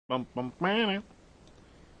Welcome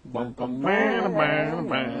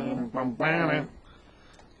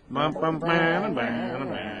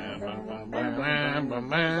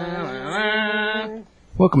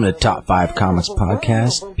to Top 5 Comics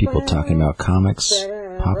Podcast, people talking about comics,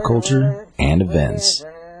 pop culture, and events.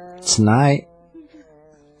 Tonight,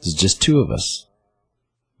 there's just two of us.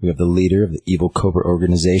 We have the leader of the Evil Cobra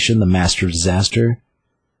organization, the Master of Disaster,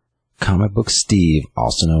 Comic Book Steve,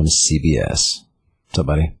 also known as CBS. What's up,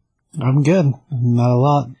 buddy? I'm good. Not a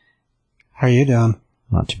lot. How are you doing?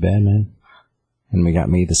 Not too bad, man. And we got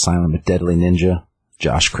me, the silent but deadly ninja,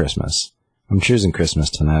 Josh Christmas. I'm choosing Christmas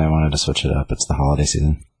tonight. I wanted to switch it up. It's the holiday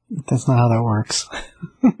season. That's not how that works.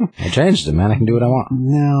 I changed it, man. I can do what I want.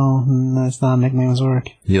 No, that's not how nicknames work.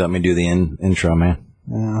 You let me do the intro, man.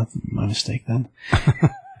 Yeah, that's my mistake then.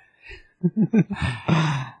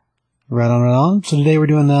 Right on. So today we're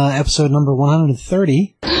doing episode number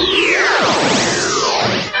 130.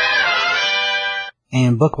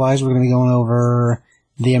 And book-wise, we're going to be going over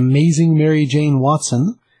The Amazing Mary Jane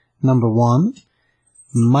Watson, number 1.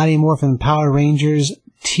 Mighty Morphin Power Rangers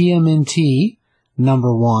TMNT,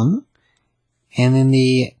 number 1. And then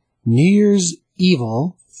the New Year's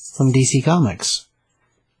Evil from DC Comics.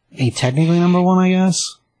 Technically number 1, I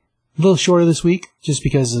guess. A little shorter this week, just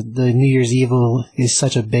because the New Year's Evil is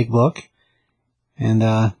such a big book. And,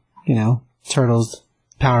 Turtles,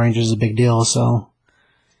 Power Rangers is a big deal, so,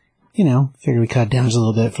 figured we cut down just a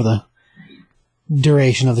little bit for the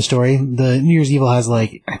duration of the story. The New Year's Evil has, I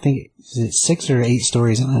think, is it 6 or 8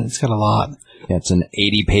 stories in it? It's got a lot. Yeah, it's an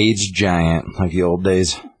 80-page giant, like the old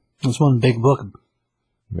days. It's one big book.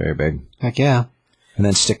 Very big. Heck yeah. And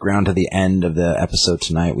then stick around to the end of the episode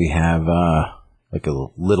tonight. We have, a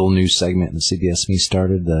little new segment that CBS Me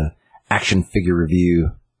started, the action figure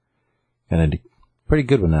review. Got a pretty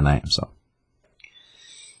good one tonight, so.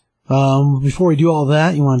 Before we do all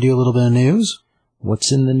that, you want to do a little bit of news?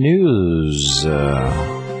 What's in the news? So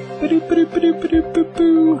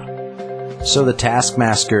the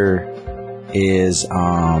Taskmaster is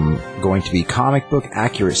going to be comic book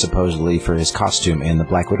accurate, supposedly, for his costume in the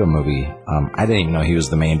Black Widow movie. I didn't even know he was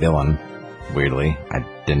the main villain, weirdly. I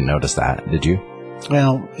didn't notice that. Did you?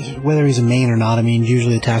 Well, whether he's a main or not,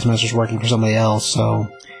 usually the Taskmaster's working for somebody else, so...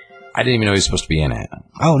 I didn't even know he was supposed to be in it.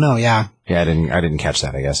 Oh, no, yeah. Yeah, I didn't catch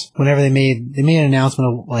that, I guess. Whenever they made an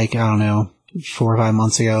announcement of, 4 or 5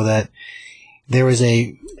 months ago that there was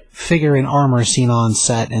a figure in armor seen on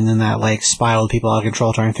set, and then that, spiraled people out of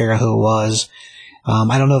control trying to figure out who it was.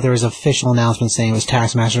 I don't know if there was an official announcement saying it was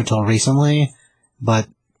Taskmaster until recently, but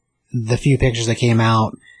the few pictures that came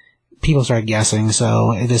out, people started guessing,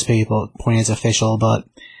 so at this point it's official, but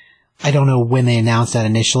I don't know when they announced that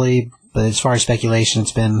initially, but as far as speculation,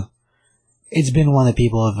 it's been one that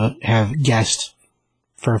people have guessed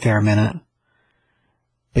for a fair minute.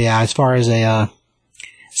 But yeah, as far as a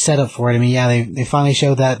setup for it, they finally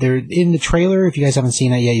showed that they're in the trailer. If you guys haven't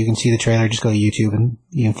seen it yet, you can see the trailer. Just go to YouTube and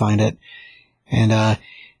you can find it. And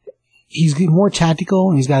he's more tactical,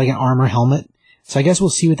 and he's got an armor helmet. So I guess we'll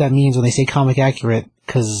see what that means when they say comic accurate,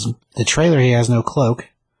 because the trailer, he has no cloak,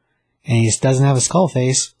 and he just doesn't have a skull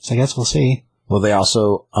face. So I guess we'll see. Well, they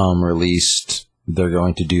also released, they're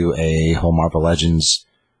going to do a whole Marvel Legends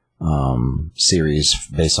series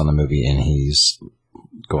based on the movie, and he's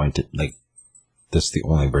going to, that's the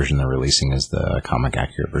only version they're releasing is the comic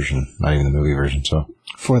accurate version, not even the movie version, so.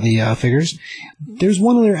 For the figures. There's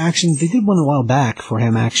one other action, they did one a while back for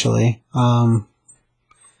him, actually.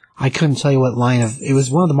 I couldn't tell you what it was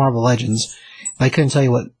one of the Marvel Legends. I couldn't tell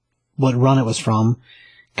you what run it was from.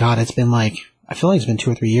 God, it's been I feel like it's been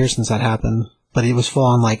 2 or 3 years since that happened. But it was full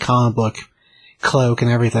on comic book cloak and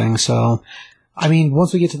everything, so...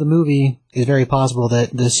 once we get to the movie, it's very possible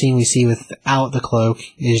that the scene we see without the cloak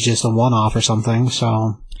is just a one-off or something,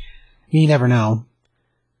 so you never know.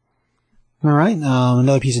 Alright,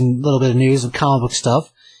 another little bit of news of comic book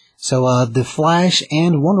stuff. So, The Flash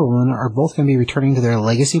and Wonder Woman are both going to be returning to their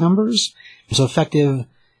legacy numbers. So effective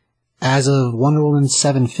as of Wonder Woman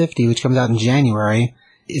 750, which comes out in January,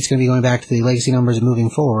 it's going to be going back to the legacy numbers and moving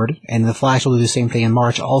forward, and The Flash will do the same thing in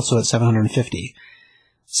March, also at 750.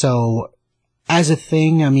 So... as a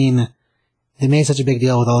thing, they made such a big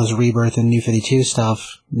deal with all this Rebirth and New 52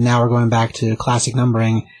 stuff. Now we're going back to classic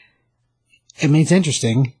numbering. It's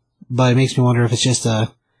interesting, but it makes me wonder if it's just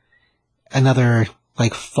another,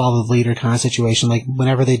 follow the leader kind of situation.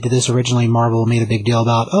 Whenever they did this originally, Marvel made a big deal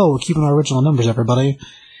about, we're keeping our original numbers, everybody.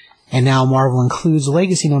 And now Marvel includes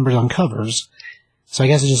legacy numbers on covers. So I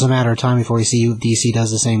guess it's just a matter of time before we see DC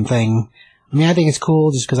does the same thing. I think it's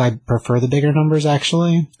cool just because I prefer the bigger numbers,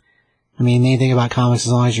 actually. Main thing about comics,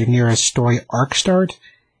 as long as you're near a story arc start,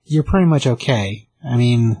 you're pretty much okay. I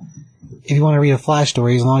mean, if you want to read a Flash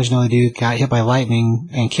story, as long as you know the dude got hit by lightning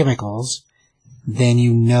and chemicals, then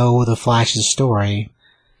you know the Flash's story.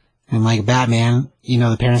 And like Batman, you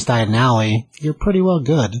know the parents died in an alley, you're pretty well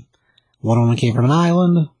good. One woman came from an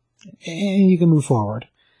island, and you can move forward.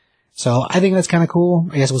 So I think that's kind of cool.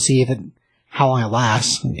 I guess we'll see how long it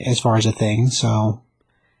lasts as far as a thing. So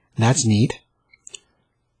that's neat.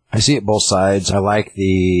 I see it both sides. I like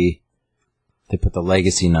they put the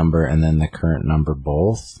legacy number and then the current number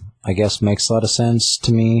both. I guess makes a lot of sense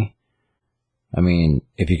to me. I mean,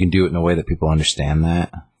 if you can do it in a way that people understand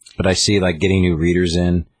that. But I see like getting new readers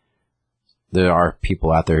in. There are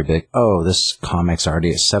people out there who be like, oh, this comic's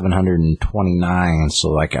already at 729, so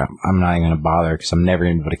like I'm not even going to bother because I'm never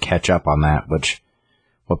going to be able to catch up on that, which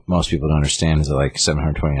what most people don't understand is that like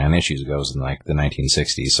 729 issues goes in like the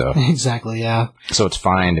 1960s, so. Exactly, yeah. So it's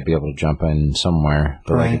fine to be able to jump in somewhere,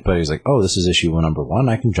 but like if somebody's like, oh, this is issue number 1,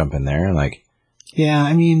 I can jump in there, and like. Yeah,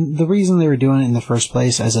 I mean, the reason they were doing it in the first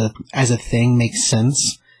place as a thing makes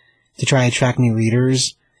sense to try to attract new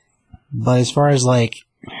readers, but as far as like,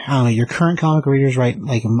 I don't know, your current comic readers, right,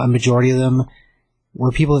 like a majority of them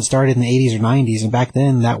were people that started in the 80s or 90s, and back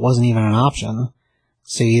then that wasn't even an option.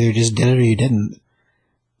 So you either just did it or you didn't.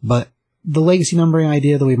 But the legacy numbering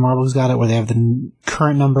idea, the way Marvel's got it, where they have the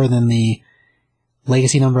current number, then the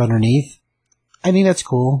legacy number underneath, I think that's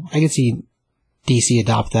cool. I could see DC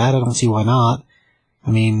adopt that. I don't see why not.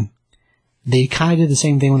 I mean, they kind of did the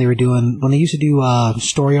same thing when they used to do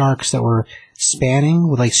story arcs that were spanning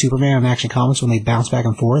with like Superman and Action Comics when they bounce back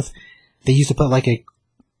and forth. They used to put like a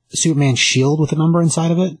Superman shield with a number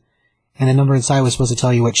inside of it, and the number inside was supposed to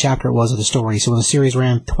tell you what chapter it was of the story. So when the series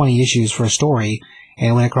ran 20 issues for a story and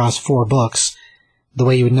it went across 4 books, the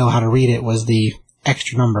way you would know how to read it was the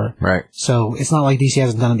extra number. Right. So it's not like DC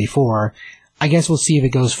hasn't done it before. I guess we'll see if it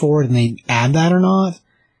goes forward and they add that or not.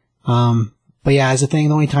 But yeah, as a thing,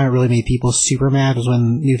 the only time it really made people super mad was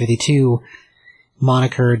when New 52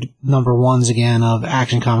 monikered number 1s again of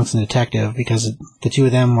Action Comics and Detective, because the two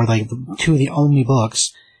of them were like 2 of the only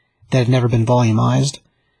books that had never been volumized.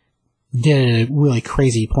 Did it at a really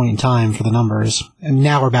crazy point in time for the numbers. And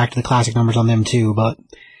now we're back to the classic numbers on them too, but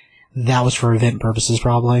that was for event purposes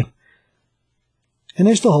probably. And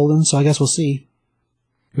they're still holding, so I guess we'll see.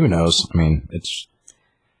 Who knows? I mean,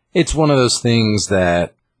 it's one of those things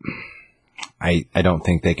that I don't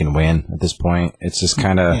think they can win at this point. It's just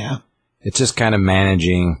kind of It's just kind of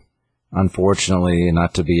managing, unfortunately,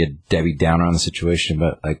 not to be a Debbie Downer on the situation,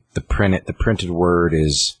 but like the printed word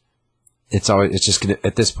is, it's just gonna,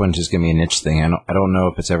 at this point, it's just gonna be a niche thing. I don't know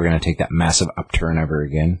if it's ever gonna take that massive upturn ever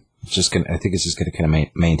again. I think it's just gonna kind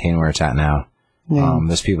of maintain where it's at now. Yeah.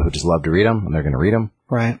 There's people who just love to read them and they're gonna read them.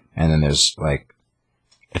 Right. And then there's like,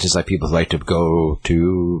 it's just like people who like to go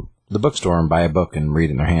to the bookstore and buy a book and read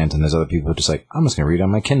it in their hands. And there's other people who are just like, I'm just gonna read it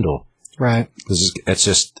on my Kindle. Right. It's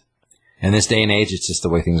just, in this day and age, it's just the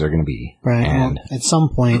way things are going to be. Right. And well, at some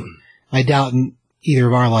point, I doubt in either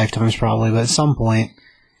of our lifetimes probably, but at some point,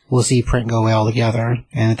 we'll see print go away altogether.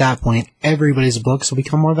 And at that point, everybody's books will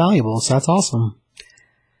become more valuable. So that's awesome.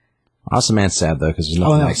 Awesome and sad, though, because there's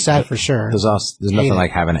nothing like... sad for sure. There's nothing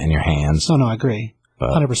like having it in your hands. No, I agree.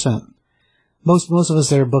 100%. Most of us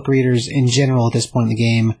that are book readers in general at this point in the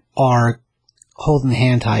game are holding the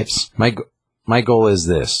hand types. My goal is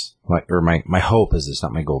this. My hope is this,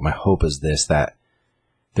 not my goal. My hope is this, that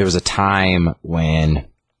there was a time when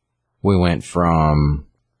we went from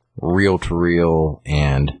reel to reel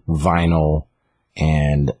and vinyl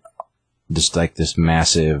and just like this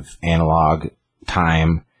massive analog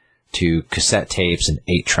time to cassette tapes and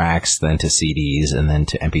 8 tracks, then to CDs and then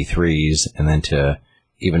to MP3s and then to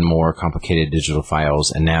even more complicated digital files.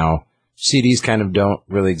 And now CDs kind of don't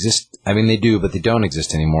really exist. I mean, they do, but they don't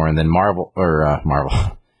exist anymore. And then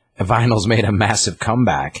vinyl's made a massive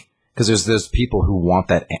comeback because there's those people who want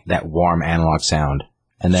that warm analog sound.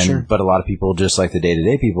 And then, But a lot of people, just like the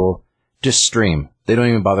day-to-day people, just stream. They don't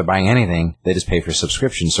even bother buying anything. They just pay for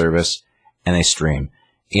subscription service and they stream,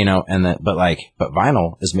 but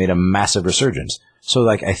vinyl has made a massive resurgence. So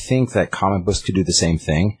like, I think that comic books could do the same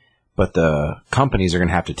thing, but the companies are going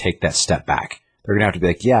to have to take that step back. They're going to have to be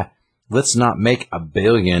like, yeah, let's not make 1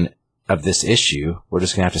 billion of this issue. We're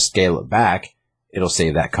just going to have to scale it back. It'll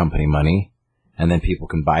save that company money, and then people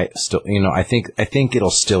can buy it still. I think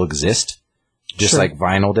it'll still exist, just like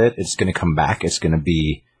vinyl did. It's going to come back. It's going to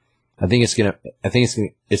be, I think it's going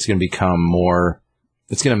to become more,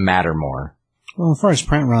 it's going to matter more. Well, as far as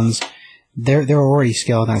print runs, they're already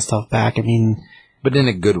scaling that stuff back. I mean, but in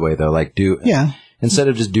a good way though, like instead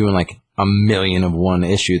of just doing like 1 million of one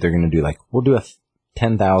issue, they're going to do like, we'll do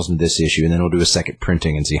 10,000 this issue, and then we'll do a second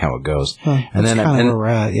printing and see how it goes. And then where we're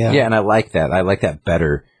at, yeah. Yeah, and I like that. I like that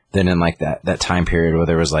better than in like that time period where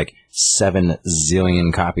there was like 7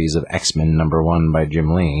 zillion copies of X-Men #1 by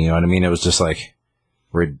Jim Lee. You know what I mean? It was just like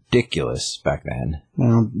ridiculous back then.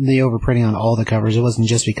 Well, the overprinting on all the covers, it wasn't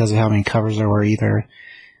just because of how many covers there were either.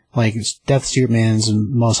 Like, Death Superman's the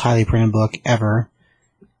most highly printed book ever,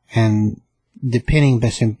 and the pinning,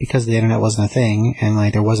 because the internet wasn't a thing, and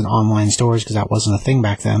like there wasn't online stores because that wasn't a thing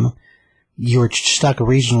back then, you were stuck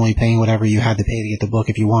regionally paying whatever you had to pay to get the book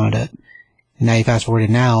if you wanted it. And now you fast forward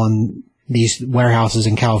to now, and these warehouses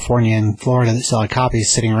in California and Florida that sell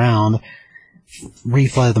copies sitting around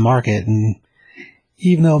reflooded the market. And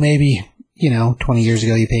even though maybe, 20 years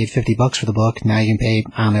ago you paid $50 for the book, now you can pay,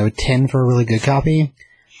 I don't know, 10 for a really good copy.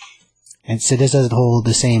 And so this doesn't hold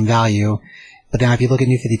the same value. But then if you look at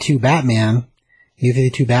New 52 Batman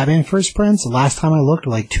first prints, the last time I looked,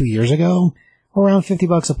 like 2 years ago, were around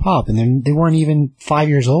 $50 a pop. And then they weren't even 5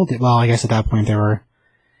 years old. Well, I guess at that point they were,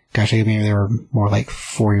 maybe they were more like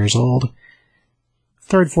 4 years old.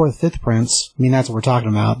 3rd, 4th, 5th prints, that's what we're talking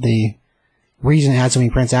about. The reason it had so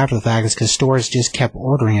many prints after the fact is because stores just kept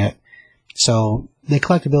ordering it. So the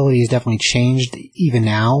collectability has definitely changed even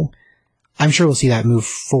now. I'm sure we'll see that move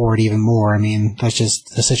forward even more. That's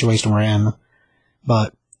just the situation we're in.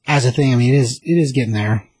 But as a thing, it is getting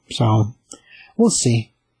there. So we'll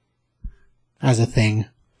see. As a thing.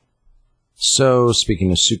 So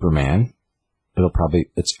speaking of Superman,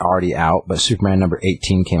 it's already out, but Superman number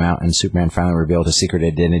 18 came out, and Superman finally revealed his secret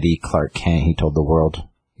identity, Clark Kent. He told the world.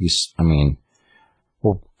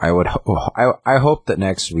 I hope that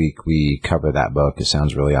next week we cover that book. It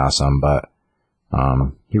sounds really awesome, but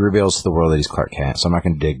he reveals to the world that he's Clark Kent, so I'm not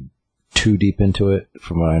going to dig too deep into it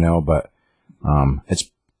from what I know, but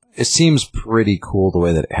it seems pretty cool the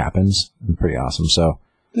way that it happens, and pretty awesome. So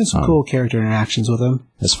there's some cool character interactions with him.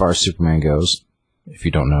 As far as Superman goes, if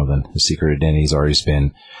you don't know, then his secret identity's already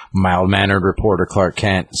been mild-mannered reporter Clark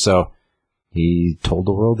Kent, so he told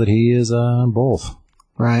the world that he is both.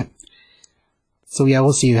 Right. So yeah,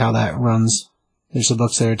 we'll see how that runs. There's some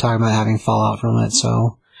books that are talking about having fallout from it,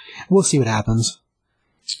 so we'll see what happens.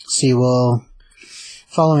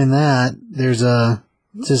 Following that, there's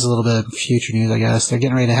just a little bit of future news, I guess. They're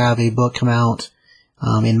getting ready to have a book come out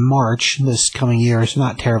in March this coming year, so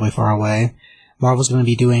not terribly far away. Marvel's going to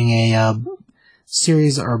be doing a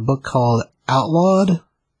series or a book called Outlawed,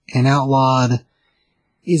 and Outlawed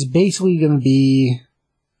is basically going to be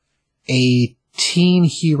a teen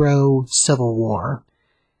hero civil war.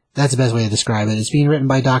 That's the best way to describe it. It's being written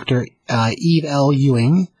by Dr. Eve L.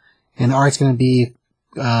 Ewing, and the art's going to be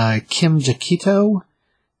Kim Giaquito.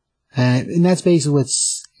 And that's basically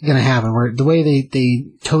what's going to happen. Where the way they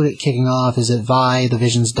told it kicking off is that Vi, the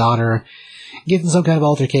Vision's daughter, gets in some kind of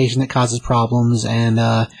altercation that causes problems, and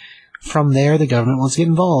from there the government wants to get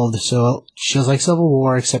involved. So it feels like Civil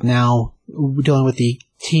War, except now we're dealing with the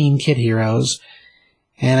teen kid heroes.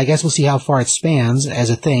 And I guess we'll see how far it spans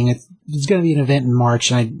as a thing. It's going to be an event in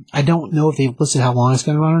March, and I don't know if they've listed how long it's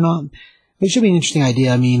going to run or not. But it should be an interesting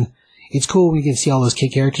idea. It's cool when you get to see all those kid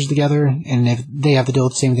characters together, and if they have to deal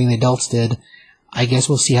with the same thing the adults did, I guess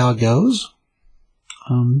we'll see how it goes.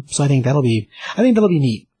 So I think that'll be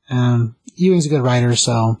neat. Ewing's a good writer,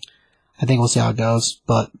 so I think we'll see how it goes,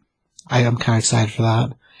 but I'm kind of excited for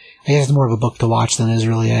that. I guess it's more of a book to watch than it is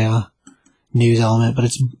really a news element, but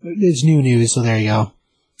it's new news, so there you go.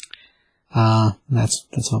 That's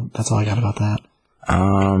all I got about that.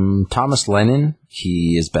 Thomas Lennon,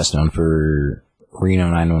 he is best known for Reno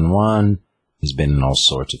 911. He's been in all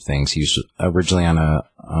sorts of things. He was originally on a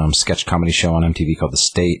sketch comedy show on MTV called The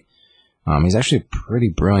State. He's actually a pretty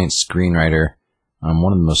brilliant screenwriter.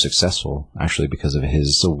 One of the most successful, actually, because of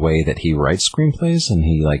the way that he writes screenplays, and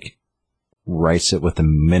he writes it with a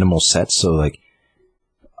minimal set. So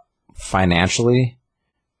financially,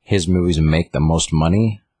 his movies make the most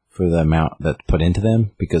money for the amount that's put into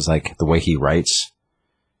them, because the way he writes,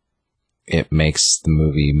 it makes the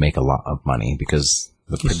movie make a lot of money because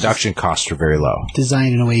the production costs are very low.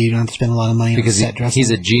 Designed in a way you don't have to spend a lot of money on set dressing.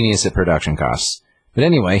 He's a genius at production costs. But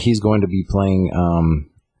anyway, he's going to be playing,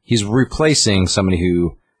 he's replacing somebody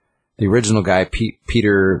who, the original guy,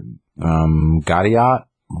 Peter Gadiot,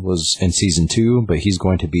 was in season 2, but he's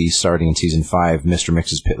going to be starting in season 5, Mr.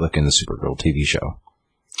 Mix's Pitlick in the Supergirl TV show.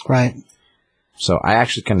 Right. So I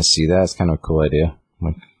actually kind of see that. It's kind of a cool idea.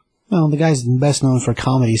 Well, the guy's best known for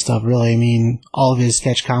comedy stuff, really. All of his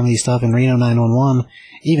sketch comedy stuff in Reno 911,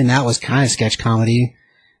 even that was kind of sketch comedy.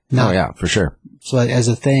 Oh, yeah, for sure. So as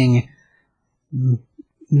a thing,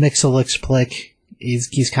 Mixelix Plick,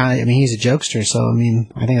 he's kind of, he's a jokester, so,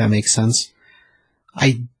 I think that makes sense.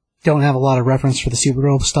 I don't have a lot of reference for the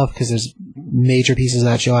Supergirl stuff because there's major pieces of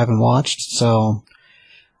that show I haven't watched, so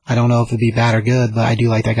I don't know if it'd be bad or good, but I do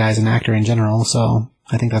like that guy as an actor in general, so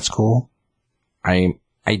I think that's cool.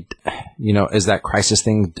 Is that Crisis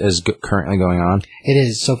thing currently going on? It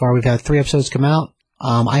is. So far, we've had 3 episodes come out.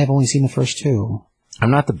 I have only seen the first 2.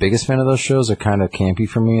 I'm not the biggest fan of those shows. They're kind of campy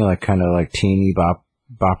for me, like kind of like teeny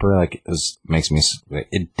bopper. Like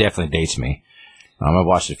it definitely dates me. I've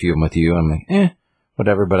watched a few of them with you. I'm like,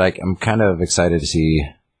 whatever. But I'm kind of excited to see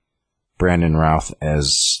Brandon Routh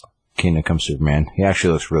as Kingdom Come Superman. He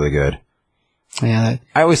actually looks really good. Yeah.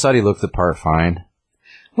 I always thought he looked the part fine.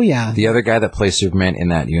 Well, yeah. The other guy that plays Superman in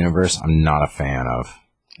that universe, I'm not a fan of.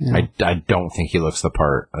 Yeah. I don't think he looks the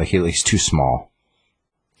part. Like he's too small.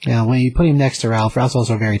 Yeah, when you put him next to Ralph's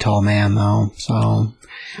also a very tall man, though. So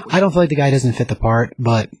I don't feel like the guy doesn't fit the part,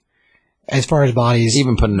 but as far as bodies...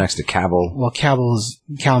 Even put him next to Cavill. Well,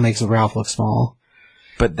 Cavill makes Ralph look small.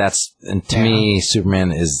 But to me,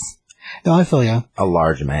 Superman is... No, I feel you. A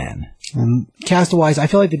large man. And cast-wise, I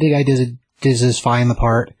feel like the big guy does just fine the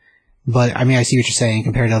part. But, I mean, I see what you're saying.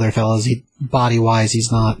 Compared to other fellas, body-wise,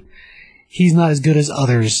 he's not as good as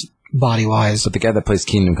others body-wise. But the guy that plays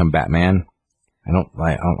Kingdom Come Batman, I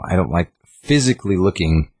don't like physically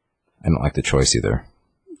looking. I don't like the choice either.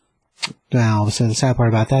 Now, so the sad part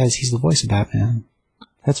about that is he's the voice of Batman.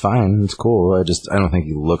 That's fine. It's cool. I don't think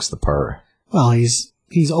he looks the part. Well, he's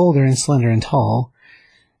older and slender and tall.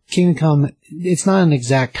 Kingdom Come, it's not an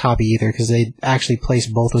exact copy either because they actually place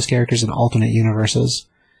both those characters in alternate universes.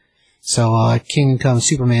 So, Kingdom Come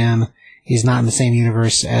Superman is not in the same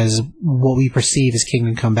universe as what we perceive as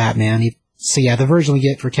Kingdom Come Batman. So yeah, the version we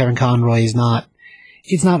get for Kevin Conroy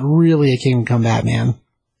it's not really a Kingdom Come Batman,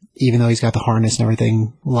 even though he's got the harness and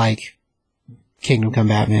everything like Kingdom Come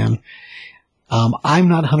Batman. I'm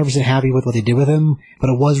not 100% happy with what they did with him, but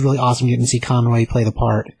it was really awesome getting to see Conroy play the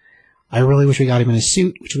part. I really wish we got him in a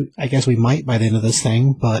suit, which I guess we might by the end of this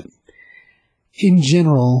thing, but in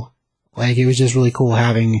general, like, it was just really cool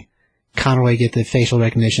having Conroy get the facial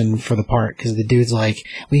recognition for the part, because the dude's like,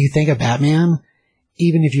 when you think of Batman,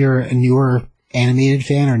 even if you're a newer animated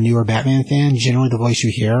fan or newer Batman fan, generally the voice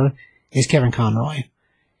you hear is Kevin Conroy.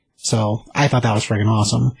 So, I thought that was friggin'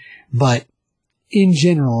 awesome. But, in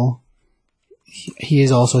general, he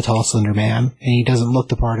is also a tall, slender man, and he doesn't look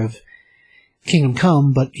the part of Kingdom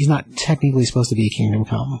Come, but he's not technically supposed to be Kingdom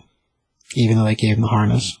Come, even though they gave him the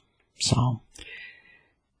harness. So,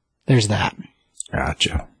 there's that.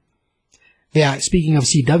 Gotcha. Yeah, speaking of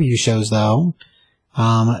CW shows, though,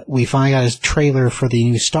 we finally got his trailer for the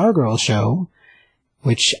new Stargirl show,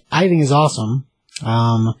 which I think is awesome.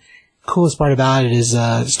 Coolest part about it is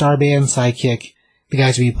Starband sidekick, the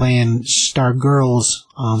guy's going to be playing Stargirl's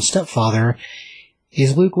stepfather,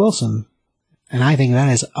 is Luke Wilson. And I think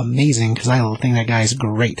that is amazing, because I think that guy is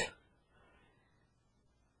great.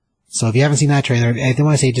 So if you haven't seen that trailer, I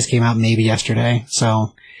want to say it just came out maybe yesterday,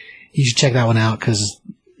 so you should check that one out, because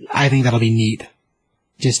I think that'll be neat,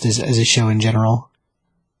 just as a show in general.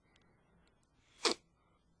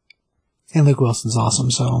 And Luke Wilson's awesome,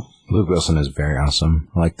 so... Luke Wilson is very awesome.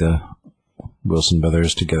 I like the Wilson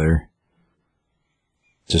brothers together.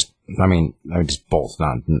 Just both,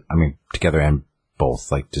 together and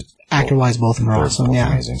both, like, just... Actor-wise, both of them are awesome, yeah.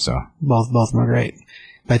 Amazing, so... Both of them are great.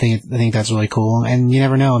 But I think that's really cool. And you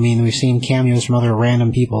never know, we've seen cameos from other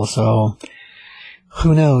random people, so...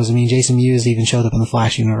 Who knows? Jason Mewes even showed up in the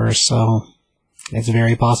Flash universe, so... It's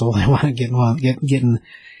very possible they want to getting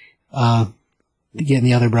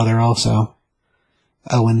the other brother also.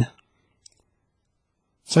 Owen.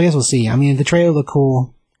 So I guess we'll see. The trailer looked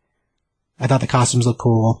cool. I thought the costumes looked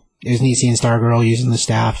cool. It was neat seeing Stargirl using the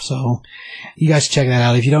staff, so you guys should check that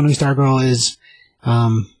out. If you don't know who Stargirl is,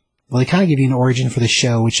 they kind of give you an origin for the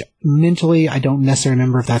show, which mentally I don't necessarily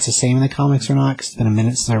remember if that's the same in the comics or not, because it's been a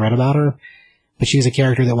minute since I read about her. But she was a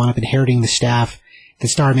character that wound up inheriting the staff that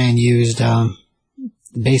Starman used,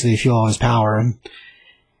 basically to fuel all his power. And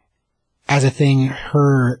as a thing,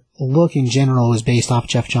 her look in general was based off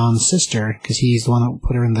Jeff Johns' sister, because he's the one that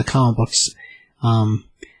put her in the comic books,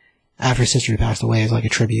 after his sister passed away as like a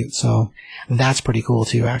tribute. So that's pretty cool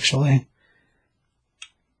too, actually.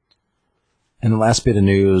 And the last bit of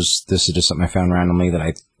news, this is just something I found randomly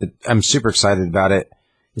that I'm super excited about it.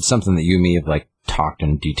 It's something that you and me have talked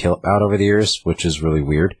in detail about over the years, which is really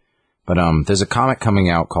weird. But there's a comic coming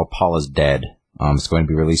out called Paul is Dead. It's going to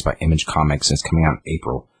be released by Image Comics, and it's coming out in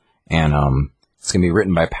April. And it's going to be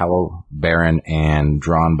written by Paolo Baron and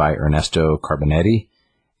drawn by Ernesto Carbonetti.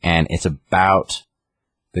 And it's about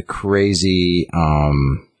the crazy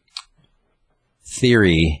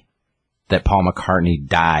theory that Paul McCartney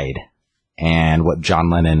died, and what John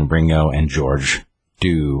Lennon, Ringo, and George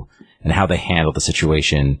do and how they handle the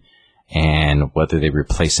situation, and whether they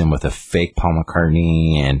replace him with a fake Paul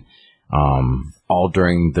McCartney, and all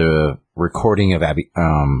during the recording of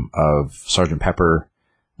Sgt. Pepper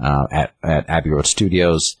at Abbey Road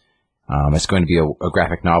Studios. It's going to be a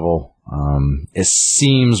graphic novel. It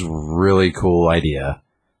seems really cool idea.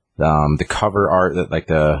 The cover art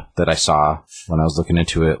that I saw when I was looking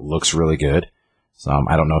into it looks really good. So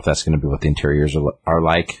I don't know if that's going to be what the interiors are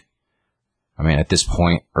like. I mean, at this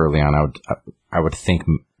point, early on, I would think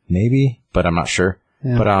maybe, but I'm not sure.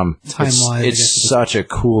 Yeah. But it's such a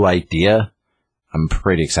cool idea. I'm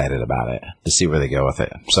pretty excited about it to see where they go with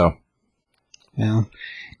it. So, yeah,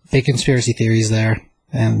 big conspiracy theories there,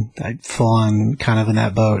 and I full on kind of in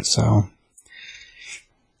that boat. So,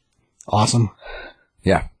 awesome.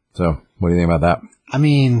 Yeah. So, what do you think about that? I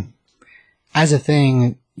mean, as a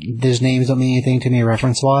thing, those names don't mean anything to me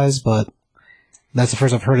reference-wise, but that's the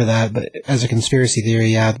first I've heard of that. But as a conspiracy theory,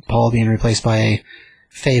 yeah, Paul being replaced by a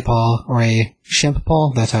Fay Paul or a Shimp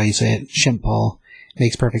Paul, that's how you say it, Shimp Paul,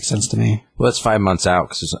 makes perfect sense to me. Well, that's 5 months out,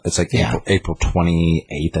 because it's like April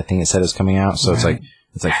 28th, I think it said it's coming out. So it's like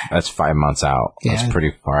that's 5 months out. Yeah. That's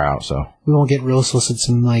pretty far out. So we won't get real solicits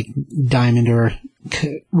in like Diamond, or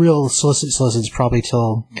real solicits probably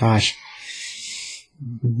till, gosh,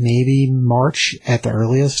 maybe March at the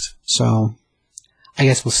earliest. So I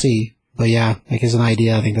guess we'll see. But yeah, like as an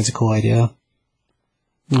idea, I think that's a cool idea.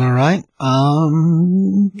 All right.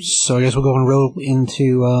 So I guess we'll go and roll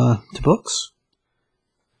into to books.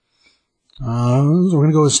 We're going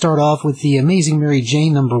to go start off with The Amazing Mary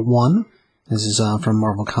Jane #1. This is from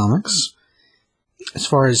Marvel Comics. As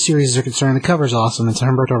far as series are concerned, the cover's awesome. It's a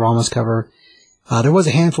Humberto Ramos cover. There was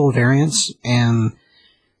a handful of variants, and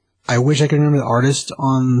I wish I could remember the artist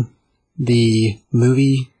on the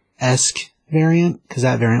movie-esque variant, because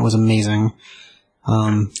that variant was amazing.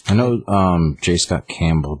 I know J. Scott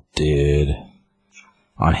Campbell did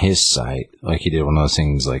on his site, like he did one of those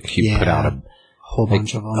things, like he put out a whole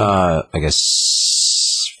bunch of them. I guess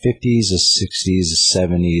 50s, 60s,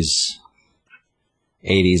 70s,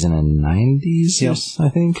 80s, and a 90s, yes, I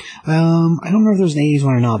think. I don't know if there's an 80s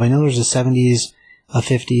one or not, but I know there's a 70s, a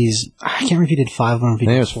 50s. I can't remember if he did 5 of them. I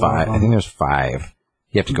think there's 5. I think there's 5.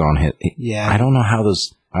 You have to go on hit. Yeah. I don't know how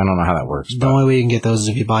that works. The only way you can get those is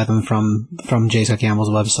if you buy them from J. Scott Campbell's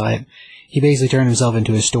website. He basically turned himself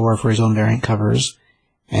into a store for his own variant covers,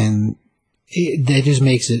 and that just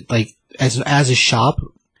makes it like as a shop.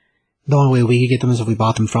 The only way we could get them is if we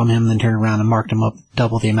bought them from him, and then turned around and marked them up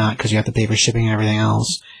double the amount, because you have to pay for shipping and everything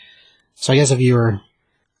else. So I guess if you were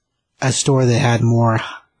a store that had more,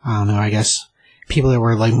 I don't know, I guess people that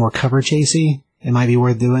were like more cover chasey, it might be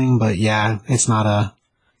worth doing. But yeah, it's not a.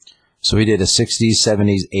 So he did a 60s,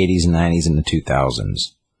 70s, 80s, 90s, and the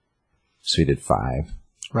 2000s. So he did 5.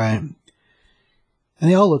 Right. And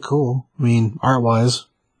they all look cool. I mean, art-wise,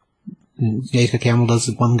 J. Scott Campbell does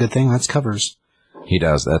one good thing, that's covers. He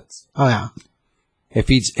does. That's. Oh, yeah. If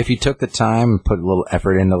he took the time and put a little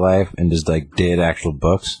effort into life and just like did actual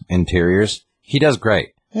books, interiors, he does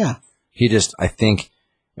great. Yeah. He just, I think,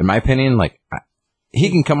 in my opinion, like, he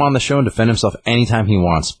can come on the show and defend himself anytime he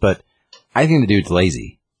wants, but I think the dude's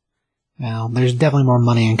lazy. Well, there's definitely more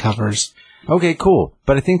money in covers. Okay, cool.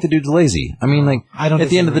 But I think the dude's lazy. I mean, like, at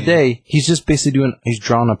the end of the day, he's just basically he's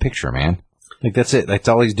drawing a picture, man. Like, that's it. That's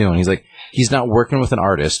all he's doing. He's like, he's not working with an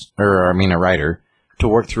artist, a writer, to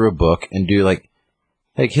work through a book and do, like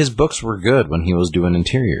his books were good when he was doing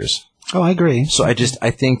interiors. Oh, I agree. So I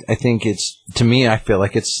think it's, to me, I feel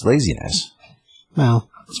like it's laziness. Well,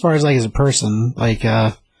 as far as, like, as a person, like,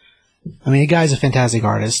 I mean, the guy's a fantastic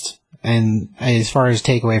artist. And as far as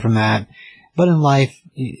takeaway from that, but in life,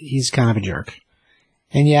 he's kind of a jerk.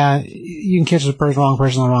 And yeah, you can catch the wrong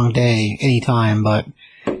person on the wrong day anytime, but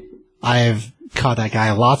I've caught that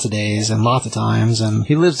guy lots of days and lots of times. And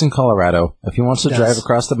he lives in Colorado. If he wants to drive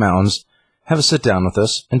across the mountains, have a sit down with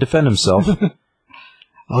us and defend himself.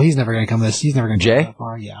 Oh, he's never going to come this. He's never going to go that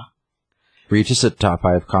far. Yeah. Reach us at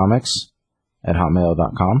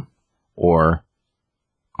top5comics@hotmail.com, or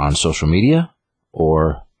on social media,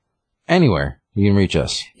 or anywhere you can reach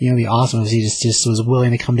us. You know, it'd be awesome if he just was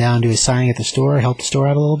willing to come down and do his signing at the store, help the store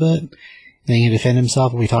out a little bit, and then he can defend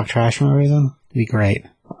himself when we talk trash from everything. It'd be great.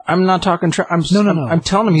 I'm not talking trash. No. I'm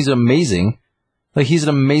telling him he's amazing. Like, he's an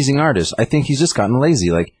amazing artist. I think he's just gotten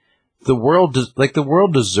lazy. Like, the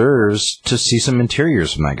world deserves to see some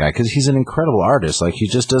interiors from that guy, because he's an incredible artist. Like, he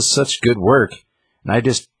just does such good work.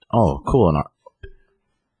 And cool. And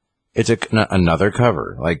it's another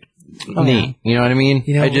cover. Like, neat. You know what I mean?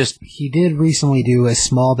 You know, he did recently do a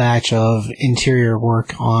small batch of interior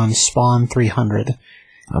work on Spawn 300.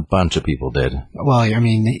 A bunch of people did. Well, I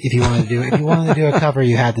mean, if you wanted to do a cover,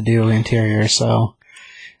 you had to do interior. So,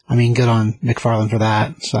 I mean, good on McFarlane for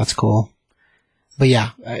that. So that's cool. But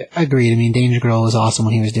yeah, I agreed. I mean, Danger Girl was awesome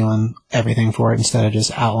when he was doing everything for it instead of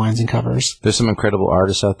just outlines and covers. There's some incredible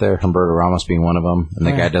artists out there, Humberto Ramos being one of them, and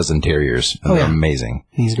the guy does interiors, and they're amazing.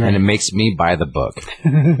 He's great. And it makes me buy the book.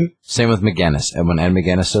 Same with McGinnis. And when Ed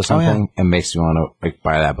McGinnis does something, it makes me want to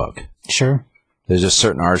buy that book. Sure. There's just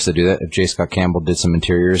certain artists that do that. If J. Scott Campbell did some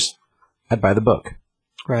interiors, I'd buy the book.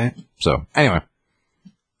 Right. So, anyway.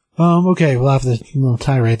 Okay, we'll have the little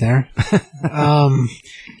tie right there.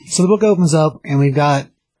 So the book opens up, and we've got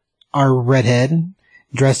our redhead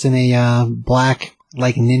dressed in a black,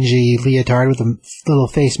 like, ninja leotard with a little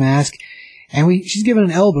face mask, and she's given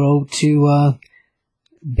an elbow to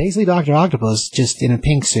basically Dr. Octopus, just in a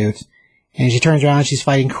pink suit. And she turns around, and she's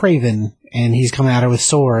fighting Kraven, and he's coming at her with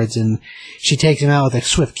swords, and she takes him out with a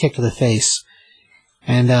swift kick to the face.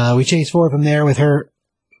 And we chase forward from there with her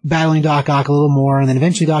battling Doc Ock a little more, and then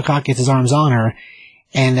eventually Doc Ock gets his arms on her,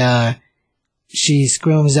 and she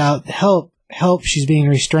screams out, "Help! Help! She's being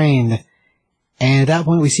restrained." And at that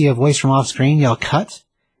point we see a voice from off screen yell, "Cut!"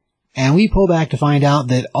 And we pull back to find out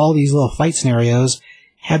that all these little fight scenarios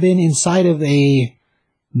have been inside of a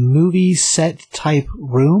movie set type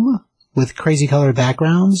room with crazy colored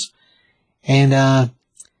backgrounds. And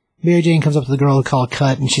Mary Jane comes up to the girl to call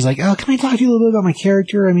Cut, and she's like, "Oh, can I talk to you a little bit about my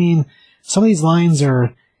character? I mean, some of these lines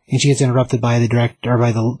are..." And she gets interrupted by the director, or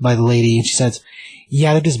by the lady, and she says,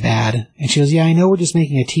 "Yeah, they're just bad." And she goes, "Yeah, I know we're just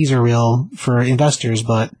making a teaser reel for investors,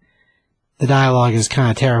 but the dialogue is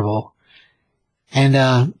kind of terrible."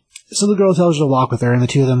 And so the girl tells her to walk with her, and the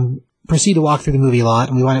two of them proceed to walk through the movie lot,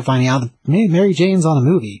 and we wind up finding out that Mary Jane's on a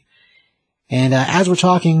movie. And as we're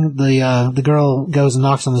talking, the girl goes and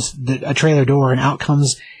knocks on a trailer door, and out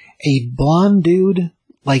comes a blonde dude,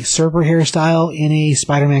 like Serper hairstyle, in a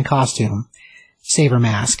Spider-Man costume. Saber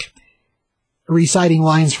mask, reciting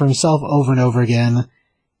lines for himself over and over again.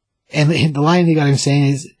 And the line they got him saying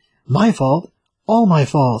is, "My fault, all my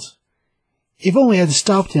fault. If only I had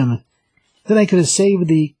stopped him, then I could have saved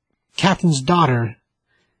the captain's daughter,"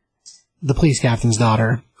 the police captain's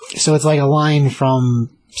daughter. So it's like a line from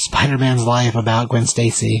Spider-Man's life about Gwen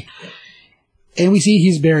Stacy. And we see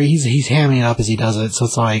he's hamming it up as he does it. So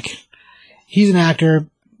it's like, he's an actor.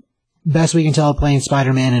 Best we can tell, playing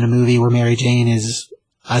Spider-Man in a movie where Mary Jane is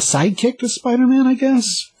a sidekick to Spider-Man, I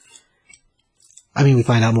guess. I mean, we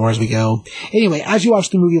find out more as we go. Anyway, as you watch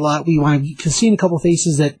the movie a lot, we want to see a couple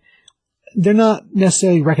faces that they're not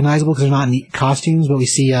necessarily recognizable because they're not in costumes, but we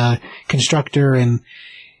see Constructor, and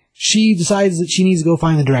she decides that she needs to go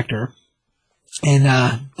find the director. And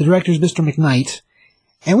the director is Mr. McKnight.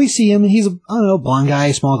 And we see him, and he's a, blonde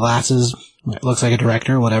guy, small glasses, looks like a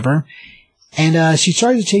director, whatever. And she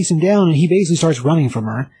tries to chase him down, and he basically starts running from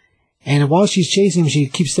her. And while she's chasing him, she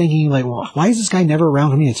keeps thinking, like, well, why is this guy never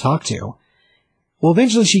around for me to talk to? Well,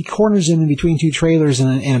 eventually she corners him in between two trailers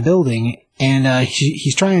in a building, and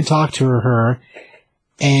he's trying to talk to her.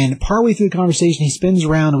 And partway through the conversation, he spins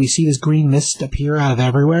around, and we see this green mist appear out of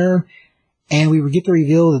everywhere. And we get the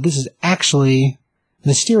reveal that this is actually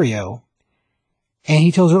Mysterio. And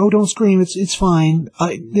he tells her, "Oh, don't scream, it's fine.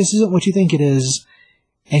 This isn't what you think it is."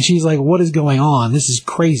 And she's like, "What is going on? This is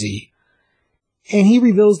crazy." And he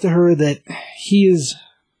reveals to her that he is...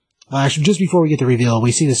 Well, actually, just before we get the reveal,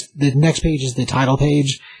 we see this... The next page is the title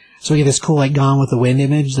page. So we get this cool, like, Gone with the Wind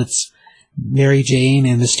image that's Mary Jane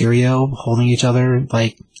and Mysterio holding each other,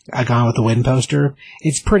 like a Gone with the Wind poster.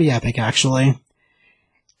 It's pretty epic, actually.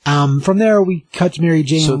 From there, we cut to Mary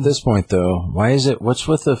Jane. So at this point, though, what's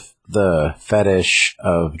with the fetish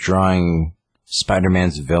of drawing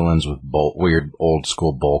Spider-Man's villains with weird old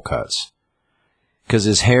school bowl cuts? Because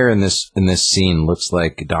his hair in this scene looks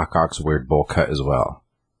like Doc Ock's weird bowl cut as well.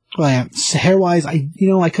 Well, yeah, hair-wise, I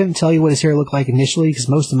couldn't tell you what his hair looked like initially, because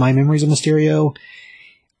most of my memories of Mysterio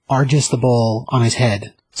are just the bowl on his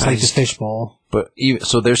head. It's like the fish bowl. But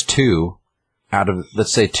so there's two out of,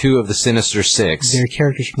 let's say, two of the Sinister Six. They're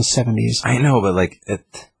characters from the 70s. I know, but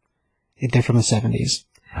they're from the 70s.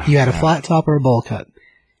 You had a flat top or a bowl cut.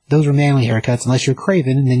 Those were manly haircuts, unless you're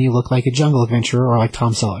Kraven, and then you look like a jungle adventurer or like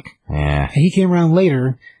Tom Selleck. Yeah. And he came around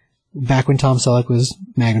later, back when Tom Selleck was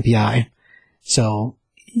Magnum P.I. So,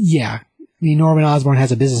 yeah. I mean, Norman Osborn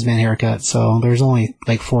has a businessman haircut, so there's only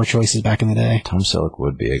like 4 choices back in the day. Tom Selleck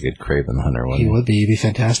would be a good Kraven the Hunter, wouldn't he? He would be. He'd be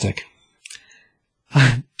fantastic.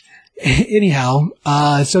 Anyhow,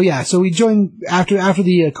 so we join, after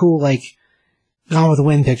the cool, like, Gone with the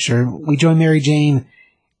Wind picture, we join Mary Jane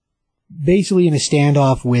basically in a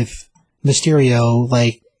standoff with Mysterio,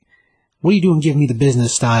 like, "What are you doing giving me the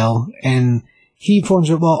business" style? And he informs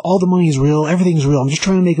her, well, all the money is real, everything's real, I'm just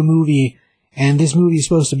trying to make a movie, and this movie is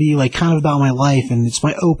supposed to be, like, kind of about my life, and it's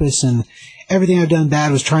my opus, and everything I've done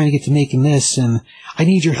bad was trying to get to making this, and I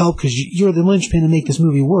need your help because you're the linchpin to make this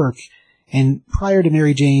movie work. And prior to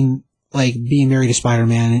Mary Jane, like, being married to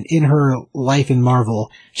Spider-Man, and in her life in Marvel,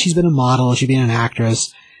 she's been a model, she's been an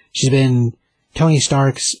actress, she's been Tony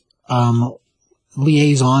Stark's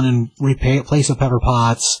liaison in Place of Pepper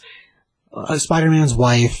Potts, Spider-Man's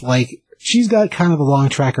wife. Like, she's got kind of a long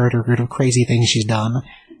track record of crazy things she's done.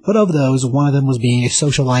 But of those, one of them was being a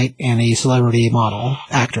socialite and a celebrity model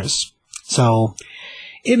actress. So,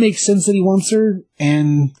 it makes sense that he wants her,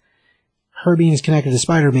 and her being as connected to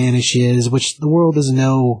Spider-Man as she is, which the world doesn't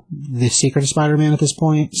know the secret of Spider-Man at this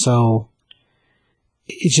point, so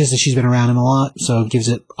it's just that she's been around him a lot, so it gives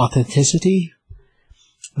it authenticity.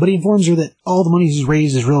 But he informs her that all the money he's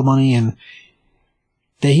raised is real money, and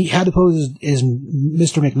that he had to pose as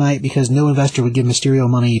Mr. McKnight because no investor would give Mysterio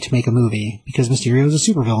money to make a movie, because Mysterio is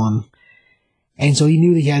a supervillain. And so he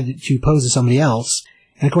knew that he had to pose as somebody else.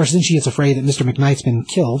 And of course, then she gets afraid that Mr. McKnight's been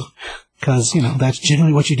killed, because, you know, that's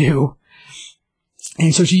generally what you do.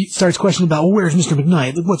 And so she starts questioning about, well, where's Mr.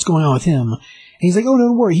 McKnight? What's going on with him? And he's like, oh, no,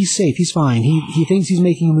 don't worry, he's safe, he's fine. He thinks he's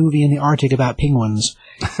making a movie in the Arctic about penguins.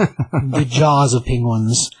 The jaws of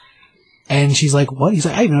penguins. And she's like, what? He's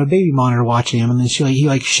like, I have a baby monitor watching him. And then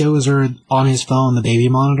he shows her on his phone the baby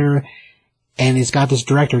monitor. And it's got this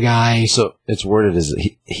director guy. So it's worded as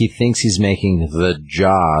he thinks he's making the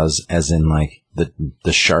Jaws, as in like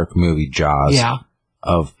the shark movie Jaws,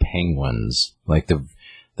 of penguins, like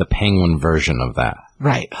the penguin version of that.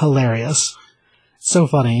 Right, hilarious, so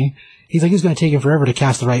funny. He's like, it's going to take him forever to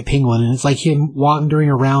cast the right penguin, and it's like him wandering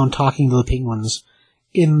around talking to the penguins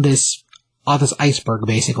in this iceberg,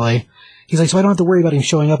 basically. He's like, so I don't have to worry about him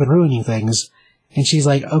showing up and ruining things. And she's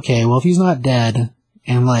like, okay, well, if he's not dead,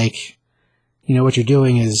 and like, you know, what you're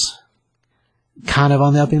doing is kind of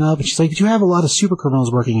on the up and up. And she's like, but you have a lot of super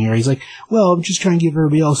criminals working here. He's like, well, I'm just trying to give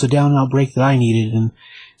everybody else a down and out break that I needed. And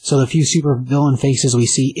so the few super villain faces we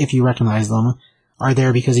see, if you recognize them, are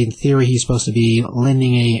there because in theory he's supposed to be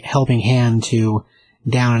lending a helping hand to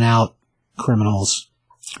down and out criminals.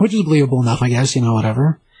 Which is believable enough, I guess, you know,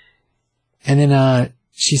 whatever. And then,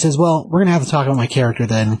 she says, well, we're gonna have to talk about my character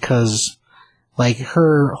then, cause, like,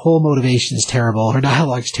 her whole motivation is terrible, her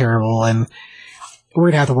dialogue's terrible, and we're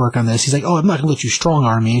gonna have to work on this. He's like, oh, I'm not gonna let you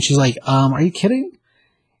strong-arm me. And she's like, are you kidding?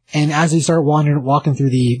 And as they start walking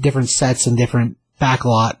through the different sets and different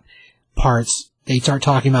backlot parts, they start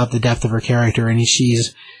talking about the depth of her character, and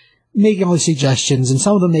she's making all these suggestions, and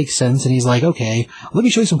some of them make sense, and he's like, okay, let me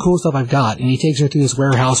show you some cool stuff I've got. And he takes her through this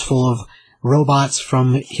warehouse full of robots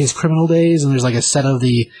from his criminal days, and there's like a set of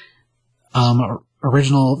the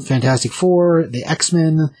original Fantastic Four, the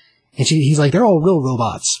X-Men, and he's like, they're all real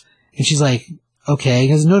robots. And she's like, okay. He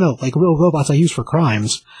goes, no, like real robots I use for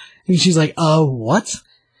crimes. And she's like, what?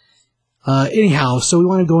 Anyhow, so we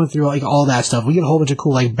want to go through like all that stuff. We get a whole bunch of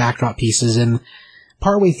cool like backdrop pieces, and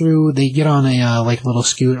partway through they get on a like little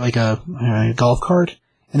scooter, like a golf cart,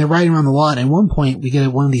 and they're riding around the lot. And at one point we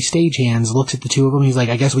get one of these stagehands looks at the two of them. He's like,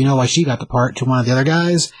 I guess we know why she got the part, to one of the other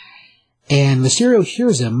guys. And Mysterio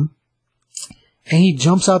hears him, and he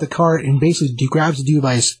jumps out the cart and basically grabs the dude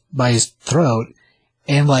by his throat,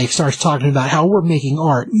 and like starts talking about how we're making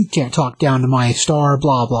art. You can't talk down to my star,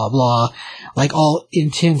 blah, blah, blah. Like all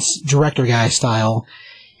intense director guy style.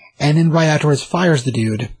 And then right afterwards fires the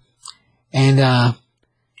dude. And,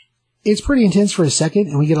 it's pretty intense for a second,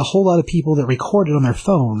 and we get a whole lot of people that recorded on their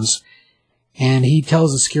phones. And he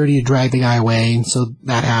tells the security to drag the guy away, and so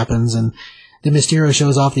that happens. And then Mysterio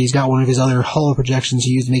shows off that he's got one of his other holo projections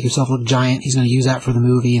he used to make himself look giant. He's going to use that for the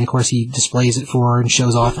movie, and of course he displays it for her and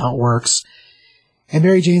shows off how it works. And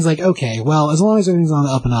Mary Jane's like, okay, well, as long as everything's on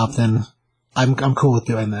the up and up, then I'm cool with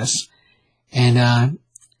doing this. And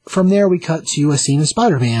from there we cut to a scene of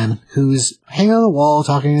Spider-Man, who's hanging on the wall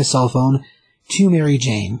talking on his cell phone to Mary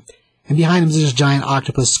Jane. And behind him is this giant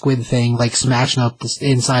octopus squid thing, like smashing up this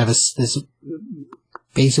inside of this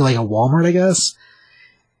basically like a Walmart, I guess.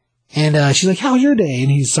 And she's like, how's your day?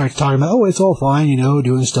 And he starts talking about, oh, it's all fine, you know,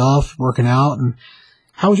 doing stuff, working out, and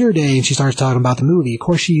how was your day? And she starts talking about the movie. Of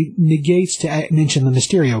course, she negates to mention the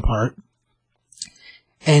Mysterio part.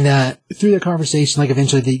 And through the conversation, like,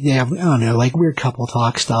 eventually they have, I don't know, like, weird couple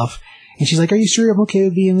talk stuff. And she's like, are you sure I'm okay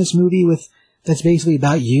with being in this movie that's basically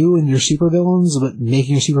about you and your supervillains, but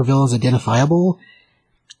making your supervillains identifiable?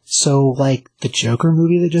 So, like, the Joker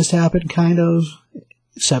movie that just happened, kind of,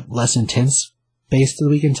 except less intense, based as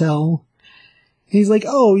we can tell. And he's like,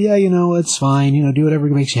 oh, yeah, you know, it's fine, you know, do whatever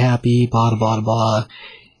makes you happy, blah, blah, blah.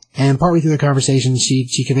 And partway through the conversation,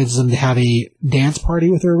 she convinces him to have a dance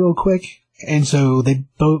party with her real quick. And so we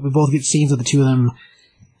both get scenes of the two of them,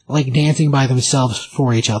 like, dancing by themselves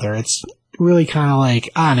for each other. It's really kind of like,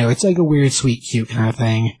 I don't know, it's like a weird, sweet, cute kind of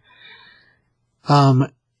thing.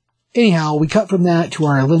 Anyhow, we cut from that to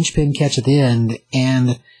our linchpin catch at the end,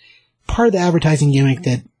 and part of the advertising gimmick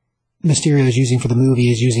that Mysterio is using for the movie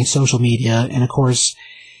is using social media, and of course,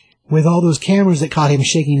 with all those cameras that caught him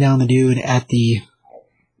shaking down the dude at the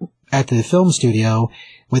film studio,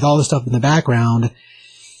 with all the stuff in the background,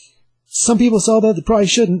 some people saw that they probably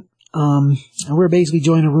shouldn't. And we're basically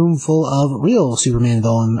joining a room full of real Spider-Man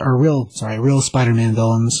villains.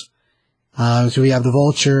 So we have the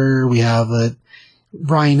Vulture, we have the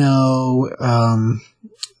Rhino,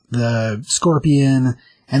 the Scorpion,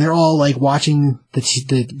 and they're all like watching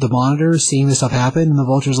the monitors, seeing this stuff happen, and the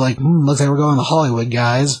Vulture's like, looks like we're going to Hollywood,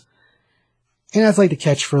 guys. And that's like the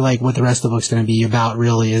catch for like what the rest of the book's going to be about,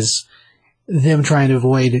 really, is them trying to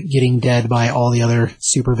avoid getting dead by all the other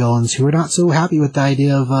supervillains who are not so happy with the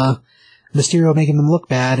idea of Mysterio making them look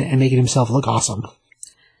bad and making himself look awesome.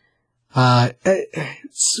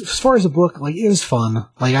 As far as the book, like, it was fun.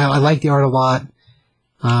 Like, I like the art a lot.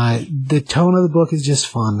 The tone of the book is just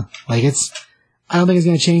fun. Like, I don't think it's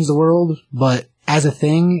going to change the world, but as a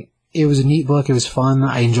thing, it was a neat book. It was fun.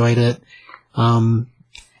 I enjoyed it.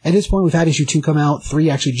 At this point, we've had issue 2 come out. 3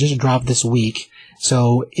 actually just dropped this week.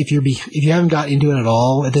 So if you haven't got into it at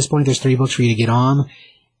all, at this point, there's 3 books for you to get on,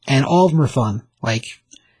 and all of them are fun. Like,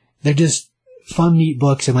 they're just fun, neat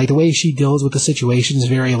books, and like the way she deals with the situation is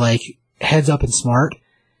very like heads up and smart.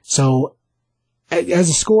 So as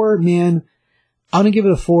a score, man, I'm gonna give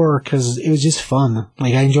it a 4 because it was just fun.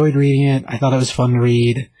 Like, I enjoyed reading it. I thought it was fun to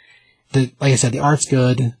read. Like I said, the art's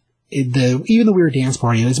good. Even the weird dance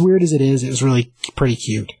party, as weird as it was really pretty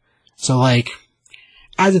cute. So like,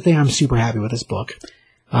 as a thing, I'm super happy with this book.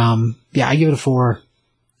 Yeah, I give it a 4.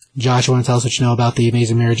 Josh, you want to tell us what you know about The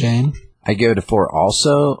Amazing Mary Jane? I give it a 4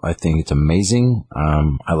 also. I think it's amazing.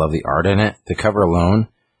 I love the art in it. The cover alone,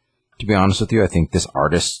 to be honest with you, I think this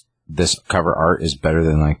cover art is better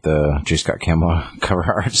than like the J. Scott Campbell cover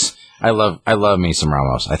arts. I love me some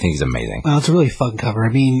Ramos. I think he's amazing. Well, it's a really fun cover. I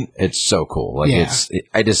mean, it's so cool. Like, yeah.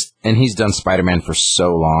 And he's done Spider-Man for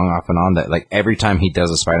so long off and on that, like, every time he does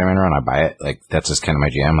a Spider-Man run, I buy it. Like, that's just kind of my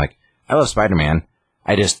jam. Like, I love Spider-Man.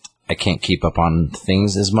 I can't keep up on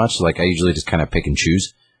things as much. Like, I usually just kind of pick and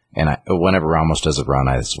choose. And whenever Ramos does a run,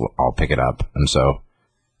 I'll pick it up. And so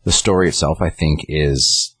the story itself, I think,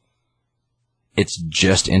 it's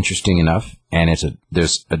just interesting enough, and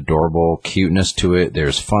there's adorable cuteness to it.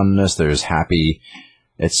 There's funness. There's happy.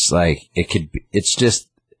 It's like,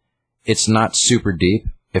 it's not super deep.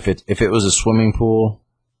 If it was a swimming pool,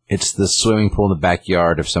 it's the swimming pool in the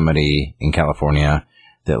backyard of somebody in California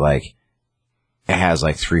that, like, it has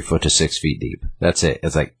like 3 foot to 6 feet deep. That's it.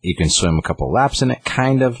 It's like you can swim a couple laps in it,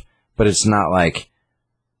 kind of, but it's not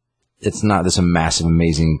this massive,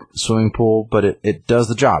 amazing swimming pool, but it does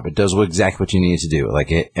the job. It does exactly what you need it to do.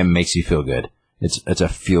 Like, it makes you feel good. It's a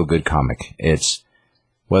feel good comic. It's,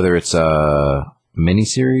 whether it's a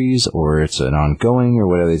miniseries or it's an ongoing or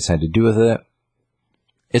whatever they decide to do with it,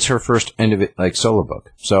 it's her first end of it, like, solo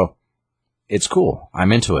book. So it's cool.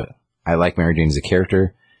 I'm into it. I like Mary Jane as a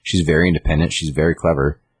character. She's very independent. She's very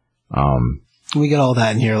clever. We got all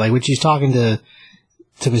that in here. Like, when she's talking to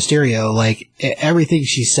Mysterio, like, everything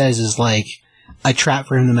she says is like a trap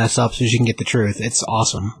for him to mess up so she can get the truth. It's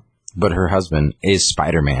awesome. But her husband is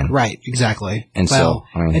Spider-Man. Right, exactly. And well,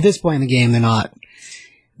 so, I mean, at this point in the game, they're not.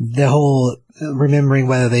 The whole remembering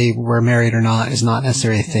whether they were married or not is not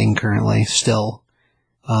necessarily a thing currently, still.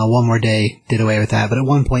 One More Day did away with that, but at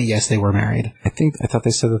one point, yes, they were married. I thought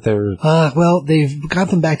they said that they were... Well, they've got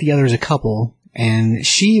them back together as a couple, and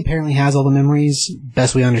she apparently has all the memories,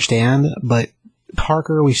 best we understand, but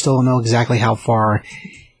Parker, we still don't know exactly how far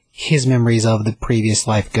his memories of the previous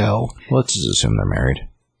life go. Let's just assume they're married.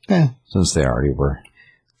 Yeah. Since they already were.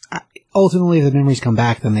 Ultimately, if the memories come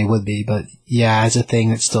back, then they would be, but yeah, as a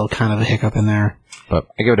thing, that's still kind of a hiccup in there. But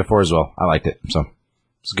I give it a 4 as well. I liked it, so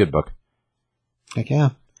it's a good book. Heck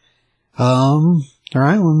yeah.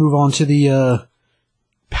 Alright, we'll move on to the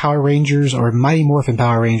Power Rangers, or Mighty Morphin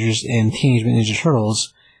Power Rangers and Teenage Mutant Ninja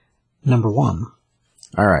Turtles, #1.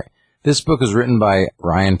 Alright. This book is written by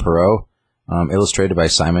Ryan Perot, illustrated by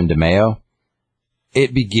Simon DeMeo.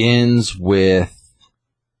 It begins with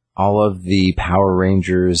all of the Power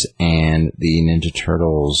Rangers and the Ninja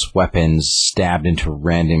Turtles' weapons stabbed into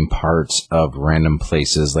random parts of random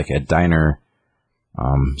places, like a diner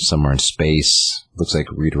somewhere in space. Looks like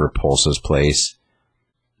Rita Repulsa's place.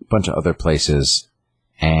 A bunch of other places.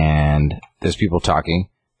 And there's people talking.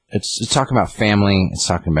 It's talking about family. It's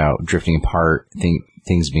talking about drifting apart,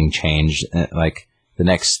 things being changed. Like, the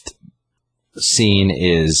next scene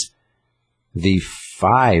is the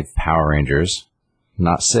 5 Power Rangers,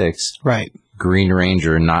 not 6. Right. Green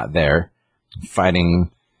Ranger not there,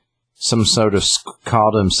 fighting some sort of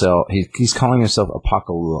called himself. He's calling himself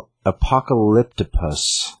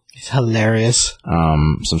Apocalyptopus. He's hilarious.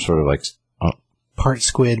 Some sort of like part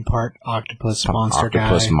squid, part octopus monster guy.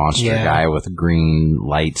 Octopus monster guy with green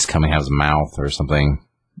lights coming out of his mouth or something.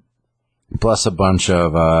 Plus a bunch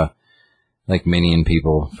of like Minion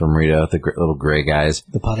people from Rita, the little gray guys,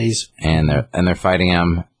 the putties, and they're fighting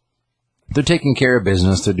him. They're taking care of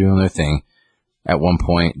business. They're doing their thing. At one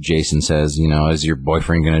point, Jason says, is your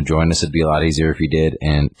boyfriend going to join us? It'd be a lot easier if he did.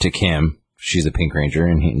 And to Kim, she's a Pink Ranger,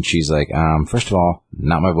 and she's like, first of all,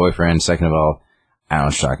 not my boyfriend. Second of all, I don't know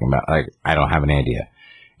what you're talking about. Like, I don't have any idea.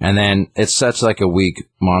 And then it's such like a weak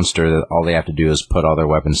monster that all they have to do is put all their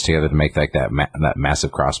weapons together to make like that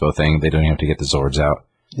massive crossbow thing. They don't even have to get the Zords out.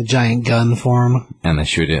 The giant gun form. And they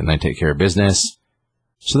shoot it, and they take care of business.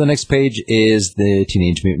 So the next page is the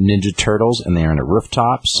Teenage Mutant Ninja Turtles, and they are on a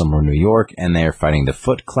rooftop somewhere in New York, and they're fighting the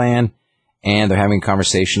Foot Clan, and they're having a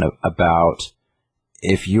conversation about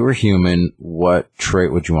if you were human, what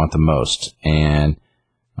trait would you want the most? And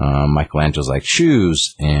Michelangelo's like,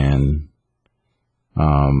 shoes, and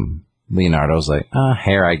Leonardo's like,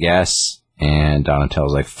 hair, I guess, and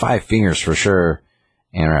Donatello's like, 5 fingers for sure,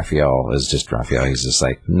 and Raphael is just Raphael. He's just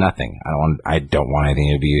like, nothing. I don't want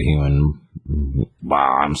anything to be a human.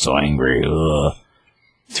 Wow, I'm so angry. Ugh.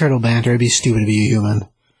 Turtle banter. It'd be stupid to be a human.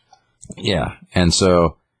 Yeah. And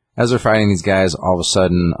so, as they're fighting these guys, all of a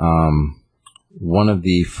sudden, one of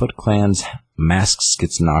the Foot Clan's masks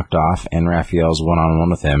gets knocked off, and Raphael's one-on-one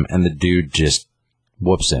with him, and the dude just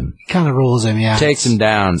whoops him. Kind of rules him, yeah. Takes him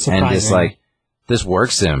down, surprising. And just like, this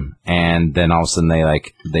works him. And then all of a sudden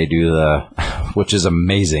they do the, which is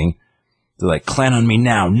amazing. They're like, clan on me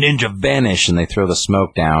now, ninja vanish, and they throw the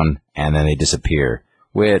smoke down, and then they disappear,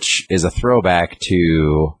 which is a throwback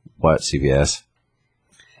to what, CBS?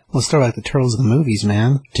 Well, it's throwback to Turtles in the movies,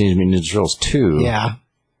 man. Teenage Mutant Ninja Turtles 2. Yeah.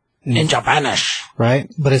 Ninja vanish!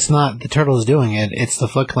 Right? But it's not the Turtles doing it, it's the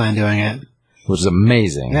Foot Clan doing it. Which is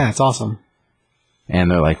amazing. Yeah, it's awesome. And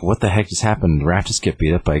they're like, what the heck just happened? Raph just get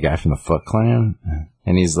beat up by a guy from the Foot Clan?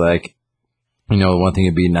 And he's like, one thing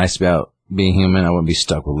that'd be nice about being human, I wouldn't be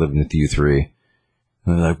stuck with living with you 3.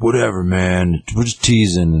 And they're like, whatever, man. We're just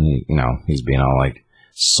teasing. And, he's being all, like,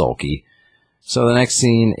 sulky. So the next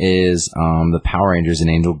scene is the Power Rangers in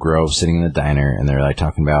Angel Grove sitting in the diner, and they're, like,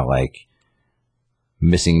 talking about, like,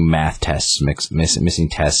 missing math tests, missing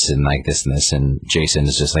tests and, like, this and this. And Jason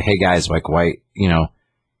is just like, hey, guys, like, why,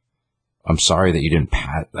 I'm sorry that you didn't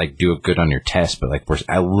do it good on your test, but like we're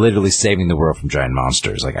literally saving the world from giant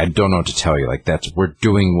monsters. Like I don't know what to tell you. Like we're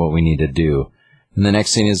doing what we need to do. And the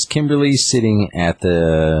next scene is Kimberly sitting at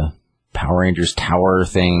the Power Rangers tower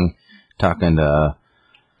thing, talking to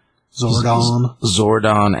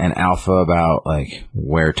Zordon and Alpha about like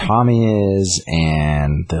where Tommy is,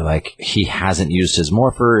 and they're like he hasn't used his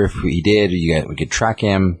morpher. If he did, we could track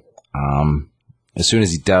him. As soon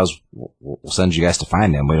as he does, we'll send you guys to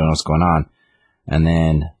find him. We don't know what's going on. And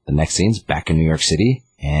then the next scene's back in New York City,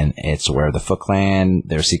 and it's where the Foot Clan,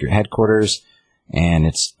 their secret headquarters, and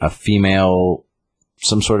it's a female,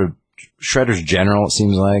 some sort of Shredder's general, it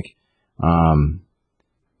seems like,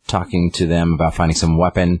 talking to them about finding some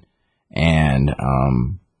weapon, and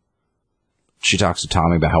she talks to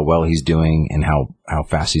Tommy about how well he's doing and how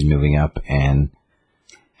fast he's moving up, and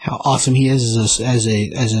how awesome he is as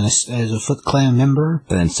a Foot Clan member.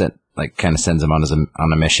 And then kind of sends him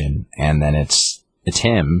on a mission, and then it's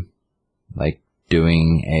him like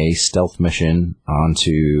doing a stealth mission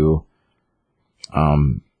onto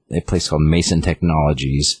a place called Mason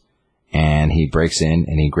Technologies, and he breaks in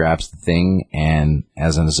and he grabs the thing, and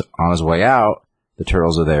on his way out, the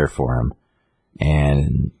Turtles are there for him,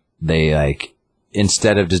 and they like.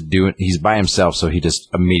 Instead of just he's by himself, so he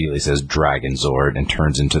just immediately says Dragon Zord and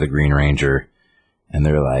turns into the Green Ranger. And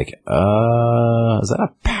they're like, is that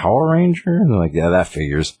a Power Ranger? And they're like, yeah, that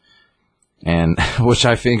figures. And, which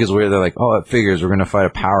I think is weird. They're like, oh, it figures. We're going to fight a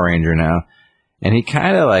Power Ranger now. And he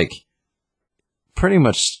kind of like, pretty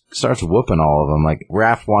much starts whooping all of them. Like,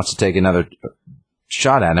 Raph wants to take another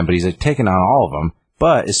shot at him, but he's like taking on all of them.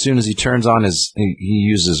 But as soon as he turns on he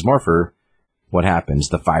uses his morpher, what happens?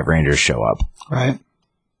 The 5 Rangers show up. Right.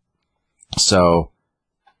 So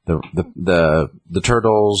the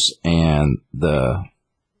Turtles and the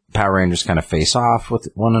Power Rangers kind of face off with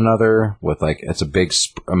one another with like it's a big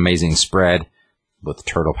amazing spread with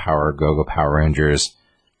Turtle Power, Go-Go Power Rangers.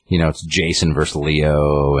 It's Jason versus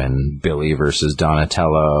Leo and Billy versus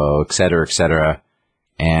Donatello, etc., etc.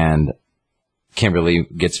 And Kimberly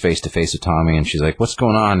gets face to face with Tommy, and she's like, "What's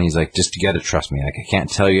going on?" And he's like, "Just you got to trust me. Like, I can't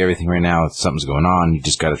tell you everything right now. Something's going on. You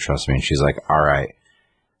just got to trust me." And she's like, "All right."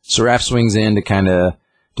 So Raph swings in to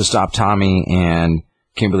stop Tommy, and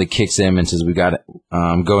Kimberly kicks him and says, "We got it.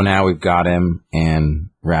 Go now. We've got him." And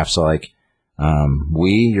Raph's like,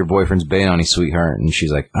 your boyfriend's Bayonne, sweetheart." And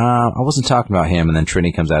she's like, "I wasn't talking about him." And then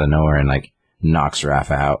Trinity comes out of nowhere and like knocks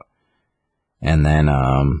Raph out. And then,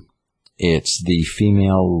 it's the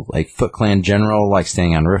female, like, Foot Clan general, like,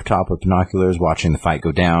 standing on a rooftop with binoculars, watching the fight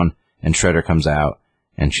go down, and Shredder comes out,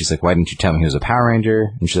 and she's like, "Why didn't you tell me he was a Power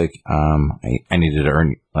Ranger?" And she's like, I needed to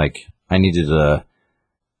earn, like, I needed to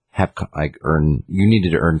have, like, you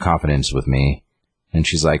needed to earn confidence with me. And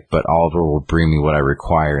she's like, "But Oliver will bring me what I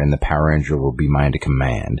require, and the Power Ranger will be mine to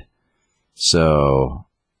command." So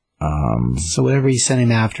whatever he's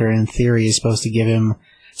sending after, in theory, is supposed to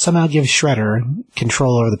somehow give Shredder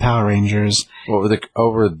control over the Power Rangers. Over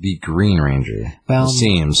the Green Ranger. Well, it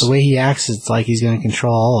seems. The way he acts, it's like he's going to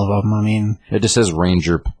control all of them. I mean... It just says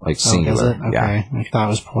Ranger, like, singular. Does it? Okay. Yeah. I thought it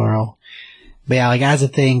was plural. But yeah, like, as a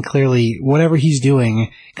thing, clearly, whatever he's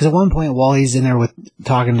doing... Because at one point, while he's in there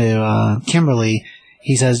talking to Kimberly,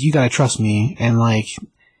 he says, "You gotta trust me," and, like,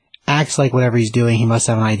 acts like whatever he's doing, he must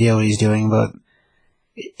have an idea what he's doing, but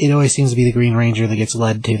it always seems to be the Green Ranger that gets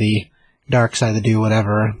led to the dark side to do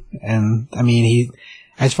whatever. And I mean,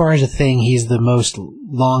 as far as a thing, he's the most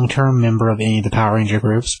long-term member of any of the Power Ranger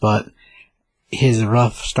groups, but his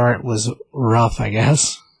rough start was rough, I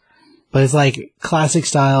guess. But it's like classic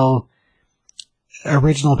style,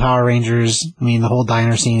 original Power Rangers. I mean, the whole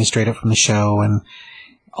diner scene is straight up from the show, and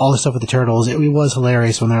all the stuff with the turtles. It was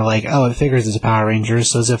hilarious when they're like, "Oh, it figures it's a Power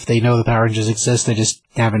Rangers," so as if they know the Power Rangers exist, they just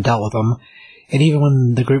haven't dealt with them. And even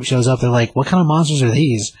when the group shows up, they're like, "What kind of monsters are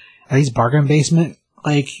these? Are these bargain basement,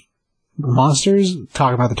 like, monsters?"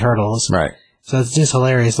 Talking about the turtles. Right. So it's just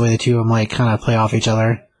hilarious the way the two of them, like, kind of play off each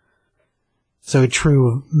other. So a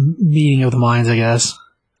true meeting of the minds, I guess.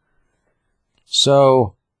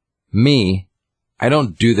 So, I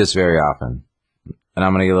don't do this very often. And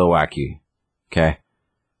I'm going to get a little wacky. Okay?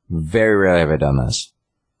 Very rarely have I done this.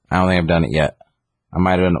 I don't think I've done it yet. I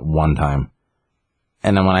might have done it one time.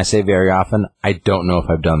 And then when I say very often, I don't know if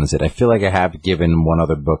I've done this yet. I feel like I have given one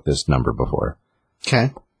other book this number before.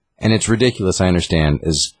 Okay. And it's ridiculous, I understand,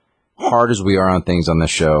 as hard as we are on things on this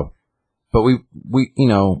show. But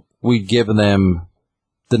we give them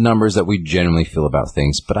the numbers that we generally feel about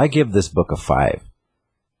things. But I give this book a 5.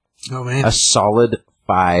 Oh, man. A solid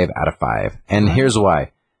 5 out of 5. And here's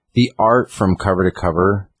why. The art from cover to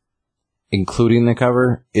cover, including the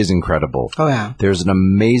cover, is incredible. Oh, yeah. There's an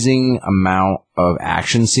amazing amount of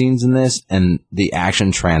action scenes in this, and the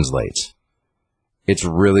action translates. It's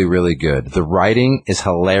really, really good. The writing is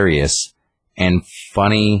hilarious and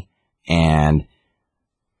funny, and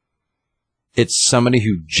it's somebody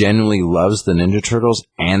who genuinely loves the Ninja Turtles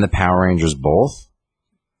and the Power Rangers both,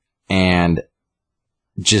 and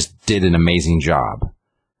just did an amazing job.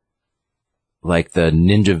 Like the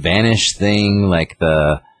Ninja Vanish thing,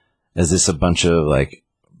 is this a bunch of, like,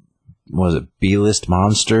 was it B-list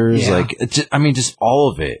monsters? Yeah. Like, just all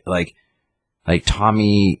of it. Like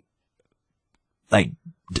Tommy, like,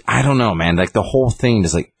 I don't know, man. Like, the whole thing,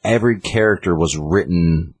 just, like, every character was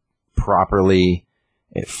written properly.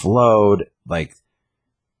 It flowed. Like,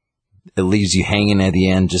 it leaves you hanging at the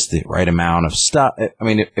end, just the right amount of stuff. I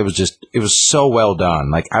mean, it was so well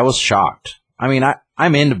done. Like, I was shocked. I mean,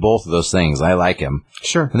 I'm into both of those things. I like them.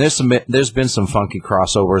 Sure. And there's been some funky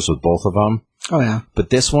crossovers with both of them. Oh, yeah. But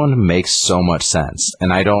this one makes so much sense.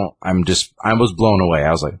 And I was blown away.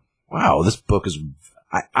 I was like, wow, this book is,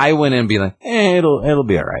 I went in and be like, it'll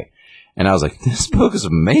be all right. And I was like, this book is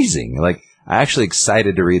amazing. Like, I'm actually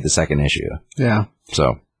excited to read the second issue. Yeah.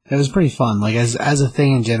 So. It was pretty fun. Like, as a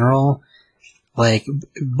thing in general, like,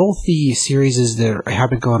 both the series that have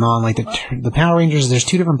been going on, like, the Power Rangers, there's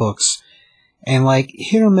 2 different books. And, like,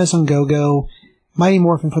 hit or miss on Go-Go. Mighty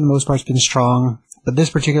Morphin, for the most part, has been strong. But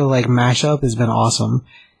this particular, like, mashup has been awesome.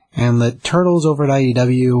 And the Turtles over at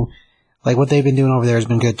IDW, like, what they've been doing over there has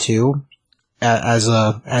been good, too. As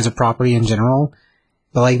a property in general.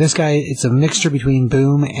 But, like, this guy, it's a mixture between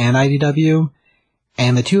Boom and IDW.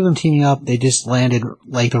 And the 2 of them teaming up, they just landed,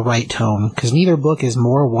 like, the right tone. Because neither book is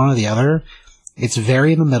more one or the other. It's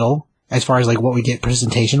very in the middle, as far as, like, what we get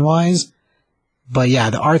presentation-wise. But yeah,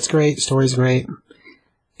 the art's great, story's great.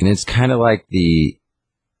 And it's kind of like the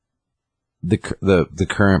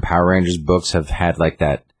current Power Rangers books have had, like,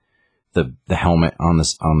 that, the helmet on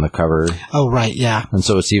the cover. Oh, right, yeah. And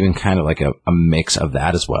so it's even kind of like a mix of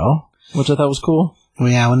that as well, which I thought was cool. Well,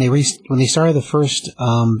 yeah, when they started the first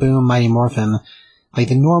Boom Mighty Morphin, like,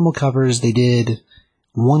 the normal covers they did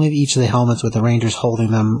one of each of the helmets with the Rangers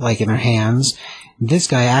holding them like in their hands. This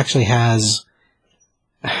guy actually has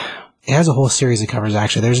a whole series of covers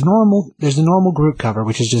actually. There's the normal group cover,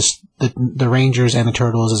 which is just the Rangers and the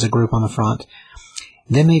Turtles as a group on the front.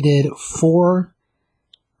 Then they did 4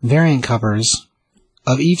 variant covers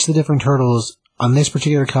of each of the different Turtles on this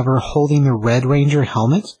particular cover holding the Red Ranger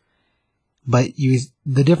helmet. But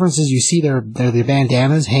the difference is you see their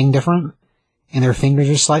bandanas hang different and their fingers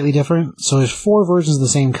are slightly different. So there's 4 versions of the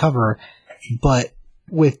same cover, but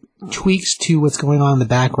with tweaks to what's going on in the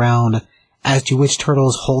background as to which turtle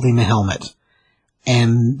is holding the helmet.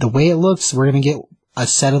 And the way it looks, we're going to get a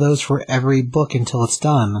set of those for every book until it's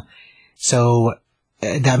done. So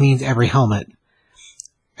that means every helmet.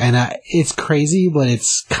 And it's crazy, but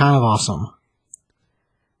it's kind of awesome.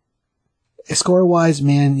 Score-wise,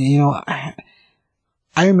 man, you know, I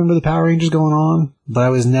remember the Power Rangers going on, but I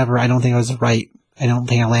don't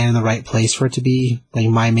think I landed in the right place for it to be, like,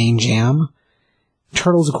 my main jam.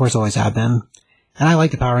 Turtles, of course, always have been. And I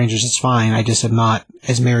like the Power Rangers, it's fine. I just am not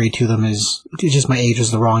as married to them as, it's just my age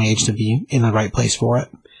was the wrong age to be in the right place for it.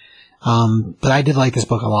 But I did like this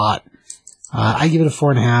book a lot. I give it a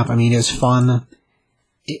 4.5. I mean, it was fun.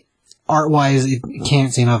 Art-wise, you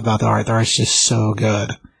can't say enough about the art. The art's just so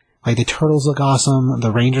good. Like, the Turtles look awesome,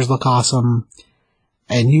 the Rangers look awesome,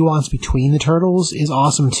 and nuance between the Turtles is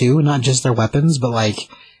awesome too, not just their weapons, but like,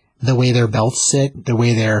 the way their belts sit, the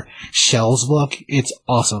way their shells look, it's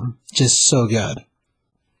awesome. Just so good.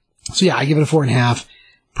 So yeah, I give it a 4.5.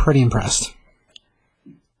 Pretty impressed.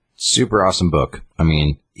 Super awesome book. I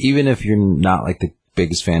mean, even if you're not like the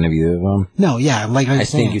biggest fan of either of them. No, yeah, like I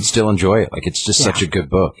think you'd still enjoy it. Like, it's just such a good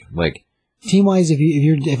book. Like, team-wise, if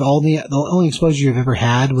the only exposure you've ever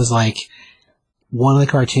had was like one of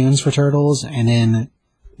the cartoons for Turtles, and then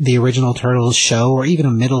the original Turtles show, or even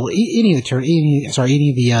any of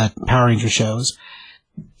the Power Ranger shows,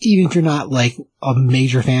 even if you're not like a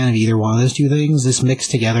major fan of either one of those two things, this mixed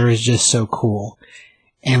together is just so cool.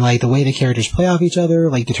 And like the way the characters play off each other,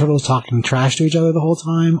 like the Turtles talking trash to each other the whole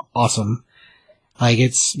time, awesome. Like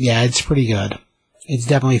it's pretty good. It's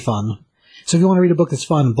definitely fun. So if you want to read a book that's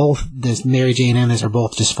fun, both this Mary Jane and this are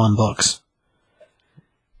both just fun books.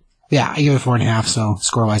 Yeah, I give it 4.5, so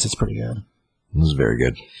score-wise it's pretty good. It was very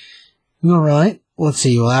good. Alright, let's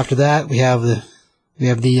see. Well, after that, we have the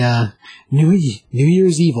New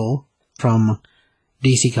Year's Evil from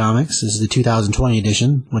DC Comics. This is the 2020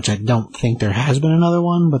 edition, which I don't think there has been another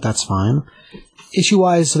one, but that's fine.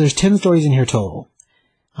 Issue-wise, so there's 10 stories in here total.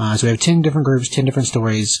 So we have 10 different groups, 10 different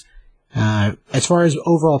stories. As far as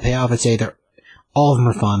overall payoff, I'd say all of them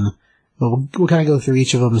are fun, but we'll kind of go through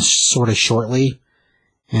each of them sort of shortly,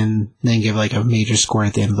 and then give like a major score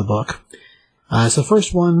at the end of the book. So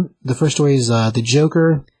the first story is The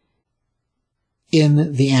Joker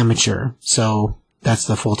in The Amateur. So that's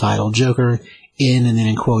the full title, Joker in, and then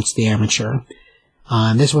in quotes, The Amateur.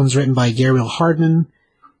 This one's written by Gabriel Hardman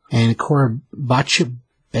and Cora Bicho.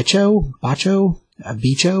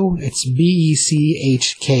 It's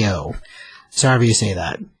Bechko. Sorry if you say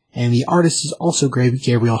that. And the artist is also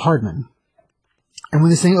Gabriel Hardman. And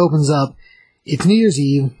when this thing opens up, it's New Year's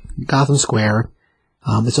Eve, Gotham Square.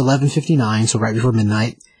 It's 11:59, so right before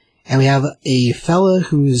midnight. And we have a fella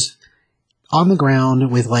who's on the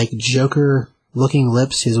ground with like Joker-looking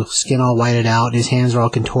lips, his skin all whited out, and his hands are all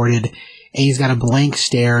contorted, and he's got a blank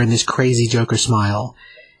stare and this crazy Joker smile.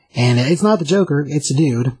 And it's not the Joker, it's a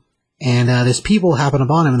dude. And this people happen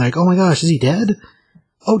upon him and they're like, oh my gosh, is he dead?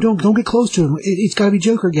 Oh, don't get close to him. It's gotta be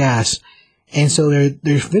Joker gas. And so they're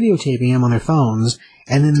videotaping him on their phones,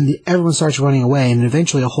 and then everyone starts running away, and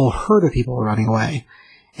eventually a whole herd of people are running away.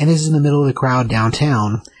 And this is in the middle of the crowd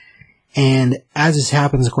downtown. And as this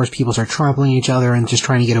happens, of course, people start trampling each other and just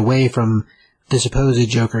trying to get away from the supposed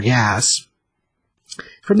Joker gas.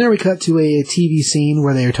 From there we cut to a TV scene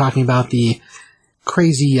where they're talking about the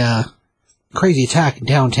crazy attack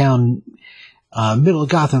downtown, middle of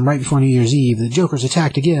Gotham right before New Year's Eve. The Joker's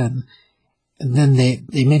attacked again. And then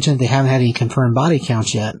they mentioned they haven't had any confirmed body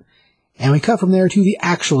counts yet. And we cut from there to the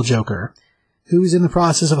actual Joker, who's in the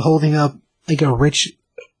process of holding up like a rich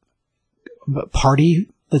party,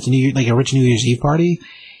 like a rich New Year's Eve party.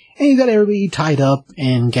 And he's got everybody tied up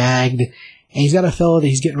and gagged. And he's got a fella that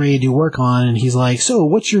he's getting ready to do work on. And he's like, so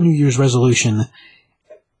what's your New Year's resolution?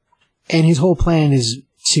 And his whole plan is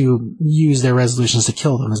to use their resolutions to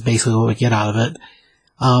kill them, is basically what we get out of it.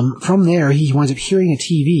 From there, he winds up hearing a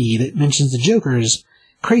TV that mentions the Joker's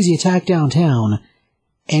crazy attack downtown,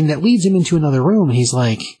 and that leads him into another room, and he's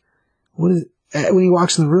like, what is it? When he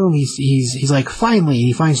walks in the room, he's like, finally, and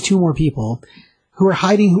he finds 2 more people who are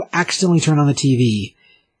hiding, who accidentally turned on the TV.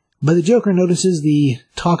 But the Joker notices the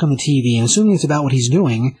talk on the TV, and assuming it's about what he's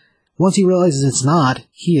doing, once he realizes it's not,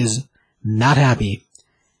 he is not happy.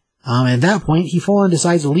 At that point, he full on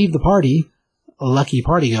decides to leave the party, lucky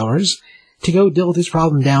partygoers, to go deal with his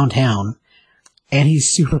problem downtown. And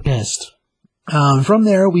he's super pissed. From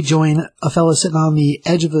there, we join a fella sitting on the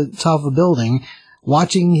edge of the top of a building,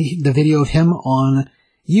 watching the video of him on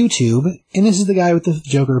YouTube. And this is the guy with the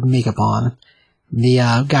Joker makeup on.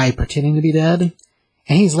 The guy pretending to be dead.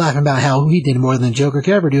 And he's laughing about how he did more than the Joker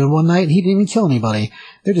could ever do in one night, and he didn't even kill anybody.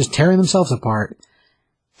 They're just tearing themselves apart.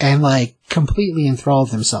 And, completely enthralled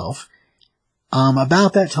with himself.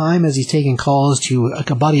 About that time, as he's taking calls to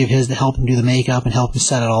a buddy of his to help him do the makeup and help him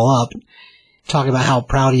set it all up, talking about how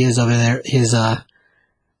proud he is over there, his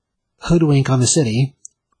hoodwink on the city,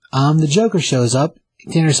 the Joker shows up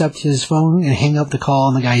to intercept his phone and hang up the call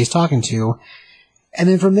on the guy he's talking to. And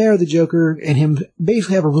then from there, the Joker and him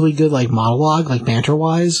basically have a really good, monologue,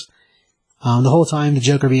 banter-wise. The whole time, the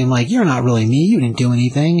Joker being like, "You're not really me, you didn't do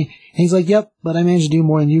anything." And he's like, "Yep, but I managed to do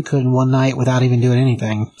more than you could in one night without even doing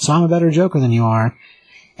anything. So I'm a better Joker than you are."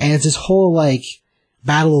 And it's this whole,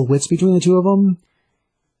 battle of wits between the two of them.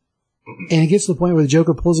 And it gets to the point where the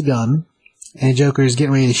Joker pulls a gun, and the Joker is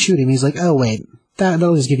getting ready to shoot him. He's like, "Oh, wait,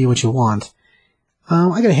 that'll just give you what you want.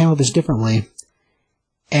 I gotta handle this differently."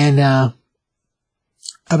 And,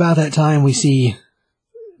 about that time, we see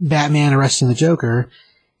Batman arresting the Joker,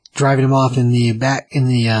 driving him off in the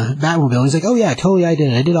Batmobile. He's like, "Oh yeah, totally I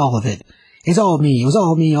did it. I did all of it. It's all me. It was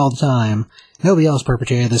all me all the time. Nobody else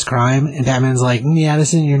perpetrated this crime." And Batman's like, "Yeah,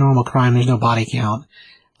 this isn't your normal crime. There's no body count.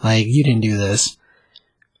 You didn't do this."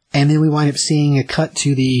 And then we wind up seeing a cut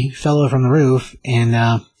to the fellow from the roof, and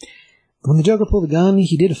when the Joker pulled the gun,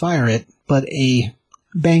 he did fire it, but a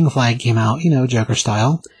bang flag came out, Joker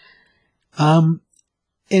style. And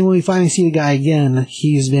when we finally see the guy again,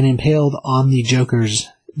 he's been impaled on the Joker's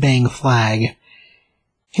bang flag.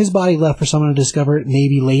 His body left for someone to discover it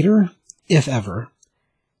maybe later, if ever.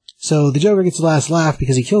 So the Joker gets the last laugh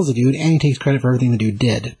because he kills the dude, and he takes credit for everything the dude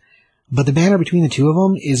did. But the banter between the two of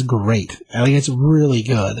them is great. It's really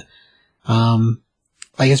good.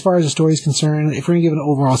 As far as the story is concerned, if we're going to give an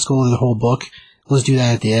overall score to the whole book, let's do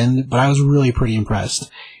that at the end. But I was really pretty impressed.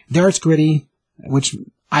 The art's gritty, which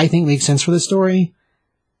I think makes sense for this story,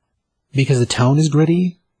 because the tone is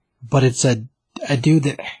gritty, but it's a dude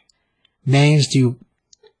that managed to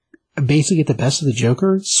basically get the best of the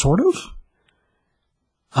Joker, sort of.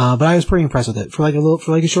 But I was pretty impressed with it. For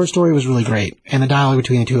a short story, it was really great. And the dialogue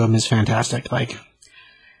between the two of them is fantastic. I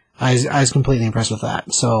was completely impressed with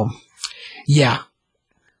that. So, yeah.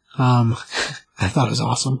 I thought it was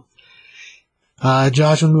awesome.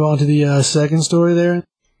 Josh, we'll move on to the second story there.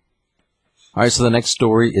 All right, so the next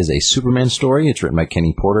story is a Superman story. It's written by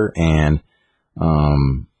Kenny Porter and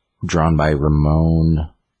drawn by Ramon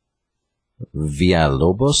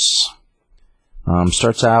Villalobos.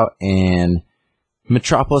 Starts out in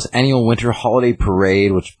Metropolis Annual Winter Holiday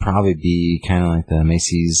Parade, which would probably be kind of like the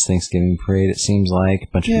Macy's Thanksgiving Parade, it seems like. A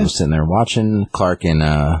bunch of people sitting there watching. Clark and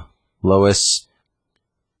Lois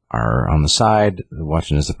are on the side,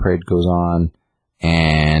 watching as the parade goes on.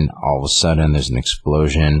 And all of a sudden, there's an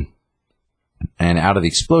explosion. And out of the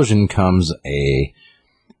explosion comes a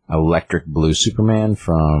electric blue Superman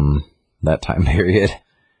from that time period.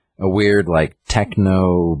 A weird,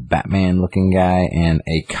 techno Batman looking guy, and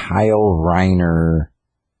a Kyle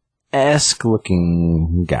Reiner-esque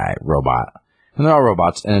looking guy, robot. And they're all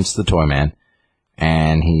robots, and it's the Toy Man.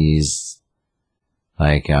 And he's,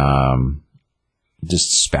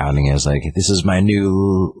 just spouting as this is my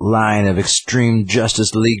new line of Extreme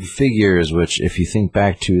Justice League figures, which, if you think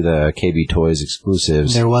back to the KB Toys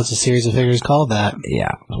exclusives, there was a series of figures called that.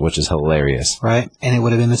 Yeah, which is hilarious. Right, and it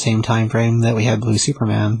would have been the same time frame that we had Blue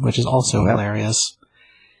Superman, which is also hilarious.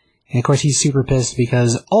 And of course, he's super pissed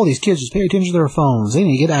because all these kids just pay attention to their phones. They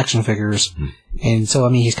need to get action figures. Mm-hmm. And so,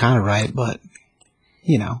 he's kind of right, but,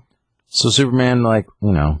 So Superman,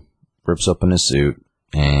 rips open his suit,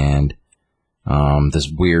 and this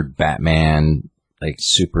weird Batman,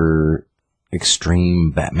 super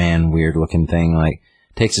extreme Batman, weird looking thing,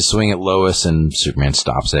 takes a swing at Lois, and Superman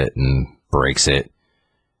stops it and breaks it.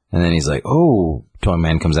 And then he's like, "Oh," Toy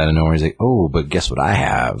Man comes out of nowhere. He's like, "Oh, but guess what I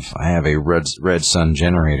have? I have a red sun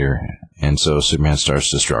generator." And so Superman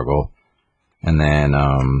starts to struggle. And then,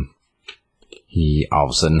 he all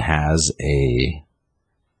of a sudden has a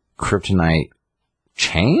kryptonite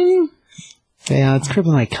chain? Yeah, it's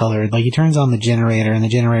kryptonite colored. He turns on the generator, and the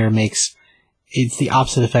generator it's the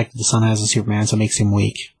opposite effect that the sun has on Superman, so it makes him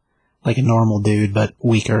weak. Like a normal dude, but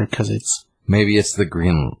weaker, because it's... Maybe it's the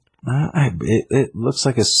green... it looks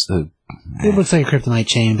like it looks like a kryptonite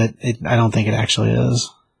chain, but I don't think it actually is.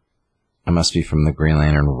 It must be from the Green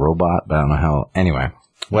Lantern robot, but I don't know how. Anyway,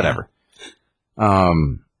 whatever.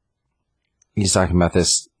 He's talking about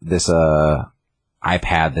this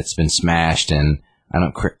iPad that's been smashed, and I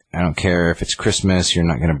don't care if it's Christmas. You're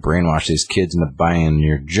not going to brainwash these kids into buying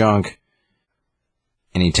your junk.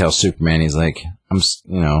 And he tells Superman, he's like,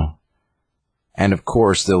 and of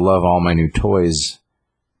course they'll love all my new toys.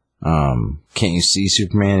 Can't you see,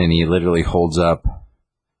 Superman? And he literally holds up.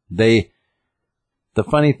 The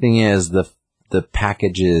funny thing is the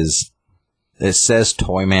packages, it says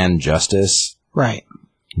Toyman Justice. Right.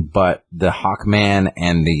 But the Hawkman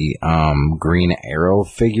and the Green Arrow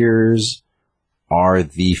figures are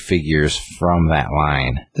the figures from that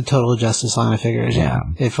line. The Total Justice line of figures, yeah.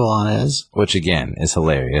 It full on is. Which again is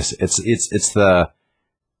hilarious. It's the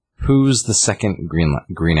who's the second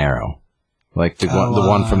Green Arrow? Like the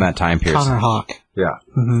one from that time period. Connor Hawk. Yeah.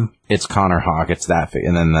 Mm-hmm. It's Connor Hawk. It's that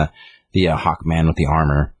and then the Hawkman with the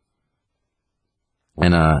armor.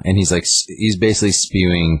 And he's basically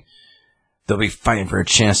spewing, they'll be fighting for a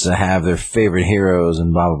chance to have their favorite heroes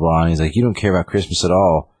and blah, blah, blah. And he's like, you don't care about Christmas at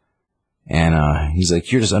all. And he's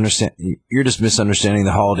like, you're just misunderstanding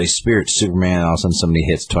the holiday spirit, Superman. And all of a sudden somebody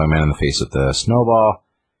hits Toyman in the face with a snowball.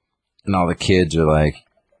 And all the kids are like,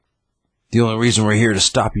 the only reason we're here to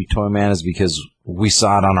stop you, Toyman, is because we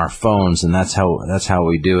saw it on our phones, and that's how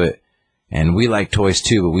we do it. And we like toys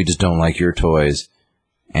too, but we just don't like your toys.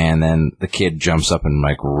 And then the kid jumps up and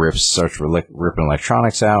starts ripping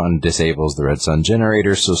electronics out and disables the Red Sun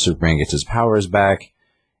generator, so Superman gets his powers back,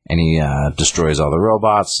 and he destroys all the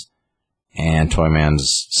robots. And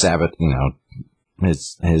Toyman's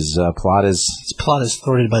his plot is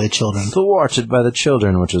thwarted by the children. Thwarted by the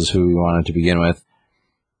children, which is who we wanted to begin with.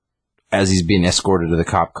 As he's being escorted to the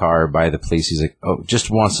cop car by the police, he's like, "Oh, just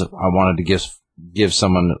once, I wanted to give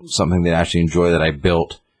someone something they actually enjoy that I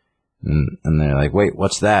built." And they're like, "Wait,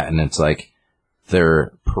 what's that?" And it's like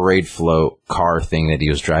their parade float car thing that he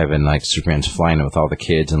was driving. Like Superman's flying it with all the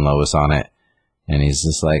kids and Lois on it, and he's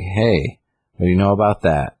just like, "Hey, what do you know about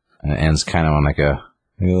that?" And it ends kind of on like a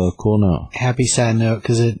little cool note. Happy, sad note,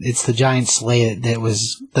 because it's the giant sleigh that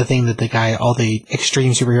was the thing that all the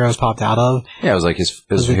extreme superheroes popped out of. Yeah, it was like his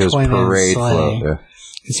parade float. Yeah.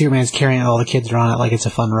 And Superman's carrying all the kids around it like it's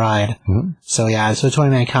a fun ride. Mm-hmm. So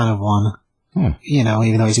Toyman kind of won. Yeah.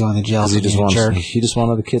 Even though he's going to jail. He just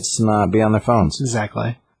wanted the kids to not be on their phones.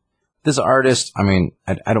 Exactly. This artist, I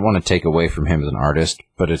don't want to take away from him as an artist,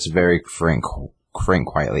 but it's very Frank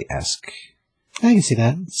Quitely-esque. I can see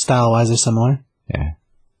that. Style-wise, they're similar. Yeah.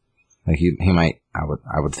 Like he might, I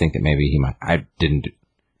would think that maybe he might, I didn't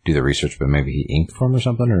do the research, but maybe he inked for him or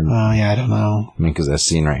something, or? Oh, yeah, I don't know. Because that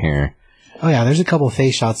scene right here. Oh, yeah, there's a couple of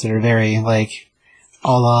face shots that are very, like,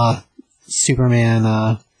 a la Superman,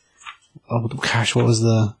 oh, gosh, what was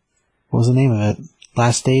the name of it?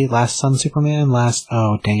 Last Son Superman?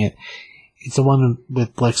 Oh, dang it. It's the one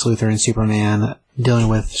with Lex Luthor and Superman dealing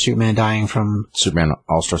with Superman dying from... Superman,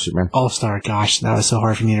 All-Star Superman? All-Star, gosh, that was so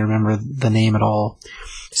hard for me to remember the name at all.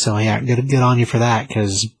 So, yeah, good on you for that,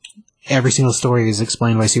 because every single story is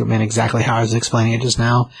explained by Superman exactly how I was explaining it just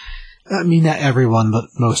now. I mean, not everyone, but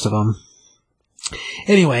most of them.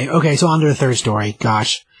 Anyway, okay, so on to the third story.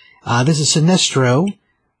 Gosh. This is Sinestro,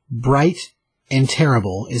 Bright and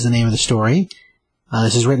Terrible is the name of the story.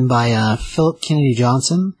 This is written by Philip Kennedy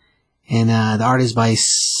Johnson, and the art is by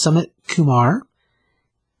Sumit Kumar.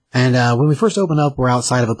 And when we first open up, we're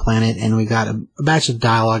outside of a planet, and we've got a batch of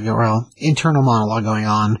dialogue, or internal monologue going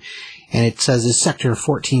on, and it says it's Sector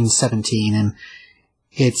 1417, and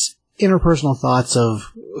it's interpersonal thoughts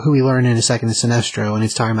of who we learn in a second is Sinestro, and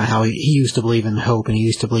it's talking about how he used to believe in hope, and he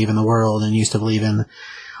used to believe in the world, and used to believe in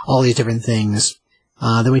all these different things.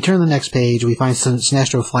 Then we turn to the next page, we find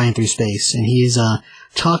Sinestro flying through space, and he's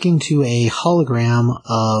talking to a hologram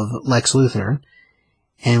of Lex Luthor,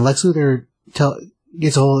 and Lex Luthor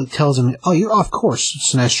tells him, "Oh, you're off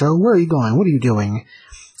course, Sinestro. Where are you going? What are you doing?"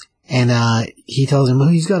 And he tells him, well,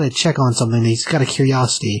 he's got to check on something. He's got a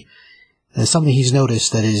curiosity. There's something he's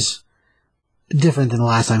noticed that is different than the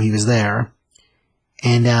last time he was there.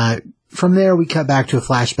 And from there, we cut back to a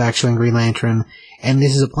flashback showing Green Lantern. And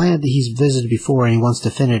this is a planet that he's visited before, and he wants to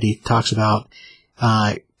defend. He talks about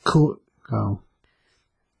Kalash,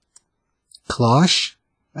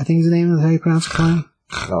 I think is the name of how you pronounce the planet.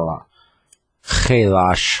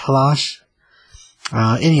 Kalash.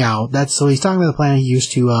 Anyhow, so he's talking about the planet he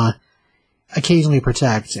used to occasionally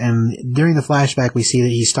protect, and during the flashback we see that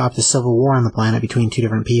he stopped a civil war on the planet between two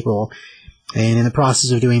different people, and in the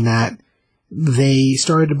process of doing that, they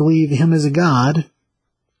started to believe him as a god,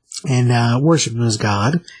 and worship him as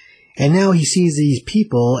God, and now he sees these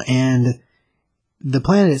people, and the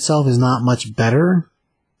planet itself is not much better,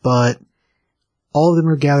 but all of them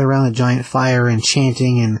are gathered around a giant fire and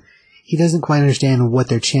chanting, and he doesn't quite understand what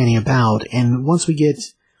they're chanting about. And once we get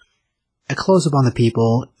a close-up on the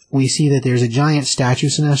people, we see that there's a giant statue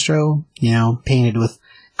of Sinestro, painted with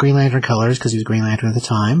Green Lantern colors, because he was Green Lantern at the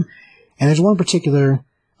time. And there's one particular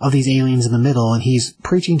of these aliens in the middle, and he's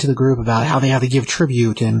preaching to the group about how they have to give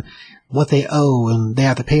tribute and what they owe, and they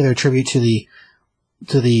have to pay their tribute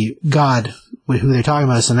to the god who they're talking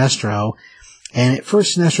about, Sinestro. And at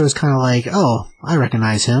first Sinestro is kind of like, oh, I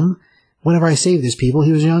recognize him. Whenever I saved his people,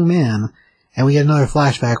 he was a young man. And we get another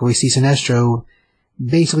flashback where we see Sinestro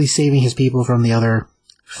basically saving his people from the other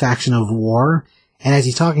faction of war. And as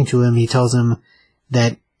he's talking to him, he tells him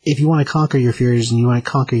that if you want to conquer your fears and you want to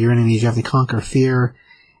conquer your enemies, you have to conquer fear.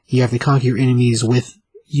 You have to conquer your enemies with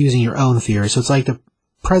using your own fear. So it's like the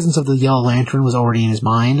presence of the Yellow Lantern was already in his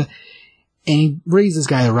mind. And he reads this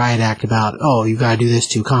guy the riot act about, oh, you've got to do this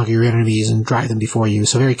to conquer your enemies and drive them before you.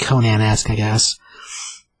 So very Conan-esque, I guess.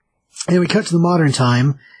 And then we cut to the modern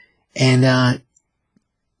time, and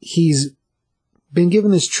he's been given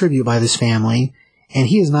this tribute by this family, and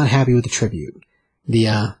he is not happy with the tribute,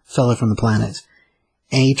 the fellow from the planet.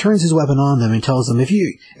 And he turns his weapon on them and tells them, if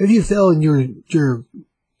you fail in your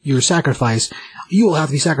sacrifice, you will have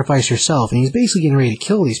to be sacrificed yourself. And he's basically getting ready to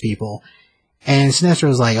kill these people. And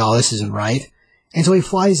Sinestro's like, oh, this isn't right. And so he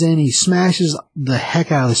flies in, he smashes the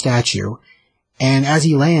heck out of the statue, and as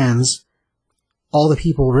he lands, all the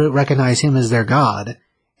people recognize him as their god,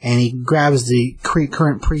 and he grabs the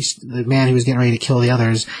current priest, the man who was getting ready to kill the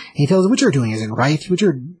others, and he tells them, what you're doing isn't right. What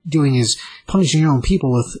you're doing is punishing your own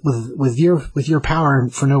people with your power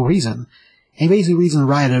for no reason. And he basically reasons the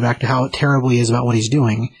riot back to how terrible he is about what he's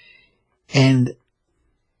doing. And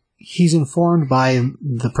he's informed by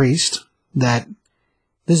the priest that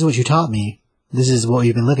this is what you taught me. This is what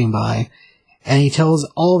we've been living by. And he tells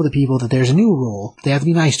all of the people that there's a new rule. They have to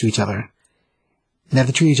be nice to each other. They have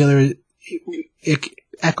to treat each other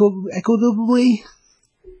equitably.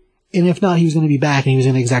 And if not, he was going to be back and he was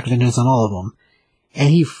going to exact vengeance on all of them. And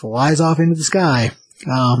he flies off into the sky.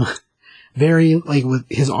 With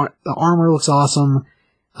the armor looks awesome.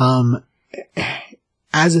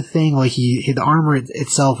 As a thing, the armor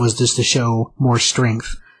itself was just to show more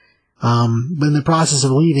strength. But in the process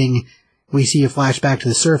of leaving, we see a flashback to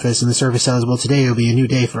the Surface, and the Surface says, well, today will be a new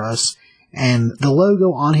day for us. And the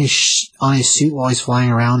logo on his suit while he's flying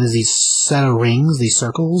around is these set of rings, these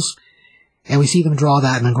circles. And we see them draw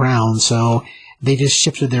that in the ground, so they just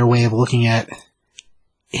shifted their way of looking at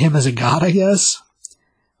him as a god, I guess.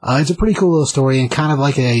 It's a pretty cool little story, and kind of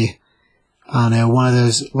like one of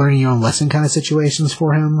those learning your own lesson kind of situations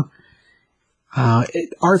for him.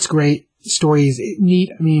 Art's great, story's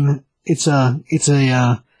neat. I mean, it's a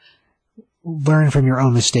learn from your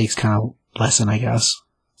own mistakes kind of lesson, I guess.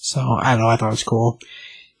 So, I don't know, I thought it was cool.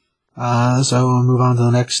 So we'll move on to the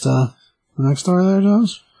next story there,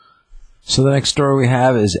 Jones. So the next story we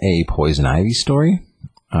have is a Poison Ivy story.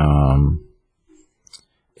 It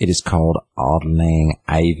is called Auld Lang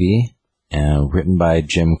Ivy, written by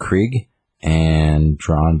Jim Krieg and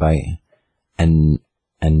drawn by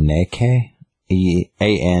Aneke,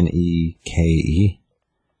 Aneke.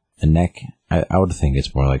 Aneke. I would think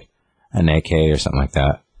it's more like Aneke or something like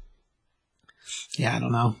that. Yeah, I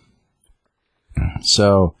don't know.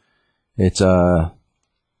 So it's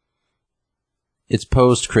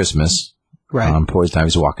post-Christmas. Right. Poison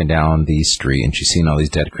Ivy's walking down the street, and she's seeing all these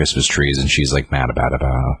dead Christmas trees, and she's like mad about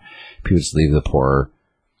how people just leave the poor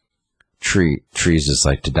trees just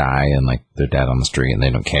like to die, and like they're dead on the street, and they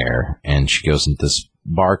don't care. And she goes into this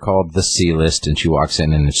bar called the C-List, and she walks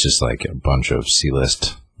in, and it's just like a bunch of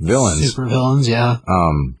C-List villains. Super villains, yeah.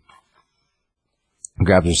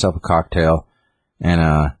 Grabs herself a cocktail,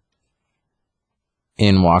 and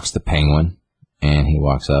in walks the Penguin, and he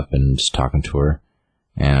walks up and just talking to her,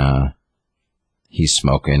 and he's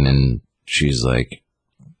smoking, and she's like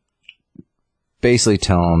basically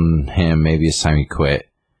telling him maybe it's time he quit.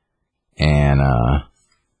 And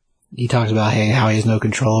he talks about how he has no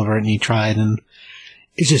control over it, and he tried, and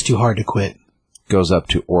it's just too hard to quit. Goes up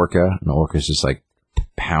to Orca, and Orca's just like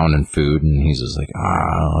pounding food, and he's just like,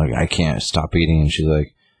 I can't stop eating. And she's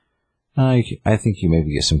like, I think you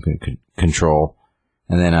maybe get some control.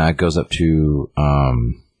 And then goes up to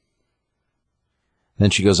then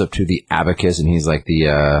she goes up to the Abacus, and he's like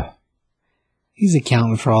he's the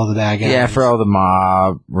accountant for all the bad guys. Yeah, for all the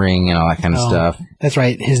mob ring and all that kind of stuff. That's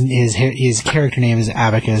right. His character name is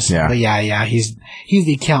Abacus. Yeah. But yeah, he's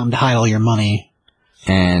the accountant to hide all your money.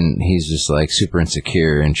 And he's just like super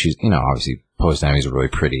insecure, and she's, obviously Poison Ivy's really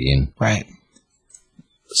pretty, and right.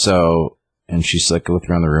 So, and she's like looking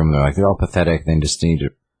around the room, and they're all pathetic. They just need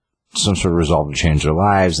to some sort of resolve to change their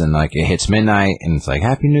lives, and like it hits midnight and it's like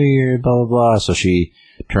Happy New Year, blah blah blah. So she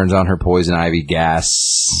turns on her poison ivy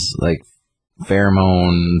gas, like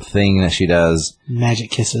pheromone thing that she does,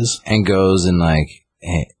 magic kisses, and goes and like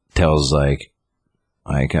tells like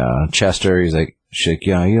Chester, she's like,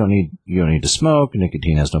 yeah, you don't need to smoke.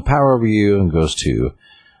 Nicotine has no power over you, and goes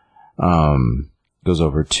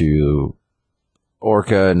over to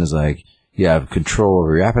Orca and is like, you have control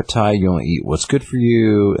over your appetite. You only eat what's good for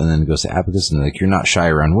you. And then it goes to Abacus and like, you're not shy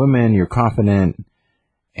around women. You're confident.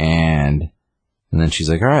 And then she's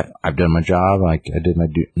like, all right, I've done my job. Like I did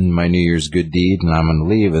my New Year's good deed and I'm going to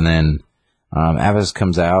leave. And then, Abacus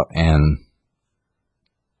comes out and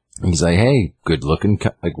he's like, hey, good looking,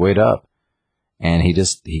 like wait up. And he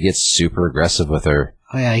gets super aggressive with her.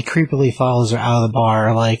 Oh yeah, he creepily follows her out of the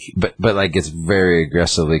bar, like... But like, it's very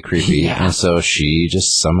aggressively creepy. Yeah. And so she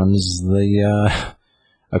just summons a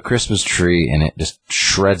Christmas tree, and it just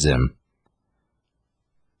shreds him.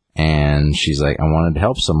 And she's like, I wanted to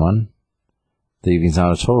help someone. The evening's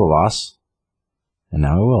not a total loss. And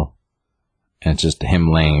now I will. And it's just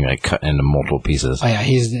him laying, like, cut into multiple pieces. Oh yeah,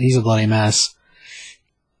 he's a bloody mess.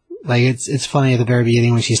 Like, it's funny at the very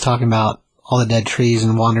beginning when she's talking about all the dead trees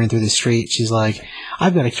and wandering through the street. She's like,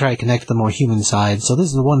 I've got to try to connect to the more human side. So this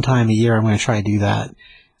is the one time a year I'm going to try to do that.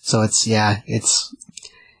 So it's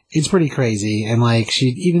pretty crazy. And like,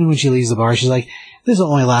 even when she leaves the bar, she's like, this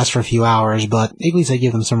will only last for a few hours, but at least I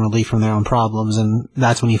give them some relief from their own problems. And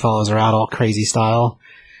that's when he follows her out all crazy style.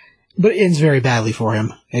 But it ends very badly for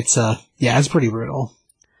him. It's pretty brutal.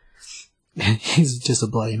 He's just a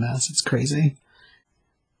bloody mess. It's crazy.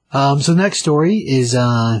 So the next story is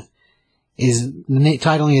the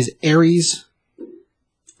titling is Ares.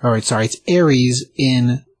 Alright, sorry, it's Ares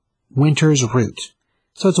in Winter's Root.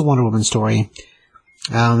 So it's a Wonder Woman story.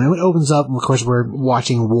 It opens up, of course, we're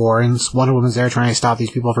watching war, and Wonder Woman's there trying to stop these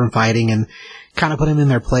people from fighting and kind of put them in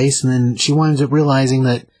their place, and then she winds up realizing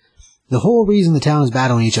that the whole reason the town is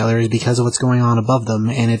battling each other is because of what's going on above them,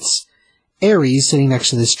 and it's Ares sitting next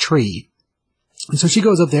to this tree. And so she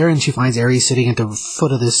goes up there and she finds Ares sitting at the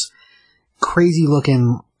foot of this crazy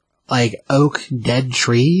looking, like, oak dead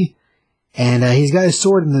tree. And he's got his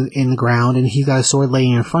sword in the ground, and he's got a sword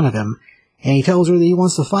laying in front of him. And he tells her that he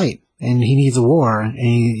wants to fight, and he needs a war. And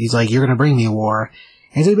he's like, you're going to bring me a war.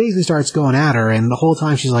 And so he basically starts going at her, and the whole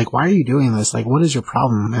time she's like, why are you doing this? Like, what is your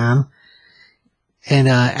problem, man? And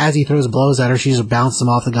as he throws blows at her, she just bounces them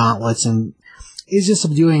off the gauntlets, and is just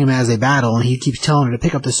subduing him as they battle, and he keeps telling her to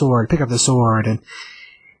pick up the sword, and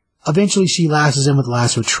eventually she lashes him with the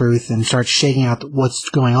lasso of truth and starts shaking out what's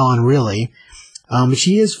going on, really. But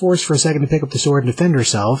she is forced for a second to pick up the sword and defend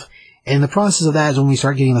herself, and in the process of that is when we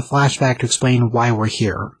start getting the flashback to explain why we're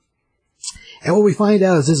here. And what we find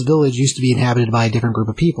out is this village used to be inhabited by a different group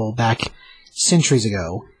of people back centuries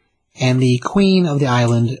ago, and the queen of the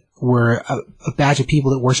island were a batch of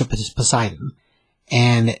people that worship Poseidon.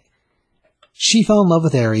 And she fell in love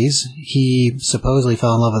with Ares, he supposedly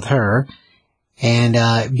fell in love with her, and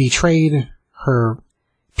betrayed her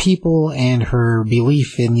people and her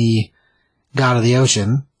belief in the god of the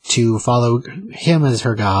ocean to follow him as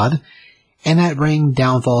her god, and that bring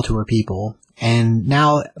downfall to her people. And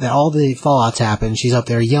now that all the fallout's happened, she's up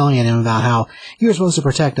there yelling at him about how you're supposed to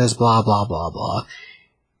protect us, blah, blah, blah, blah.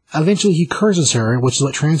 Eventually he curses her, which is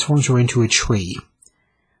what transforms her into a tree.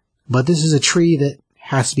 But this is a tree that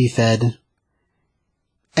has to be fed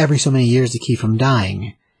every so many years to keep from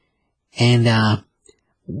dying. And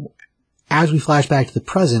as we flash back to the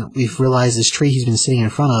present, we've realized this tree he's been sitting in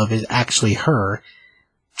front of is actually her,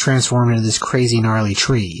 transformed into this crazy gnarly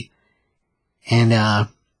tree. And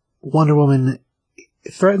Wonder Woman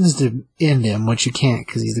threatens to end him, which you can't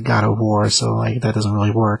because he's the god of war, so like that doesn't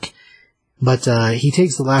really work. But he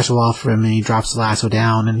takes the lasso off for him and he drops the lasso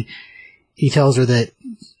down, and he tells her that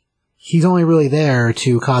he's only really there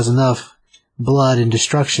to cause enough blood and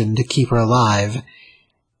destruction to keep her alive.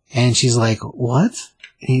 And she's like, what?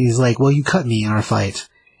 And he's like, well, you cut me in our fight.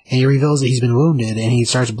 And he reveals that he's been wounded, and he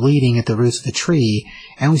starts bleeding at the roots of the tree,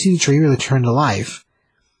 and we see the tree really turn to life.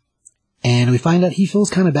 And we find out he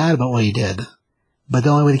feels kind of bad about what he did. But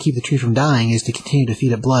the only way to keep the tree from dying is to continue to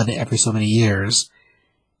feed it blood every so many years.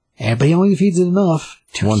 But he only feeds it enough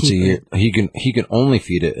to once a year. He can only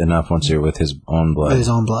feed it enough once a year with his own blood. With his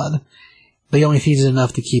own blood. But he only feeds it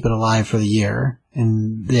enough to keep it alive for the year.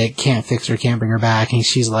 And they can't fix her, can't bring her back. And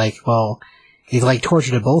she's like, well, he's like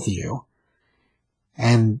tortured at both of you.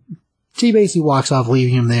 And she basically walks off,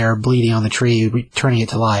 leaving him there bleeding on the tree, returning it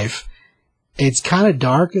to life. It's kind of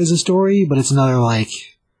dark as a story, but it's another, like,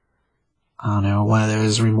 I don't know, one of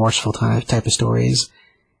those remorseful type of stories.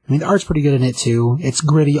 I mean, the art's pretty good in it too. It's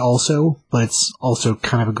gritty also, but it's also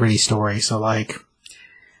kind of a gritty story. So, like,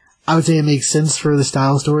 I would say it makes sense for the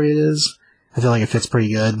style story it is. I feel like it fits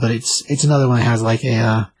pretty good, but it's another one that has like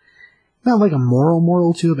a, not like a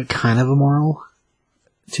moral to it, but kind of a moral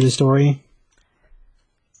to the story.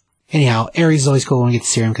 Anyhow, Ares is always cool when we get to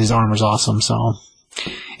see him because his armor's awesome, so.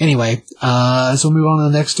 Anyway, so we'll move on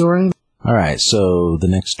to the next story. Alright, so the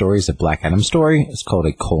next story is a Black Adam story. It's called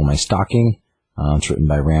A Coal in My Stocking. It's written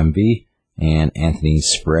by Ram V and Anthony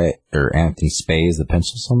Spay is the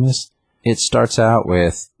pencils on this. It starts out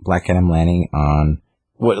with Black Adam landing on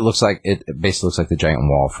what it looks like. It basically looks like the giant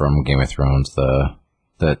wall from Game of Thrones, the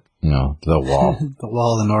wall. The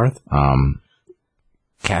Wall of the North.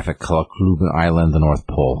 Kafakluben Island, the North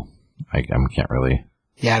Pole. I can't really.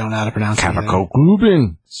 Yeah, I don't know how to pronounce it.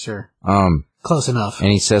 Kafakluben. Sure. Close enough.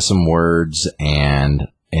 And he says some words and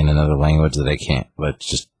in another language that I can't, but it's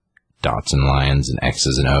just dots and lines and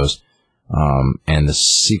X's and O's. And the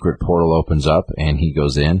secret portal opens up and he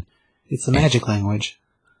goes in. It's a magic language.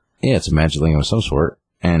 Yeah, it's a magic language of some sort.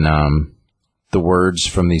 And the words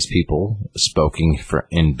from these people spoken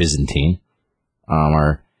in Byzantine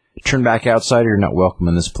are, turn back outsider, you're not welcome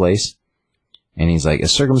in this place. And he's like, a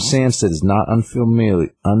circumstance that is not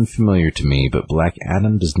unfamiliar to me, but Black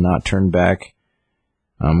Adam does not turn back.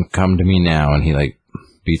 Come to me now. And he like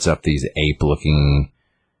beats up these ape-looking,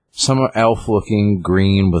 some are elf-looking,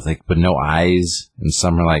 green with like, but no eyes, and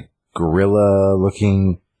some are like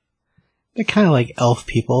gorilla-looking. They're kind of like elf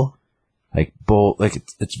people. Like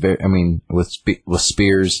it's very, I mean, with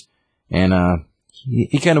spears, and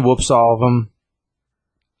he kind of whoops all of them,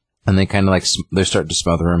 and they kind of like they're starting to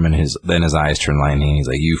smother him, and then his eyes turn lightning. He's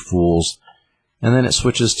like, "You fools!" And then it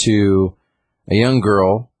switches to a young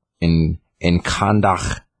girl in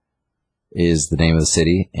Kandahar is the name of the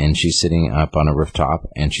city, and she's sitting up on a rooftop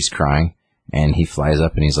and she's crying, and he flies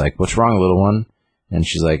up and he's like, "What's wrong, little one?" And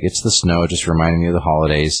she's like, "It's the snow, just reminding me of the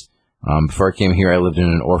holidays. Before I came here, I lived in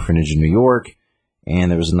an orphanage in New York, and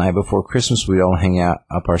there was a night before Christmas. We'd all hang out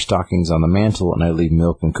up our stockings on the mantle, and I'd leave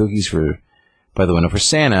milk and cookies by the window for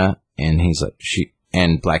Santa." And he's like,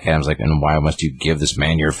 and Black Adam's like, "And why must you give this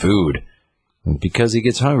man your food?" "Because he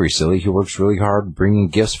gets hungry, silly. He works really hard bringing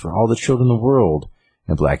gifts for all the children in the world."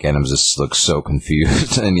 And Black Adam just looks so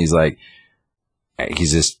confused, and he's like,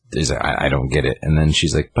 I don't get it. And then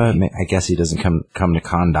she's like, "But I guess he doesn't come to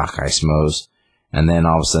Kahndaq, I suppose." And then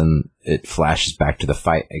all of a sudden, it flashes back to the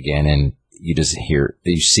fight again, and you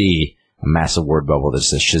see a massive word bubble that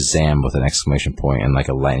says Shazam with an exclamation point and like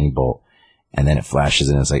a lightning bolt. And then it flashes,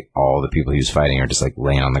 and it's like all the people he was fighting are just like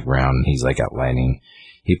laying on the ground, and he's like got lightning.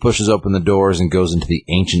 He pushes open the doors and goes into the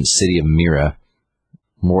ancient city of Mira.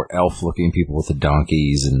 More elf-looking people with the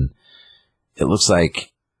donkeys, and it looks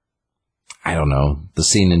like, I don't know, the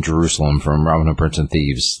scene in Jerusalem from Robin Hood, Prince and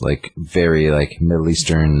Thieves, like very like Middle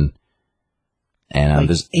Eastern. And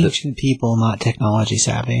like ancient people, not technology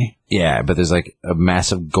savvy. Yeah, but there's like a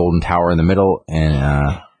massive golden tower in the middle,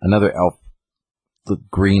 and another elf, the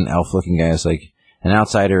green elf-looking guy is like, "An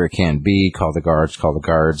outsider, it can't be. Call the guards, call the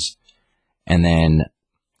guards." And then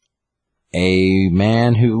a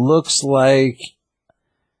man who looks like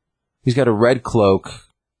he's got a red cloak,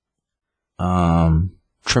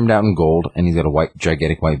 trimmed out in gold, and he's got a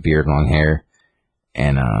gigantic white beard, long hair,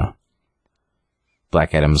 and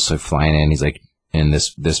Black Adam's like flying in. He's like, and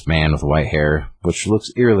this man with white hair, which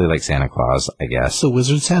looks eerily like Santa Claus, I guess. It's the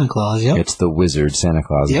Wizard Santa Claus, yep. It's the Wizard Santa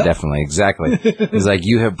Claus, yep. Definitely, exactly. He's like,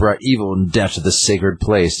 "You have brought evil and death to this sacred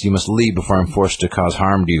place. You must leave before I'm forced to cause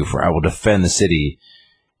harm to you, for I will defend the city."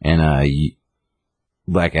 And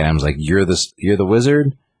Black Adam's like, you're the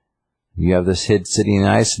wizard? You have this hid city in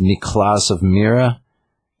ice, Niklas of Mira?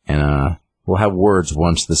 And we'll have words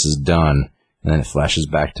once this is done. And then it flashes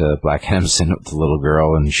back to Black Adam sitting with the little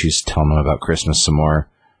girl, and she's telling him about Christmas some more.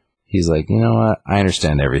 He's like, "You know what? I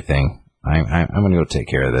understand everything. I'm going to go take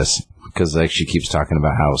care of this." Because like she keeps talking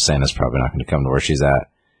about how Santa's probably not going to come to where she's at.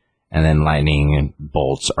 And then lightning and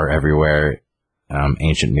bolts are everywhere.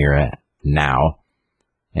 Ancient Mira now.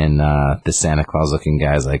 And the Santa Claus looking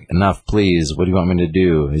guy's like, "Enough, please. What do you want me to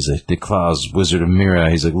do?" He's like, "The Claus, Wizard of Mira."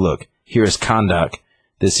 He's like, "Look, here is Kahndaq.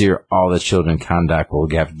 This year, all the children in Kahndaq will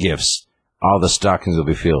have gifts. All the stockings will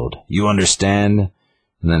be filled. You understand?"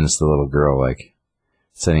 And then it's the little girl, like,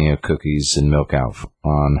 setting up cookies and milk out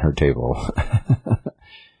on her table.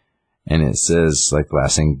 And it says, like, the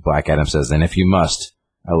last thing Black Adam says, "And if you must,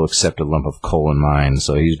 I will accept a lump of coal in mine."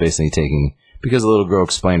 So he's basically taking, because the little girl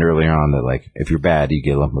explained earlier on that, like, if you're bad, you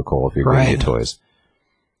get a lump of coal. If you're good, you get toys.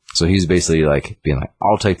 So he's basically like being like,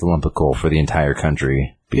 I'll take the lump of coal for the entire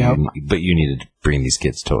country, but you need to bring these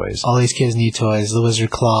kids toys. All these kids need toys. The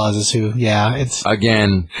Wizard Claus is who, it's...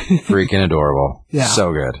 Again, freaking adorable. Yeah.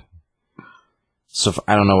 So good. So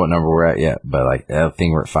I don't know what number we're at yet, but like, I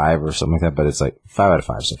think we're at 5 or something like that, but it's like 5 out of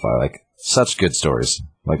 5 so far. Like, such good stories.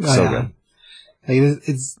 Like, so good. Like,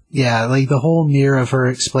 it's, like the whole mirror of her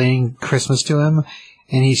explaining Christmas to him,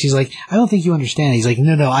 and she's like, I don't think you understand. He's like,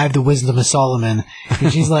 no, I have the wisdom of Solomon.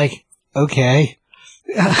 And she's like, okay.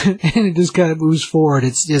 And it just kind of moves forward.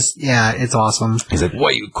 It's just, it's awesome. He's like, why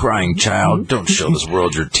are you crying, child? Don't show this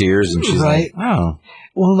world your tears. And she's like, oh.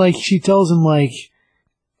 Well, like, she tells him, like,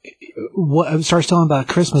 starts telling about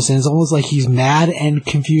Christmas, and it's almost like he's mad and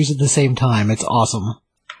confused at the same time. It's awesome.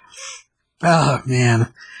 Oh,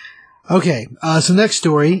 man. Okay, so next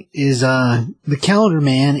story is, The Calendar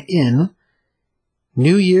Man in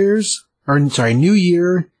New Year,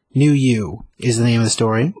 New You is the name of the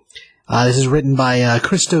story. This is written by,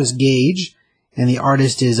 Christos Gage, and the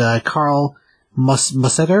artist is, Carl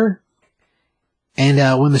Musseter.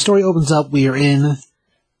 And, when the story opens up, we are in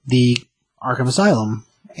the Arkham Asylum.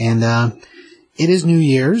 And, it is New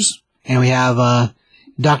Year's, and we have,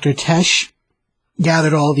 Dr. Tesh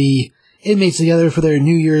gathered all the inmates together for their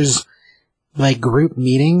New Year's, like, group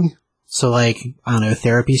meeting. So, like, I don't know,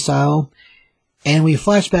 therapy style. And we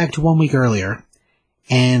flash back to 1 week earlier.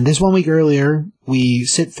 And this 1 week earlier, we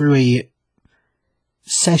sit through a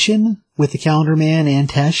session with the Calendar Man and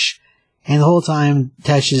Tesh. And the whole time,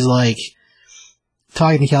 Tesh is, like,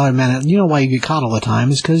 talking to the Calendar Man. You know why you get caught all the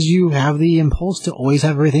time is because you have the impulse to always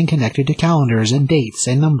have everything connected to calendars and dates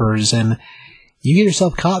and numbers. And you get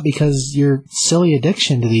yourself caught because your silly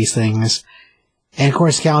addiction to these things. And of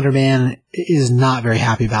course, Calendar Man is not very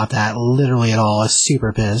happy about that, literally at all, is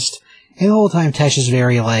super pissed. And the whole time, Tesh is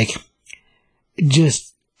very, like,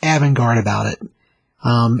 just avant-garde about it.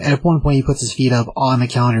 At one point, he puts his feet up on the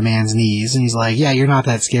Calendar Man's knees, and he's like, yeah, you're not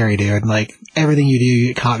that scary, dude. Like, everything you do, you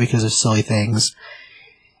get caught because of silly things.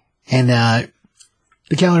 And, the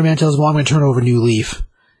Calendar Man tells him, well, I'm going to turn over a new leaf.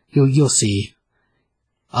 You'll see.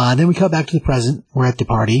 Then we cut back to the present. We're at the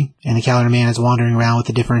party, and the Calendar Man is wandering around with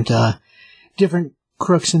the different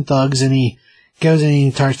crooks and thugs, and he goes in and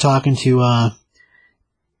he starts talking to one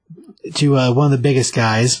of the biggest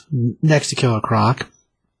guys next to Killer Croc.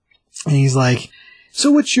 And he's like,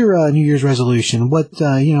 so what's your New Year's resolution? What,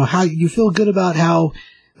 how you feel good about how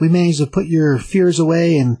we managed to put your fears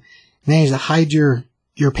away and managed to hide your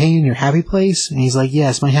pain in your happy place? And he's like,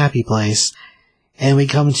 yes, my happy place. And we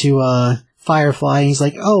come to, Firefly, and he's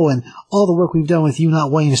like, oh, and all the work we've done with you not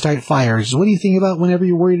wanting to start fires. What do you think about whenever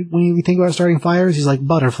you're worried, when you think about starting fires? He's like,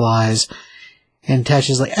 butterflies. And Tesh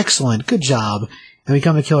is like, excellent, good job. And we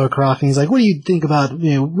come to Killer Croc, and he's like, what do you think about,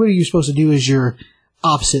 what are you supposed to do as your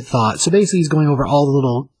opposite thought? So basically he's going over all the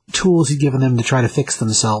little tools he's given them to try to fix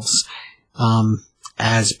themselves,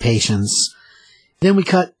 as patients. Then we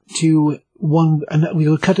cut to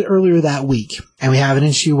earlier that week, and we have an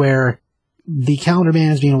issue where the Calendar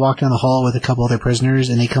Man is being walked down the hall with a couple other prisoners,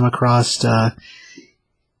 and they come across the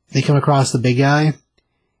big guy. And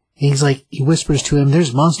he's like, he whispers to him,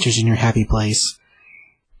 there's monsters in your happy place.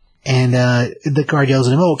 And, the guard yells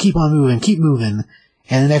at him, oh, keep on moving, keep moving.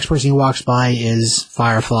 And the next person he walks by is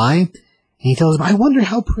Firefly. And he tells him, I wonder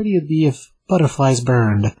how pretty it'd be if butterflies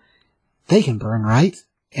burned. They can burn, right?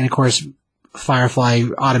 And of course, Firefly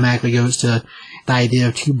automatically goes to the idea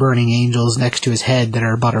of two burning angels next to his head that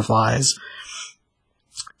are butterflies.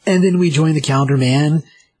 And then we join the Calendar Man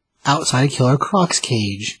outside of Killer Croc's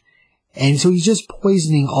cage. And so he's just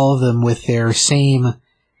poisoning all of them with their same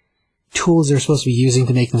tools they're supposed to be using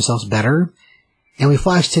to make themselves better. And we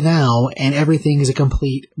flash to now, and everything is a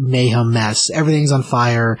complete mayhem mess. Everything's on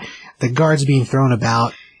fire. The guard's being thrown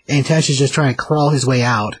about. And Tesh is just trying to crawl his way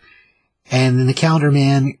out. And then the Calendar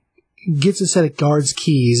Man gets a set of guards'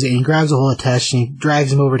 keys, and he grabs a hold of Tesh, and he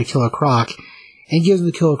drags him over to Killer Croc, and gives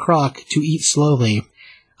him to Killer Croc to eat slowly.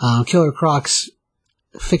 Killer Croc's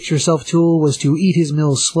fix-yourself tool was to eat his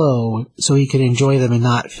meals slow, so he could enjoy them and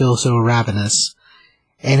not feel so ravenous.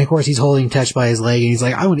 And of course he's holding Tesh by his leg, and he's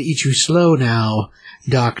like, I want to eat you slow now,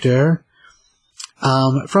 Doctor.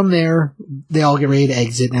 From there, they all get ready to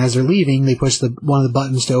exit, and as they're leaving, they push one of the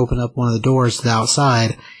buttons to open up one of the doors to the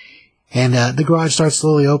outside. And the garage starts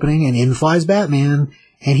slowly opening, and in flies Batman,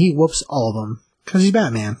 and he whoops all of them, because he's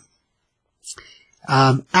Batman.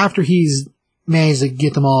 After he's managed to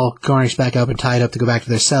get them all garnished back up and tied up to go back to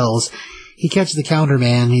their cells, he catches the Calendar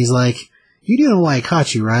Man, and he's like, you do know why I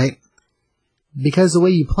caught you, right? Because the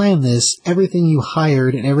way you planned this, everything you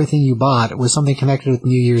hired and everything you bought was something connected with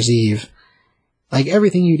New Year's Eve. Like,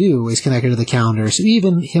 everything you do is connected to the calendar, so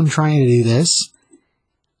even him trying to do this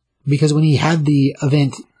because when he had the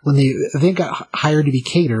event, when the event got hired to be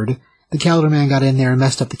catered, the Calendar Man got in there and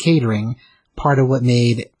messed up the catering, part of what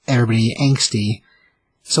made everybody angsty.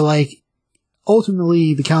 So, like,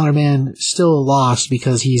 ultimately, the Calendar Man still lost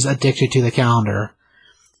because he's addicted to the calendar.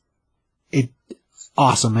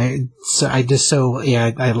 Awesome. I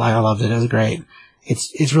loved it. It was great.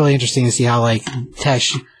 It's really interesting to see how, like,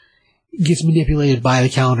 Tesh gets manipulated by the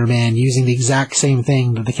Calendar Man using the exact same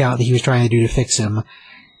thing that that he was trying to do to fix him.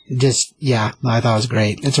 I thought it was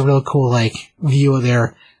great. It's a real cool, like, view of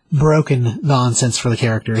their broken nonsense for the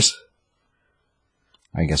characters.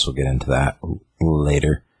 I guess we'll get into that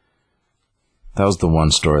later. That was the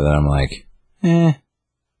one story that I'm like,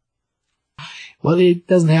 Well, it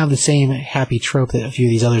doesn't have the same happy trope that a few of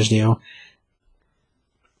these others do.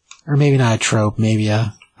 Or maybe not a trope, maybe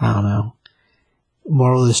I don't know,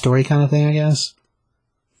 moral of the story kind of thing, I guess.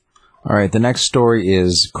 All right, the next story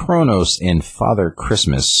is Kronos in Father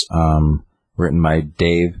Christmas, written by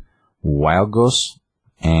Dave Wielgos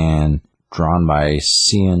and drawn by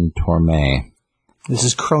Cian Torme. This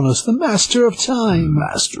is Kronos, the Master of Time.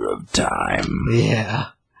 Master of Time. Yeah.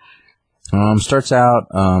 Starts out,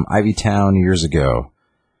 Ivy Town years ago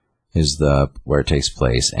is where it takes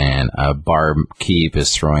place, and a barkeep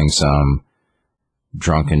is throwing some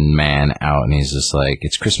drunken man out, and he's just like,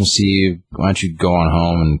 it's Christmas Eve, why don't you go on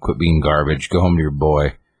home and quit being garbage, go home to your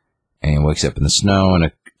boy. And he wakes up in the snow, and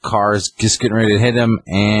a car's just getting ready to hit him,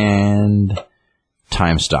 and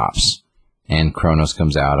time stops. And Kronos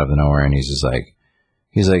comes out of nowhere, and he's like,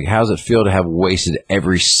 how's it feel to have wasted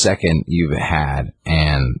every second you've had?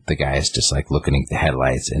 And the guy's just like looking at the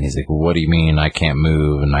headlights, and he's like, well, what do you mean I can't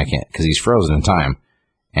move? And I can't, because he's frozen in time.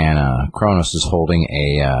 And Kronos is holding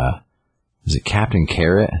is it Captain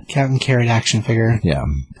Carrot? Captain Carrot action figure. Yeah.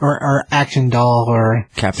 Or action doll, or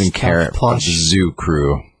Captain Carrot plush. Of the Zoo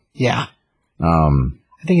Crew. Yeah. I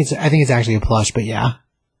think it's actually a plush, but yeah.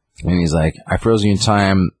 And he's like, I froze you in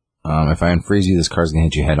time. If I unfreeze you, this car's gonna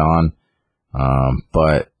hit you head on.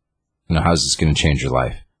 But how's this gonna change your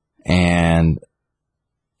life? And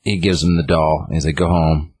he gives him the doll, and he's like, go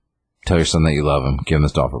home, tell your son that you love him, give him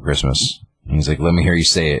this doll for Christmas. And he's like, let me hear you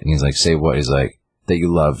say it. And he's like, say what? He's like, that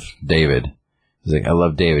you love David. He's like, I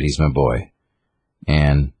love David, he's my boy.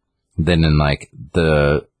 And then in like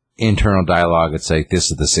the internal dialogue, it's like,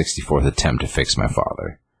 this is the 64th attempt to fix my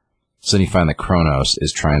father. So then you find that Kronos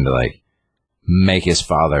is trying to like make his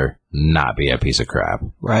father not be a piece of crap.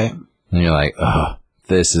 Right. And you're like, oh,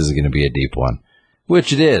 this is going to be a deep one.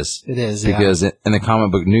 Which it is. It is, because in the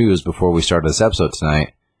comic book news before we started this episode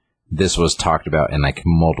tonight, this was talked about in like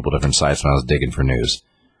multiple different sites when I was digging for news.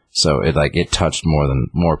 So it touched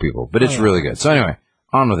more people. But it's really good. So anyway,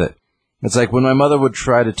 on with it. It's like when my mother would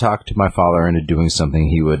try to talk to my father into doing something,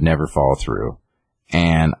 he would never follow through.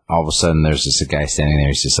 And all of a sudden there's just a guy standing there.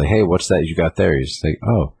 He's just like, hey, what's that you got there? He's like,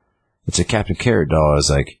 oh, it's a Captain Carrot doll. I was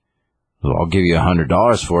like, well, I'll give you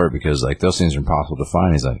 $100 for it because like those things are impossible to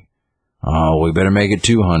find. He's like, oh, we better make it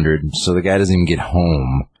 200. So the guy doesn't even get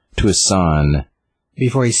home to his son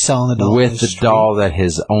before he's selling the doll with the doll that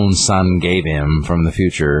his own son gave him from the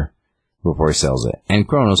future before he sells it. And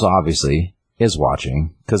Kronos obviously is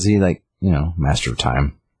watching because he Master of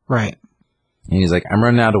Time. Right. And he's like, I'm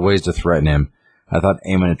running out of ways to threaten him. I thought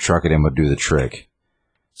aiming a truck at him would do the trick.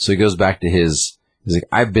 So he goes back to he's like,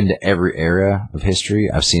 I've been to every era of history.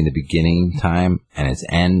 I've seen the beginning time and its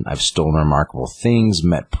end. I've stolen remarkable things,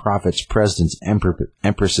 met prophets, presidents,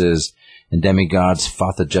 empresses, and demigods,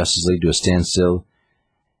 fought the Justice League to a standstill.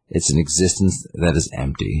 It's an existence that is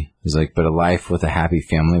empty. He's like, but a life with a happy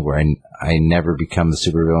family where I never become the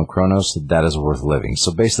supervillain Kronos, that is worth living.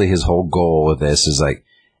 So basically his whole goal with this is like,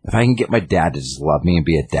 if I can get my dad to just love me and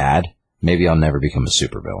be a dad, maybe I'll never become a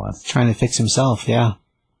supervillain. Trying to fix himself, yeah.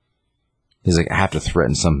 He's like, I have to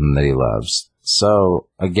threaten something that he loves. So,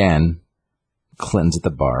 again, Clinton's at the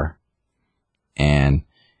bar, and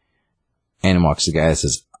in walks the guy that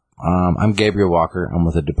says, I'm Gabriel Walker. I'm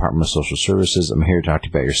with the Department of Social Services. I'm here to talk to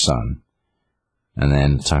you about your son. And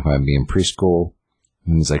then talking about being preschool.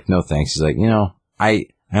 And he's like, no thanks. He's like, I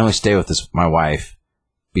only stay with my wife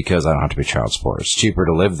because I don't have to pay child support. It's cheaper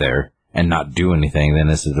to live there and not do anything than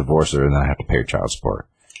it is to divorce her and then I have to pay her child support.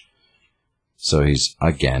 So he's,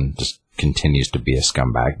 again, just continues to be a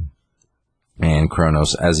scumbag. And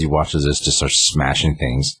Kronos, as he watches this, just starts smashing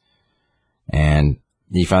things. And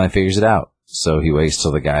he finally figures it out. So he waits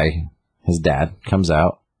till the guy, his dad, comes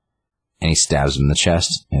out, and he stabs him in the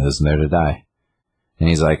chest, and he leaves him there to die. And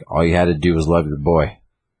he's like, all you had to do was love your boy.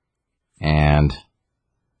 And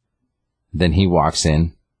then he walks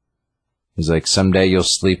in. He's like, someday you'll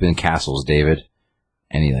sleep in castles, David.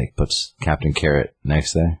 And he puts Captain Carrot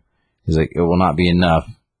next there. He's like, it will not be enough.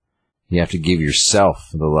 You have to give yourself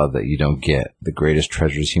the love that you don't get. The greatest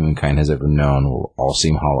treasures humankind has ever known will all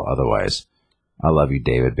seem hollow otherwise. I love you,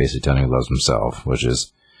 David. Basically telling him he loves himself, which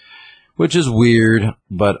is weird.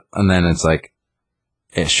 But and then it's like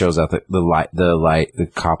it shows out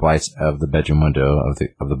the cop lights of the bedroom window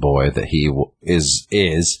of the boy that he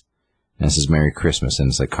is. And it says Merry Christmas, and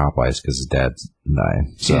it's like cop lights because his dad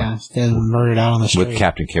died. So, yeah, his dad murdered out on the street with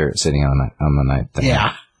Captain Carrot sitting on the night thing.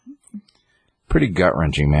 Yeah. Pretty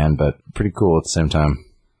gut-wrenching, man, but pretty cool at the same time.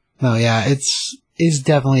 No, yeah, it's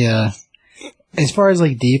definitely as far as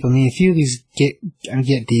like deep, I mean, a few of these get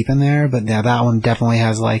deep in there, but yeah, that one definitely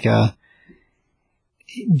has like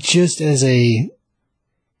just as a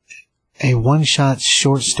one-shot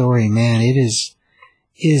short story, man, it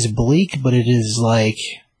is bleak, but it is like,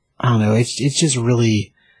 I don't know, it's just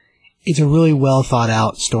really, it's a really well thought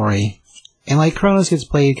out story. And like Kronos gets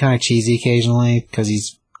played kind of cheesy occasionally because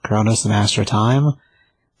he's Kronos, the Master of Time.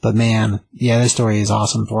 But man, yeah, this story is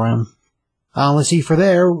awesome for him. Let's see, from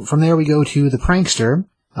there we go to The Prankster,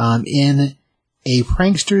 in A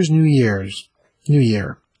Prankster's New Year.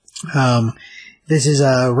 This is,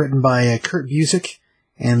 written by Kurt Busiek,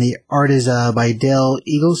 and the art is, by Dale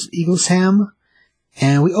Eaglesham.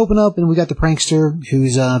 And we open up and we got the prankster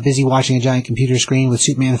who's, busy watching a giant computer screen with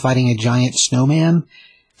Superman fighting a giant snowman,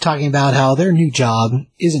 talking about how their new job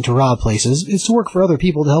isn't to rob places, it's to work for other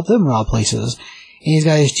people to help them rob places. And he's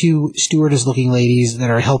got his two stewardess-looking ladies that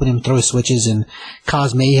are helping him throw switches and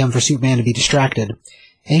cause mayhem for Superman to be distracted.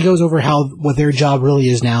 And he goes over how what their job really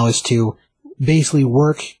is now is to basically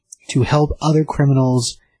work to help other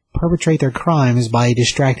criminals perpetrate their crimes by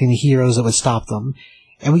distracting the heroes that would stop them.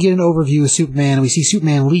 And we get an overview of Superman, and we see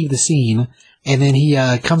Superman leave the scene, and then he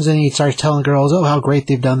comes in and he starts telling the girls, oh, how great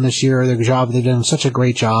they've done this year, their job, they've done such a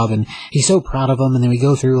great job, and he's so proud of them. And then we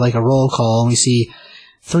go through like a roll call, and we see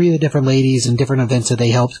 3 of the different ladies and different events that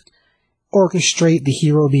they helped orchestrate the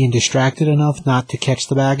hero being distracted enough not to catch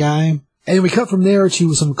the bad guy. And we cut from there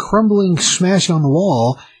to some crumbling, smashing on the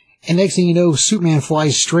wall, and next thing you know, Superman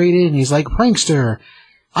flies straight in, and he's like, prankster,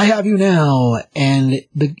 I have you now. And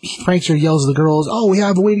the prankster yells at the girls, oh, we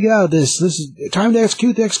have a way to get out of this. This is time to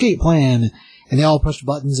execute the escape plan. And they all push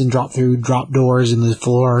buttons and drop through drop doors in the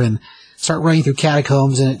floor and start running through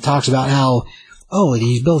catacombs. And it talks about how, oh,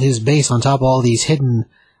 he's built his base on top of all these hidden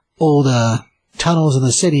old tunnels in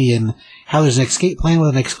the city, and how there's an escape plan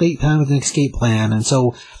with an escape plan with an escape plan. And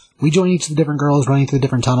so we join each of the different girls running through the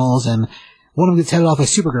different tunnels, and one of them gets headed off by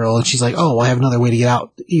Supergirl, and she's like, oh, I have another way to get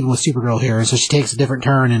out, even with Supergirl here. And so she takes a different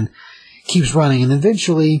turn and keeps running. And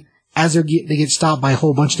eventually, as they get stopped by a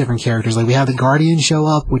whole bunch of different characters, like we have the Guardian show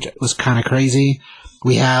up, which was kind of crazy.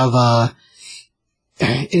 We have,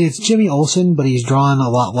 it's Jimmy Olsen, but he's drawn a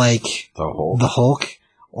lot like the Hulk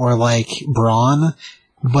or like Brawn.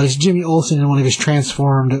 But it's Jimmy Olsen in one of his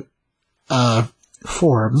transformed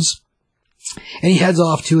forms. And he heads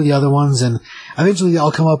off 2 of the other ones, and eventually they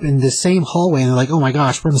all come up in the same hallway, and they're like, oh my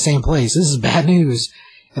gosh, we're in the same place. This is bad news.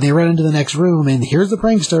 And they run into the next room, and here's the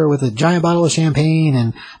prankster with a giant bottle of champagne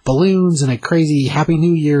and balloons and a crazy Happy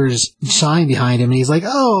New Year's sign behind him. And he's like,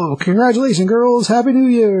 oh, congratulations, girls. Happy New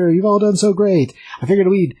Year. You've all done so great. I figured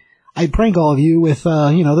I'd prank all of you with,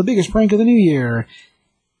 the biggest prank of the new year.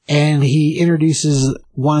 And he introduces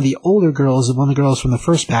one of the older girls, one of the girls from the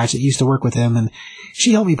first batch that used to work with him, and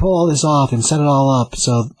she helped me pull all this off and set it all up.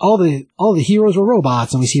 So all the heroes were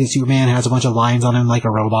robots, and we see that Superman has a bunch of lines on him like a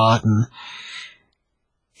robot, and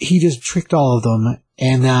he just tricked all of them.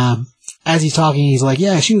 And as he's talking, he's like,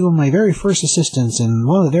 yeah, she was one of my very first assistants and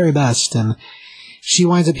one of the very best. And she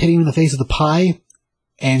winds up hitting him in the face with a pie,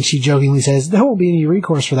 and she jokingly says, there won't be any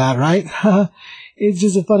recourse for that, right? It's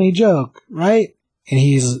just a funny joke, right? And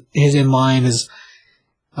his in line is,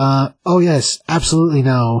 oh yes, absolutely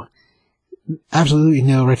no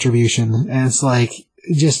retribution. And it's like,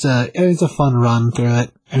 just it's a fun run through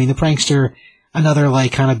it. I mean, the prankster, another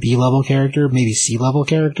like kind of B-level character, maybe C-level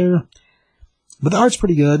character, but the art's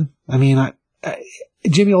pretty good. I mean,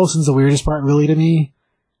 Jimmy Olsen's the weirdest part really to me,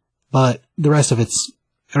 but the rest of it's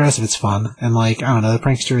fun. And like, I don't know, the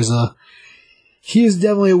prankster he is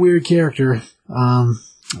definitely a weird character.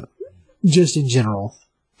 Just in general.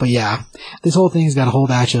 But yeah, this whole thing's got a whole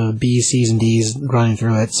batch of B's, C's, and D's running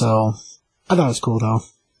through it, so I thought it was cool, though.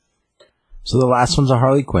 So the last one's a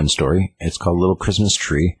Harley Quinn story. It's called Little Christmas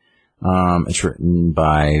Tree. It's written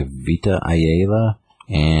by Vita Ayala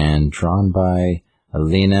and drawn by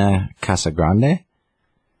Elena Casagrande.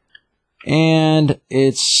 And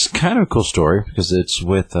it's kind of a cool story because it's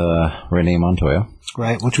with Renee Montoya.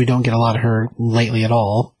 Right, which we don't get a lot of her lately at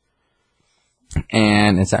all.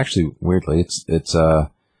 And it's actually, weirdly, it's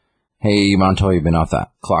hey, Montoya, you've been off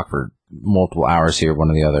that clock for multiple hours here. One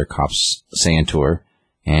of the other cops saying to her,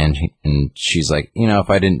 and she's like, if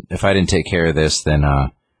I didn't take care of this,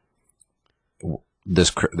 then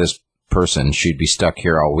this person, she'd be stuck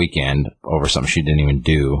here all weekend over something she didn't even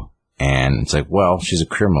do. And it's like, well, she's a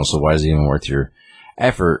criminal, so why is it even worth your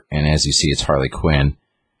effort? And as you see, it's Harley Quinn,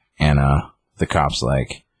 and the cop's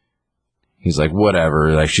like, he's like,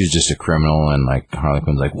 whatever, like, she's just a criminal, and like Harley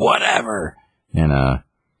Quinn's like, whatever, and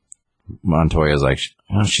Montoya's like,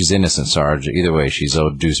 oh, she's innocent, Sarge. Either way, she's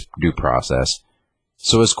owed due process.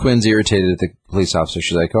 So as Quinn's irritated at the police officer,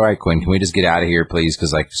 she's like, all right, Quinn, can we just get out of here, please?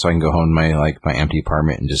 Because so I can go home to my empty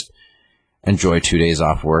apartment and just enjoy 2 days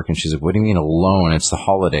off work. And she's like, what do you mean alone? It's the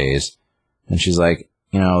holidays. And she's like,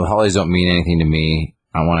 the holidays don't mean anything to me.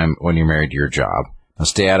 When you're married to your job. Now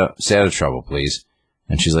stay out of trouble, please.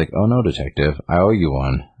 And she's like, oh no, detective, I owe you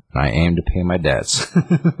one, and I aim to pay my debts.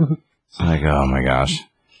 Like, oh my gosh.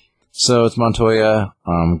 So it's Montoya.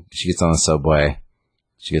 She gets on the subway.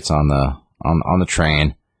 She gets on the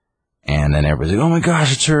train, and then everybody's like, oh my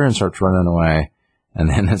gosh, it's her, and starts running away. And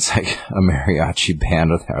then it's like a mariachi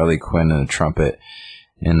band with Harley Quinn and a trumpet.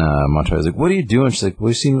 And Montoya's like, what are you doing? She's like, well,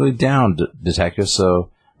 you seem really down, detective, so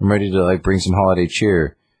I'm ready to bring some holiday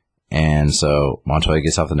cheer. And so Montoya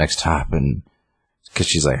gets off the next stop, and because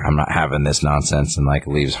she's like, I'm not having this nonsense, and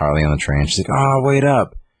leaves Harley on the train. She's like, oh, wait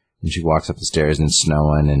up. And she walks up the stairs, and it's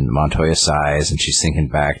snowing, and Montoya sighs, and she's thinking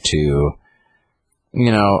back to,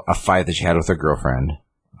 a fight that she had with her girlfriend.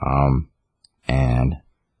 And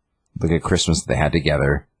look at Christmas that they had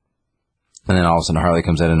together. And then all of a sudden Harley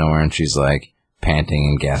comes out of nowhere, and she's like panting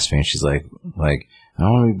and gasping. And she's like, I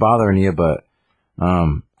don't want to be bothering you, but,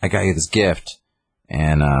 I got you this gift.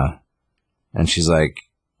 And she's like,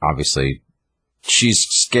 obviously, she's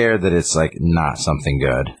scared that it's not something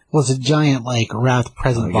good. Well, it's a giant wrapped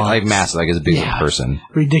present box, massive, as big as a person,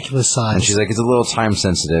 ridiculous size. And she's like, it's a little time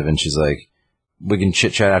sensitive, and she's like, we can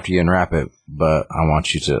chit chat after you unwrap it, but I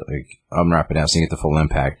want you to unwrap it now so you get the full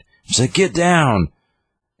impact. She's like, get down,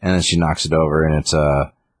 and then she knocks it over, and it's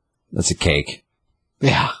a cake,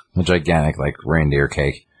 a gigantic reindeer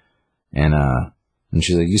cake, and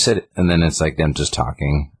she's like, you said, and then it's them just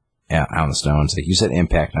talking out on the snow, and it's like, you said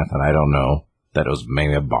impact, and I thought, I don't know. That it was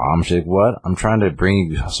maybe a bomb. She's like, what? I'm trying to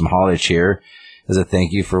bring you some holiday cheer as a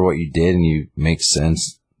thank you for what you did, and you make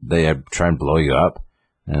sense. They try and blow you up.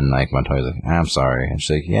 And Montoya's like, I'm sorry. And she's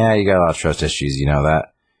like, yeah, you got a lot of trust issues, you know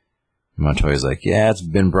that? And Montoya's like, yeah, it's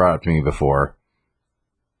been brought up to me before.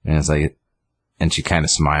 And it's like, and she kind of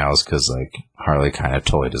smiles because Harley kind of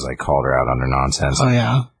totally just called her out on her nonsense. Oh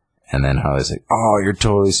yeah. And then Harley's like, oh, you're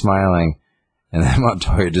totally smiling. And then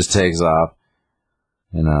Montoya just takes off.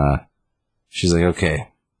 And she's like, okay.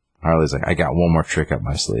 Harley's like, I got one more trick up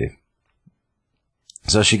my sleeve.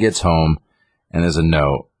 So she gets home, and there's a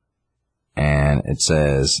note, and it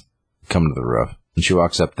says, come to the roof. And she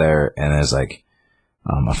walks up there, and there's a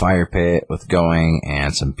fire pit with going,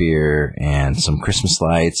 and some beer, and some Christmas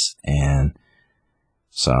lights, and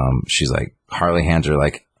she's like, Harley hands her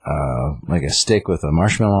a stick with a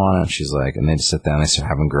marshmallow on it. She's like, and they just sit down, and they start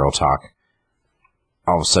having girl talk.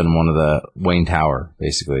 All of a sudden, one of the Wayne Tower,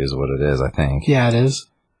 basically, is what it is, I think. Yeah, it is.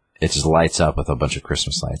 It just lights up with a bunch of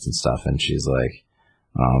Christmas lights and stuff, and she's like,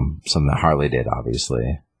 something that Harley did,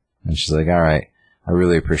 obviously. And she's like, all right, I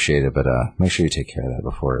really appreciate it, but make sure you take care of that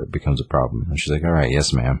before it becomes a problem. And she's like, all right,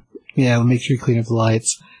 yes, ma'am. Yeah, we'll make sure you clean up the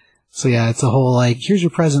lights. So yeah, it's a whole, here's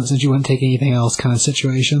your present since you wouldn't take anything else kind of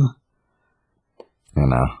situation.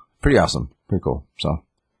 And pretty awesome. Pretty cool. So,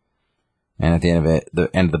 and at the end of it, the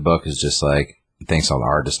end of the book is just thanks all the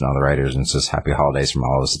artists and all the writers, and it says happy holidays from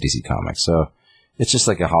all of us at DC Comics. So it's just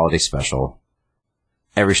a holiday special.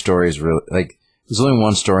 Every story is really there's only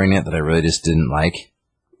one story in it that I really just didn't like.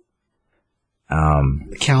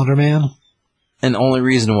 Calendar Man. And the only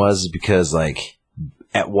reason was because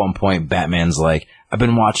at one point Batman's I've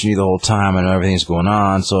been watching you the whole time, I know everything's going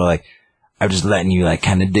on, so I'm just letting you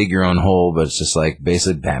kind of dig your own hole, but it's just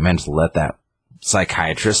basically Batman just let that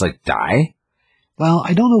psychiatrist die. Well,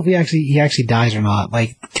 I don't know if he actually dies or not.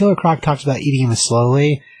 Killer Croc talks about eating him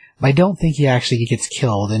slowly, but I don't think he actually gets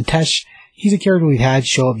killed. And Tesh, he's a character we've had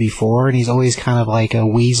show up before, and he's always kind of a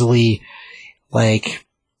weaselly, a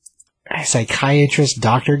psychiatrist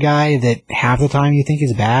doctor guy that half the time you think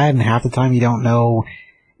is bad, and half the time you don't know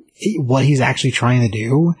what he's actually trying to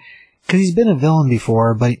do. Because he's been a villain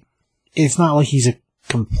before, but it's not like he's a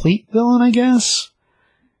complete villain, I guess.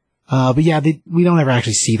 But yeah, we don't ever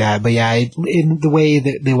actually see that. But yeah, in the way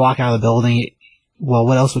that they walk out of the building,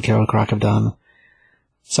 what else would Killer Croc have done?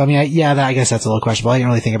 So I mean, I guess that's a little questionable. I didn't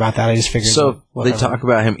really think about that. I just figured. So they talk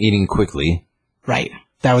about him eating quickly, right?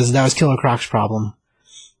 That was Killer Croc's problem.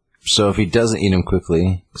 So if he doesn't eat him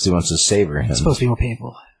quickly, because he wants to savor him, It's supposed to be more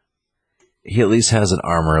painful. he at least has an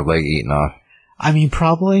arm or a leg eaten off. I mean,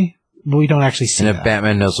 probably, but we don't actually see And if that.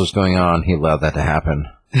 Batman knows what's going on, he allowed that to happen.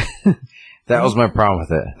 That was my problem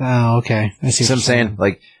with it. Oh, okay. I see See what I'm what you're saying?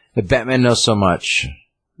 Like, if Batman knows so much,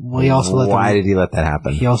 Well, he also why did he let that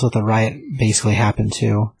happen? He also let the riot basically happen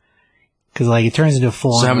too. Because, like, it turns into a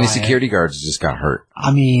full-on So how many riot. security guards just got hurt?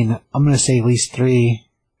 I mean, I'm going to say at least 3.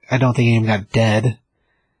 I don't think any of them got dead.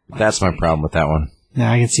 That's my problem with that one. No,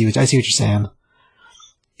 I see what you're saying.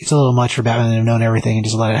 It's a little much for Batman to have known everything and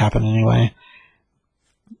just let it happen anyway.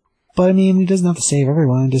 But, I mean, he doesn't have to save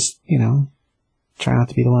everyone. Just, try not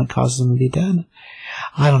to be the one that causes them to be dead.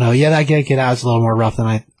 I don't know. Yeah, that Get Out is a little more rough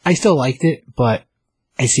than I still liked it, but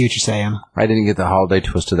I see what you're saying. I didn't get the holiday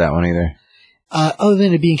twist to that one either. Other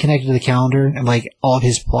than it being connected to the calendar and, like, all of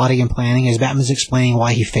his plotting and planning, as Batman's explaining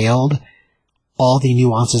why he failed, all the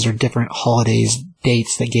nuances are different holidays,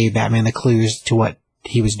 dates that gave Batman the clues to what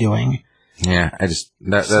he was doing. Yeah, I just,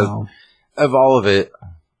 of all of it,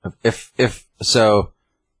 if we're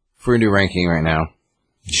going to do ranking right now,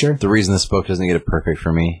 Sure. the reason this book doesn't get it perfect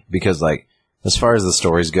for me, because, like, as far as the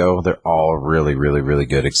stories go, they're all really, really, really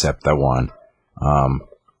good except that one. I'm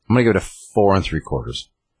going to give it a 4 3/4.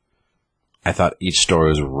 I thought each story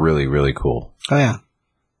was really, really cool. Oh, yeah.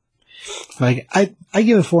 Like, I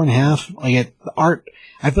give it 4.5. Like, the art,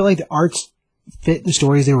 I feel like the arts fit the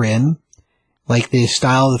stories they were in. Like, the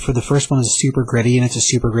style for the first one is super gritty, and it's a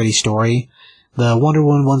super gritty story. The Wonder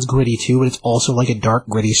Woman one's gritty too, but it's also like a dark,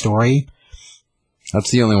 gritty story. That's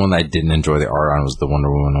the only one that I didn't enjoy the art on was the Wonder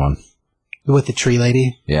Woman one. With the tree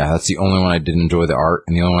lady. Yeah, that's the only one I didn't enjoy the art,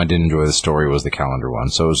 and the only one I didn't enjoy the story was the calendar one.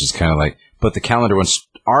 So it was just kind of like, but the calendar one's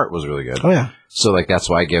art was really good. Oh, yeah. So, like, that's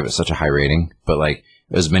why I gave it such a high rating. But, like,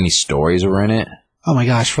 as many stories were in it. Oh my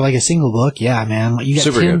gosh, for like a single book, yeah, man. You got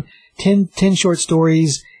Super 10 short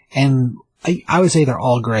stories, and I would say they're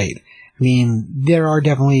all great. I mean, there are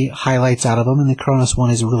definitely highlights out of them, and the Cronus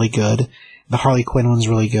one is really good. The Harley Quinn one's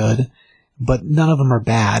really good. But none of them are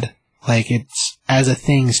bad. Like, it's, as a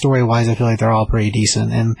thing, story-wise, I feel like they're all pretty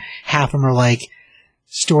decent. And half of them are, like,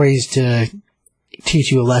 stories to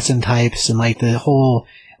teach you a lesson types, and, like, the whole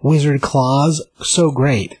Wizard Claws, so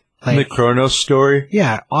great. Like, The Kronos story?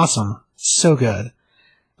 yeah, awesome. So good.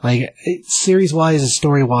 Like, series-wise and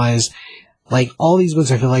story-wise, like, all these books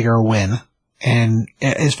I feel like are a win. And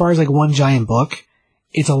as far as, like, one giant book,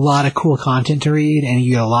 it's a lot of cool content to read, and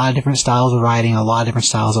you get a lot of different styles of writing, a lot of different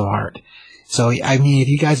styles of art. So, I mean, if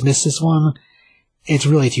you guys missed this one, it's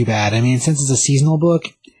really too bad. I mean, since it's a seasonal book,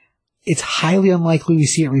 it's highly unlikely we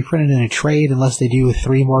see it reprinted in a trade unless they do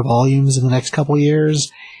 3 more volumes in the next couple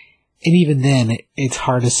years. And even then, it's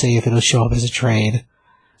hard to say if it'll show up as a trade.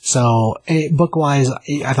 So, book-wise,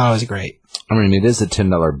 I thought it was great. I mean, it is a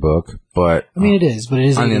 $10 book, but... I mean, it is, but it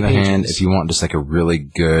is on the 80 other pages. hand, if you want just, like, a really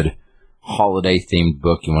good holiday-themed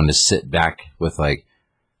book, you want to sit back with, like,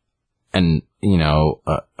 a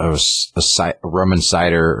rum and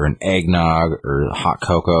cider or an eggnog or hot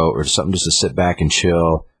cocoa or something just to sit back and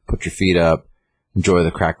chill, put your feet up, enjoy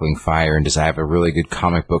the crackling fire, and just have a really good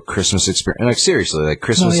comic book Christmas experience. Like, seriously, like,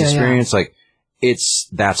 Christmas experience, like,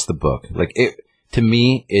 that's the book. Like, to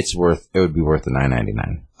me, it would be worth the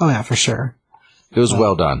 $9.99. Oh, yeah, for sure. It was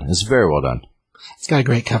well done. It's very well done. It's got a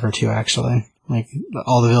great cover, too, actually. Like,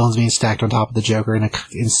 all the villains being stacked on top of the Joker in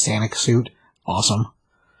Santa suit. Awesome.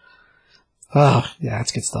 Oh, yeah,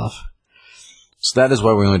 it's good stuff. So that is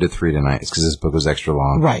why we only did 3 tonight. It's because this book was extra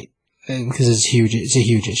long. Right. Because it's huge. It's a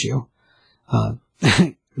huge issue. I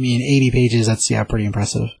mean, 80 pages, that's, yeah, pretty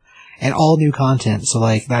impressive. And all new content, so,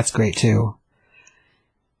 like, that's great, too.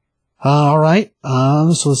 Alright,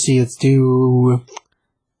 so let's see, let's do,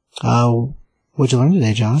 what'd you learn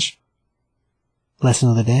today, Josh? Lesson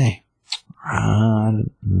of the day.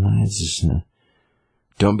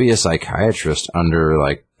 Don't be a psychiatrist under,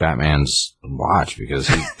 like, Batman's watch, because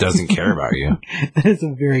he doesn't care about you. That's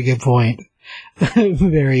a very good point. Very,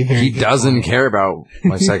 very He good doesn't point. care about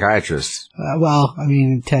my psychiatrist. Well, I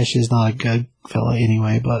mean, Tesh is not a good fella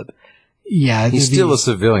anyway, but, yeah. He's still a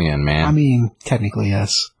civilian, man. I mean, technically,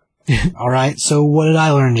 yes. Alright, so what did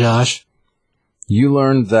I learn, Josh? You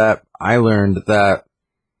learned that, I learned that,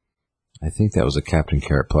 I think that was a Captain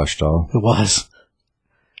Carrot plush doll. It was.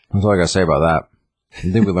 That's all I gotta say about that.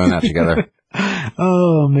 I think we learned that together.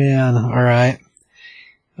 Oh, man. Alright.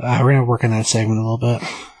 We're gonna work on that segment a little bit.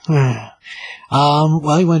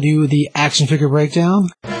 Well, you wanna do the action figure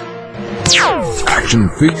breakdown? Action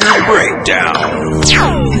figure breakdown.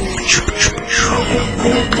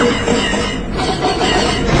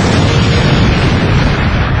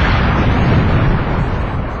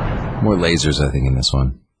 More lasers, I think, in this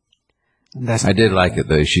one. I did like it,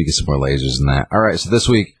 though. You should get some more lasers in that. All right, so this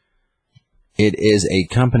week, it is a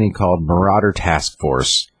company called Marauder Task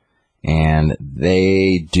Force, and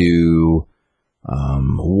they do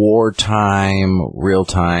wartime,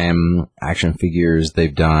 real-time action figures.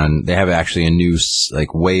 They have actually a new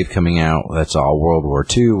wave coming out that's all World War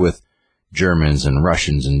II with Germans and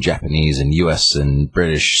Russians and Japanese and U.S. and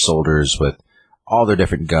British soldiers with all their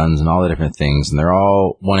different guns and all the different things, and they're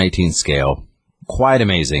all 1/18 scale. Quite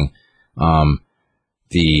amazing.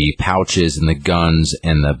 The pouches and the guns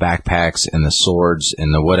and the backpacks and the swords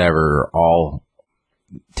and the whatever, all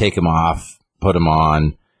take them off, put them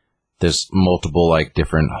on. There's multiple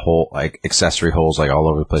different accessory holes all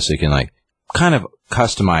over the place, so you can kind of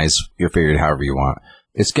customize your figure however you want.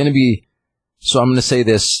 It's going to be, so I'm going to say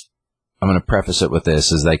this, I'm going to preface it with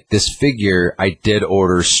this, is this figure I did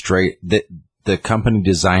order straight, the company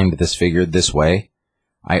designed this figure this way.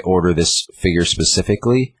 I order this figure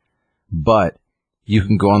specifically, but you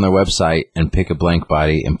can go on their website and pick a blank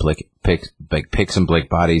body and pick some blank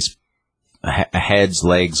bodies, heads,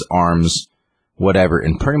 legs, arms, whatever,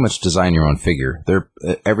 and pretty much design your own figure.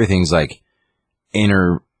 Everything's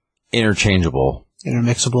interchangeable,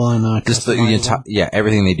 intermixable, and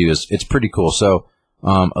everything they do it's pretty cool. So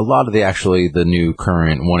a lot of the new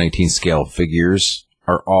current 1/18 scale figures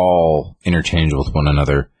are all interchangeable with one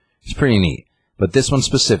another. It's pretty neat. But this one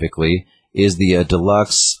specifically is the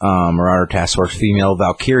deluxe Marauder Task Force female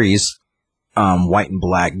Valkyries white and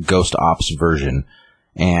black Ghost Ops version,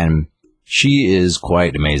 and she is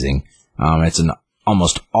quite amazing. It's an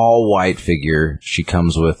almost all white figure. She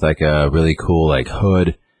comes with a really cool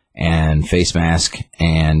hood and face mask,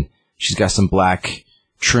 and she's got some black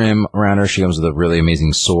trim around her. She comes with a really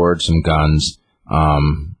amazing sword, some guns,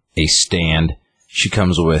 a stand. She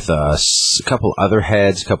comes with a couple other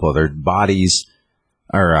heads, a couple other bodies,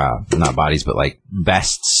 or not bodies, but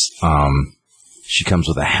vests. She comes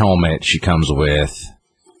with a helmet. She comes with,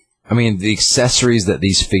 the accessories that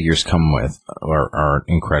these figures come with are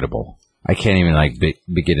incredible. I can't even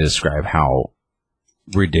begin to describe how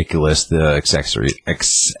ridiculous the accessories.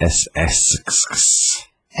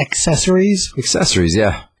 Accessories,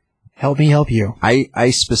 yeah. Help me help you.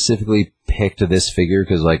 I specifically picked this figure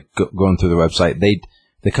because, going through the website,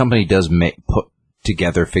 the company does put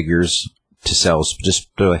together figures to sell. Just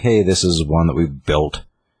they're like, hey, this is one that we've built,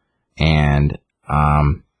 and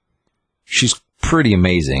she's pretty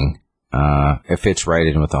amazing. It fits right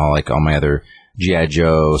in with all my other G.I.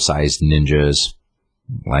 Joe sized ninjas,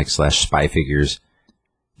 / spy figures.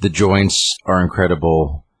 The joints are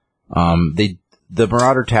incredible. The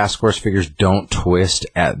Marauder Task Force figures don't twist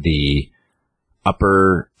at the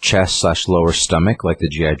upper chest / lower stomach like the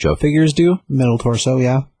G.I. Joe figures do. Middle torso,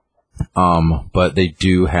 yeah. But they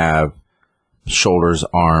do have shoulders,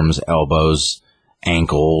 arms, elbows,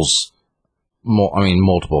 ankles,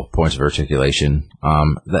 multiple points of articulation.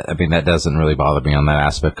 That doesn't really bother me on that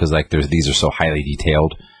aspect because these are so highly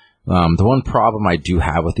detailed. The one problem I do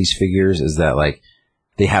have with these figures is that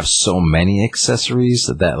they have so many accessories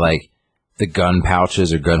that the gun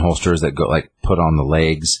pouches or gun holsters that go put on the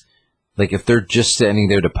legs. If they're just standing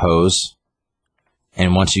there to pose,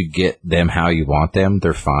 and once you get them how you want them,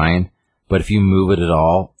 they're fine. But if you move it at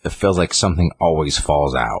all, it feels like something always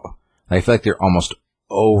falls out. I feel like they're almost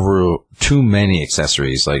over too many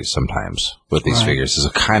accessories, sometimes with these figures. This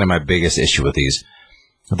is kind of my biggest issue with these.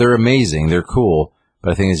 They're amazing, they're cool,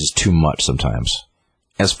 but I think it's just too much sometimes.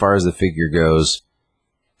 As far as the figure goes,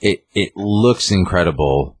 it looks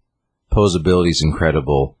incredible. Posability is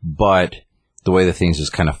incredible, but the way the things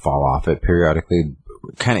just kind of fall off it periodically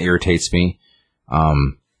kind of irritates me.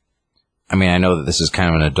 I know that this is kind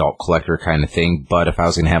of an adult collector kind of thing, but if I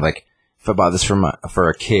was going to have if I bought this for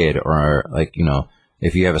a kid, or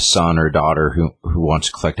if you have a son or a daughter who wants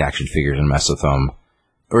to collect action figures and mess with them,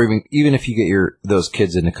 or even if you get those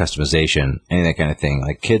kids into customization, any of that kind of thing,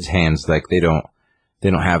 kids' hands, they don't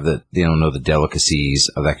know the delicacies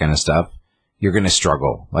of that kind of stuff. You're going to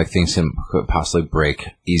struggle. Things could possibly break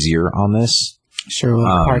easier on this. Sure,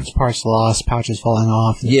 parts lost, pouches falling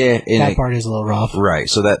off. Yeah. That part is a little rough. Right,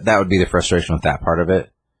 so that would be the frustration with that part of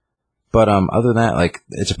it. But other than that,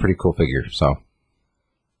 it's a pretty cool figure, so.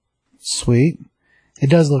 Sweet. It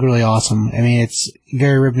does look really awesome. It's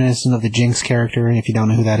very reminiscent of the Jinx character, and if you don't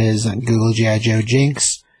know who that is, Google G.I. Joe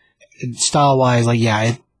Jinx. Style-wise,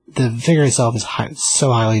 the figure itself is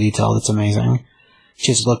so highly detailed, it's amazing.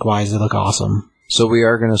 Just look-wise, they look awesome. So we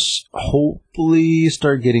are going to hopefully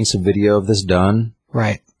start getting some video of this done.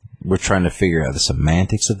 Right. We're trying to figure out the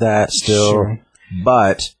semantics of that still. Sure.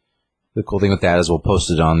 But the cool thing with that is we'll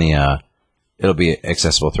post it on the it'll be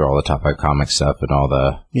accessible through all the Top 5 Comics stuff and all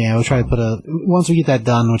the... Yeah, we'll try to put once we get that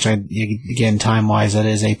done, which again, time-wise, that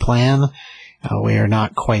is a plan. We are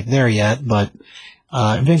not quite there yet, but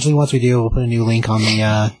eventually once we do, we'll put a new link on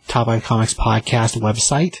the Top 5 Comics podcast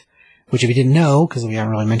website, which if you didn't know, because we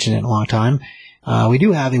haven't really mentioned it in a long time, we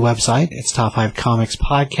do have a website. It's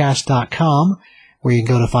top5comicspodcast.com, where you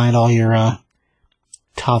can go to find all your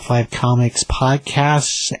Top 5 Comics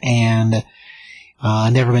podcasts and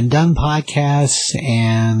Never Been Done podcasts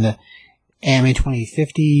and Anime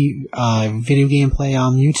 2050 video gameplay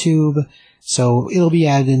on YouTube. So it'll be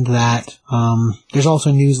added into that. There's also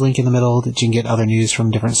a news link in the middle that you can get other news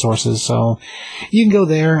from different sources. So you can go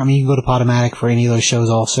there. I mean, you can go to Podomatic for any of those shows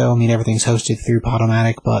also. I mean, everything's hosted through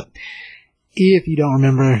Podomatic, but if you don't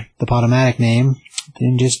remember the Podomatic name,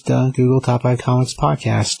 then just Google Top 5 Comics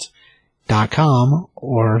Podcast.com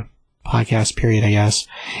or podcast period, I guess.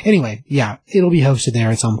 Anyway, yeah, it'll be hosted there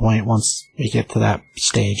at some point once we get to that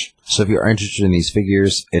stage. So if you're interested in these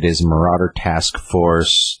figures, it is Marauder Task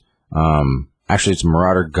Force. Actually, it's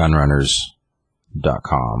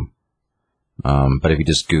MarauderGunrunners.com. But if you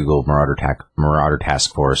just Google Marauder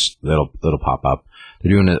Task Force, it'll pop up.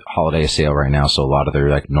 They're doing a holiday sale right now, so a lot of their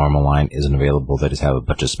like normal line isn't available. They just have a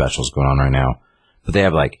bunch of specials going on right now. But they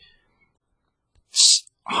have like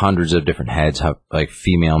hundreds of different heads, like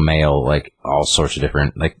female, male, like all sorts of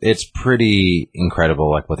different. Like it's pretty incredible,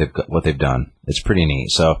 like what they've done. It's pretty neat.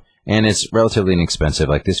 So, and it's relatively inexpensive.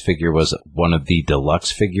 Like this figure was one of the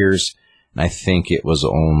deluxe figures, and I think it was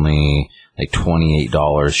only like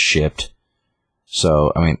 $28 shipped.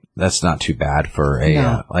 So, I mean, that's not too bad for a,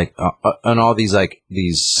 on all these, like,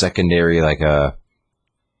 these secondary, like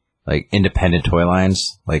independent toy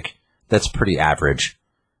lines, like, that's pretty average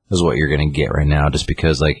is what you're going to get right now, just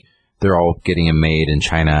because, like, they're all getting them made in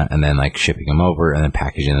China and then, like, shipping them over and then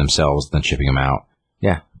packaging themselves, then shipping them out.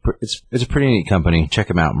 Yeah, it's a pretty neat company. Check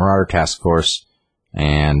them out, Marauder Task Force,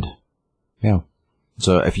 and, yeah.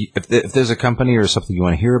 So, if there's a company or something you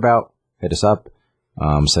want to hear about, hit us up.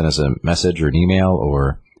 Send us a message or an email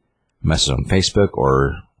or a message on Facebook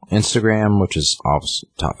or Instagram, which is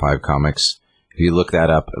Top 5 Comics. If you look that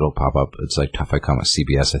up, it'll pop up. It's like Top 5 Comics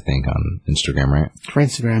CBS, I think, on Instagram, right? For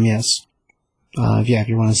Instagram, yes. If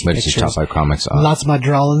you want to see but pictures. It's Top 5 Comics. Lots of my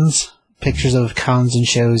drawings, pictures of cons and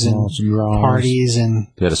shows and parties. And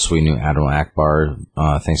they had a sweet new Admiral Akbar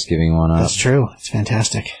Thanksgiving one up. That's true. It's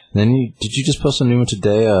fantastic. Then did you just post a new one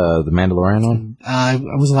today, the Mandalorian one?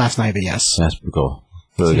 It was last night, but yes. That's pretty cool.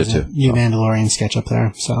 Really good, too. New Mandalorian sketch up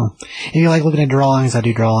there. So, if you like looking at drawings, I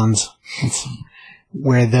do drawings. It's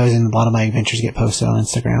where those and a lot of my adventures get posted on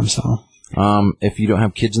Instagram, so. If you don't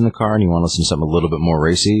have kids in the car and you want to listen to something a little bit more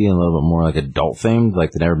racy and a little bit more like adult themed,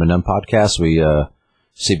 like the Never Been Done podcast, we,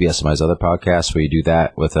 CBS and my other podcast, we do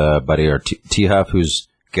that with a buddy, our T-Huff, who's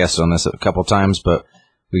guested on this a couple times, but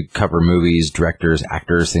we cover movies, directors,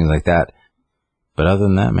 actors, things like that. But other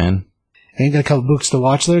than that, man. I think got a couple books to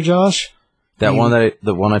watch there, Josh. The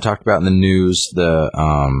one I talked about in the news, the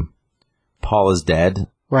Paul is Dead.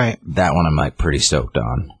 Right. That one I'm like pretty stoked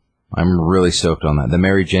on. I'm really stoked on that. The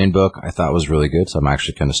Mary Jane book I thought was really good, so I'm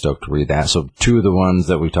actually kind of stoked to read that. So two of the ones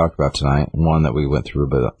that we talked about tonight, one that we went through,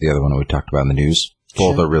 but the other one that we talked about in the news.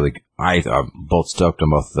 Both are really, I'm both stoked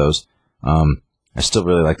on both of those. I still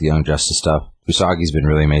really like the Young Justice stuff. Usagi's been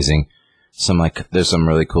really amazing. There's some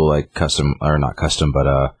really cool, like custom, or not custom,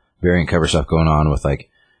 but variant cover stuff going on with like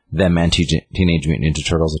them and Teenage Mutant Ninja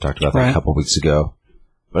Turtles. I talked about that a couple weeks ago.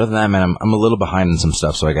 But other than that, man, I'm a little behind in some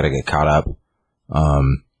stuff, so I gotta get caught up.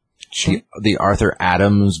 The Arthur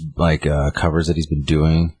Adams, like, covers that he's been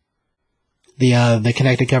doing. The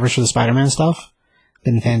connected covers for the Spider-Man stuff?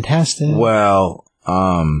 Been fantastic. Well,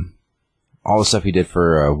 all the stuff he did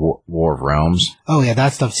for War of Realms. Oh, yeah,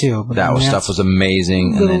 that stuff too. But that stuff was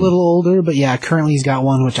amazing. A little older, but yeah, currently he's got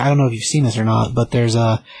one, which I don't know if you've seen this or not, but there's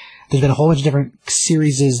been a whole bunch of different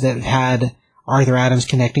series that have had Arthur Adams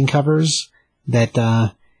connecting covers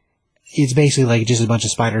that, it's basically like just a bunch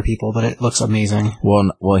of spider people, but it looks amazing.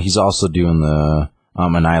 Well, he's also doing the,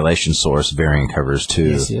 Annihilation Source variant covers too.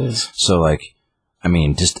 Yes, he is. So like, I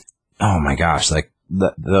mean, just, oh my gosh, like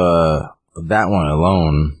that one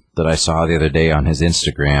alone that I saw the other day on his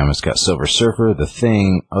Instagram, it's got Silver Surfer, The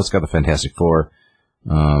Thing, it's got the Fantastic Four,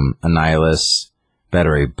 Annihilus,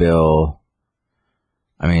 Beta Ray Bill,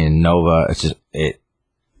 I mean, Nova,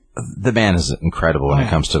 the man is incredible when it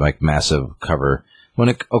comes to like massive cover. I'm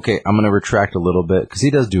going to retract a little bit because he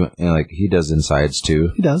does he does insides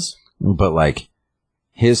too. He does. But like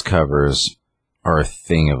his covers are a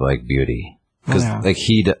thing of like beauty because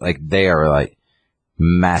they are like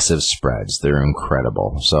massive spreads. They're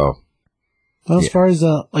incredible. So, as far as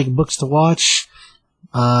like books to watch,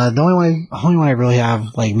 The only one I really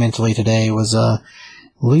have, like, mentally today was,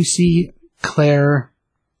 Lucy Claire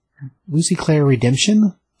Redemption?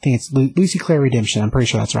 I think it's Lucy Claire Redemption. I'm pretty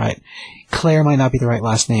sure that's right. Claire might not be the right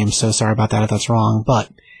last name, so sorry about that if that's wrong. But,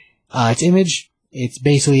 it's Image. It's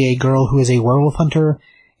basically a girl who is a werewolf hunter,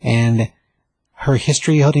 and her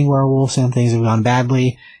history hunting werewolves and things have gone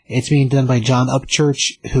badly. It's being done by John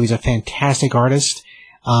Upchurch, who is a fantastic artist,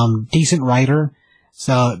 decent writer.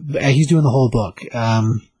 So, he's doing the whole book. I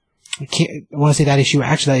want to say that issue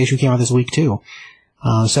came out this week too.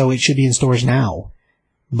 So it should be in stores now.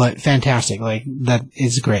 But fantastic. Like, that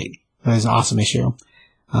is great. That is an awesome issue.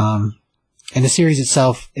 And the series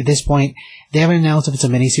itself, at this point, they haven't announced if it's a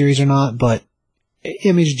miniseries or not, but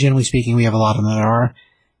Image, generally speaking, we have a lot of them that are.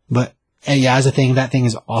 But, yeah, as a thing, that thing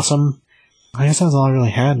is awesome. I guess that's all I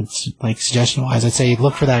really had. It's, like, suggestion-wise. I'd say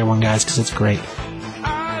look for that one, guys, because it's great.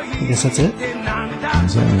 I guess that's it.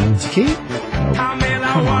 Is that Okay. Oh,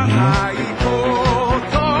 Come on, man.